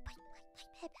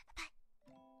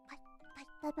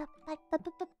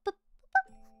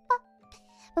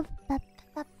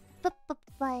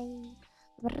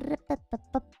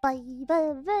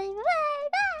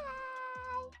 Bye.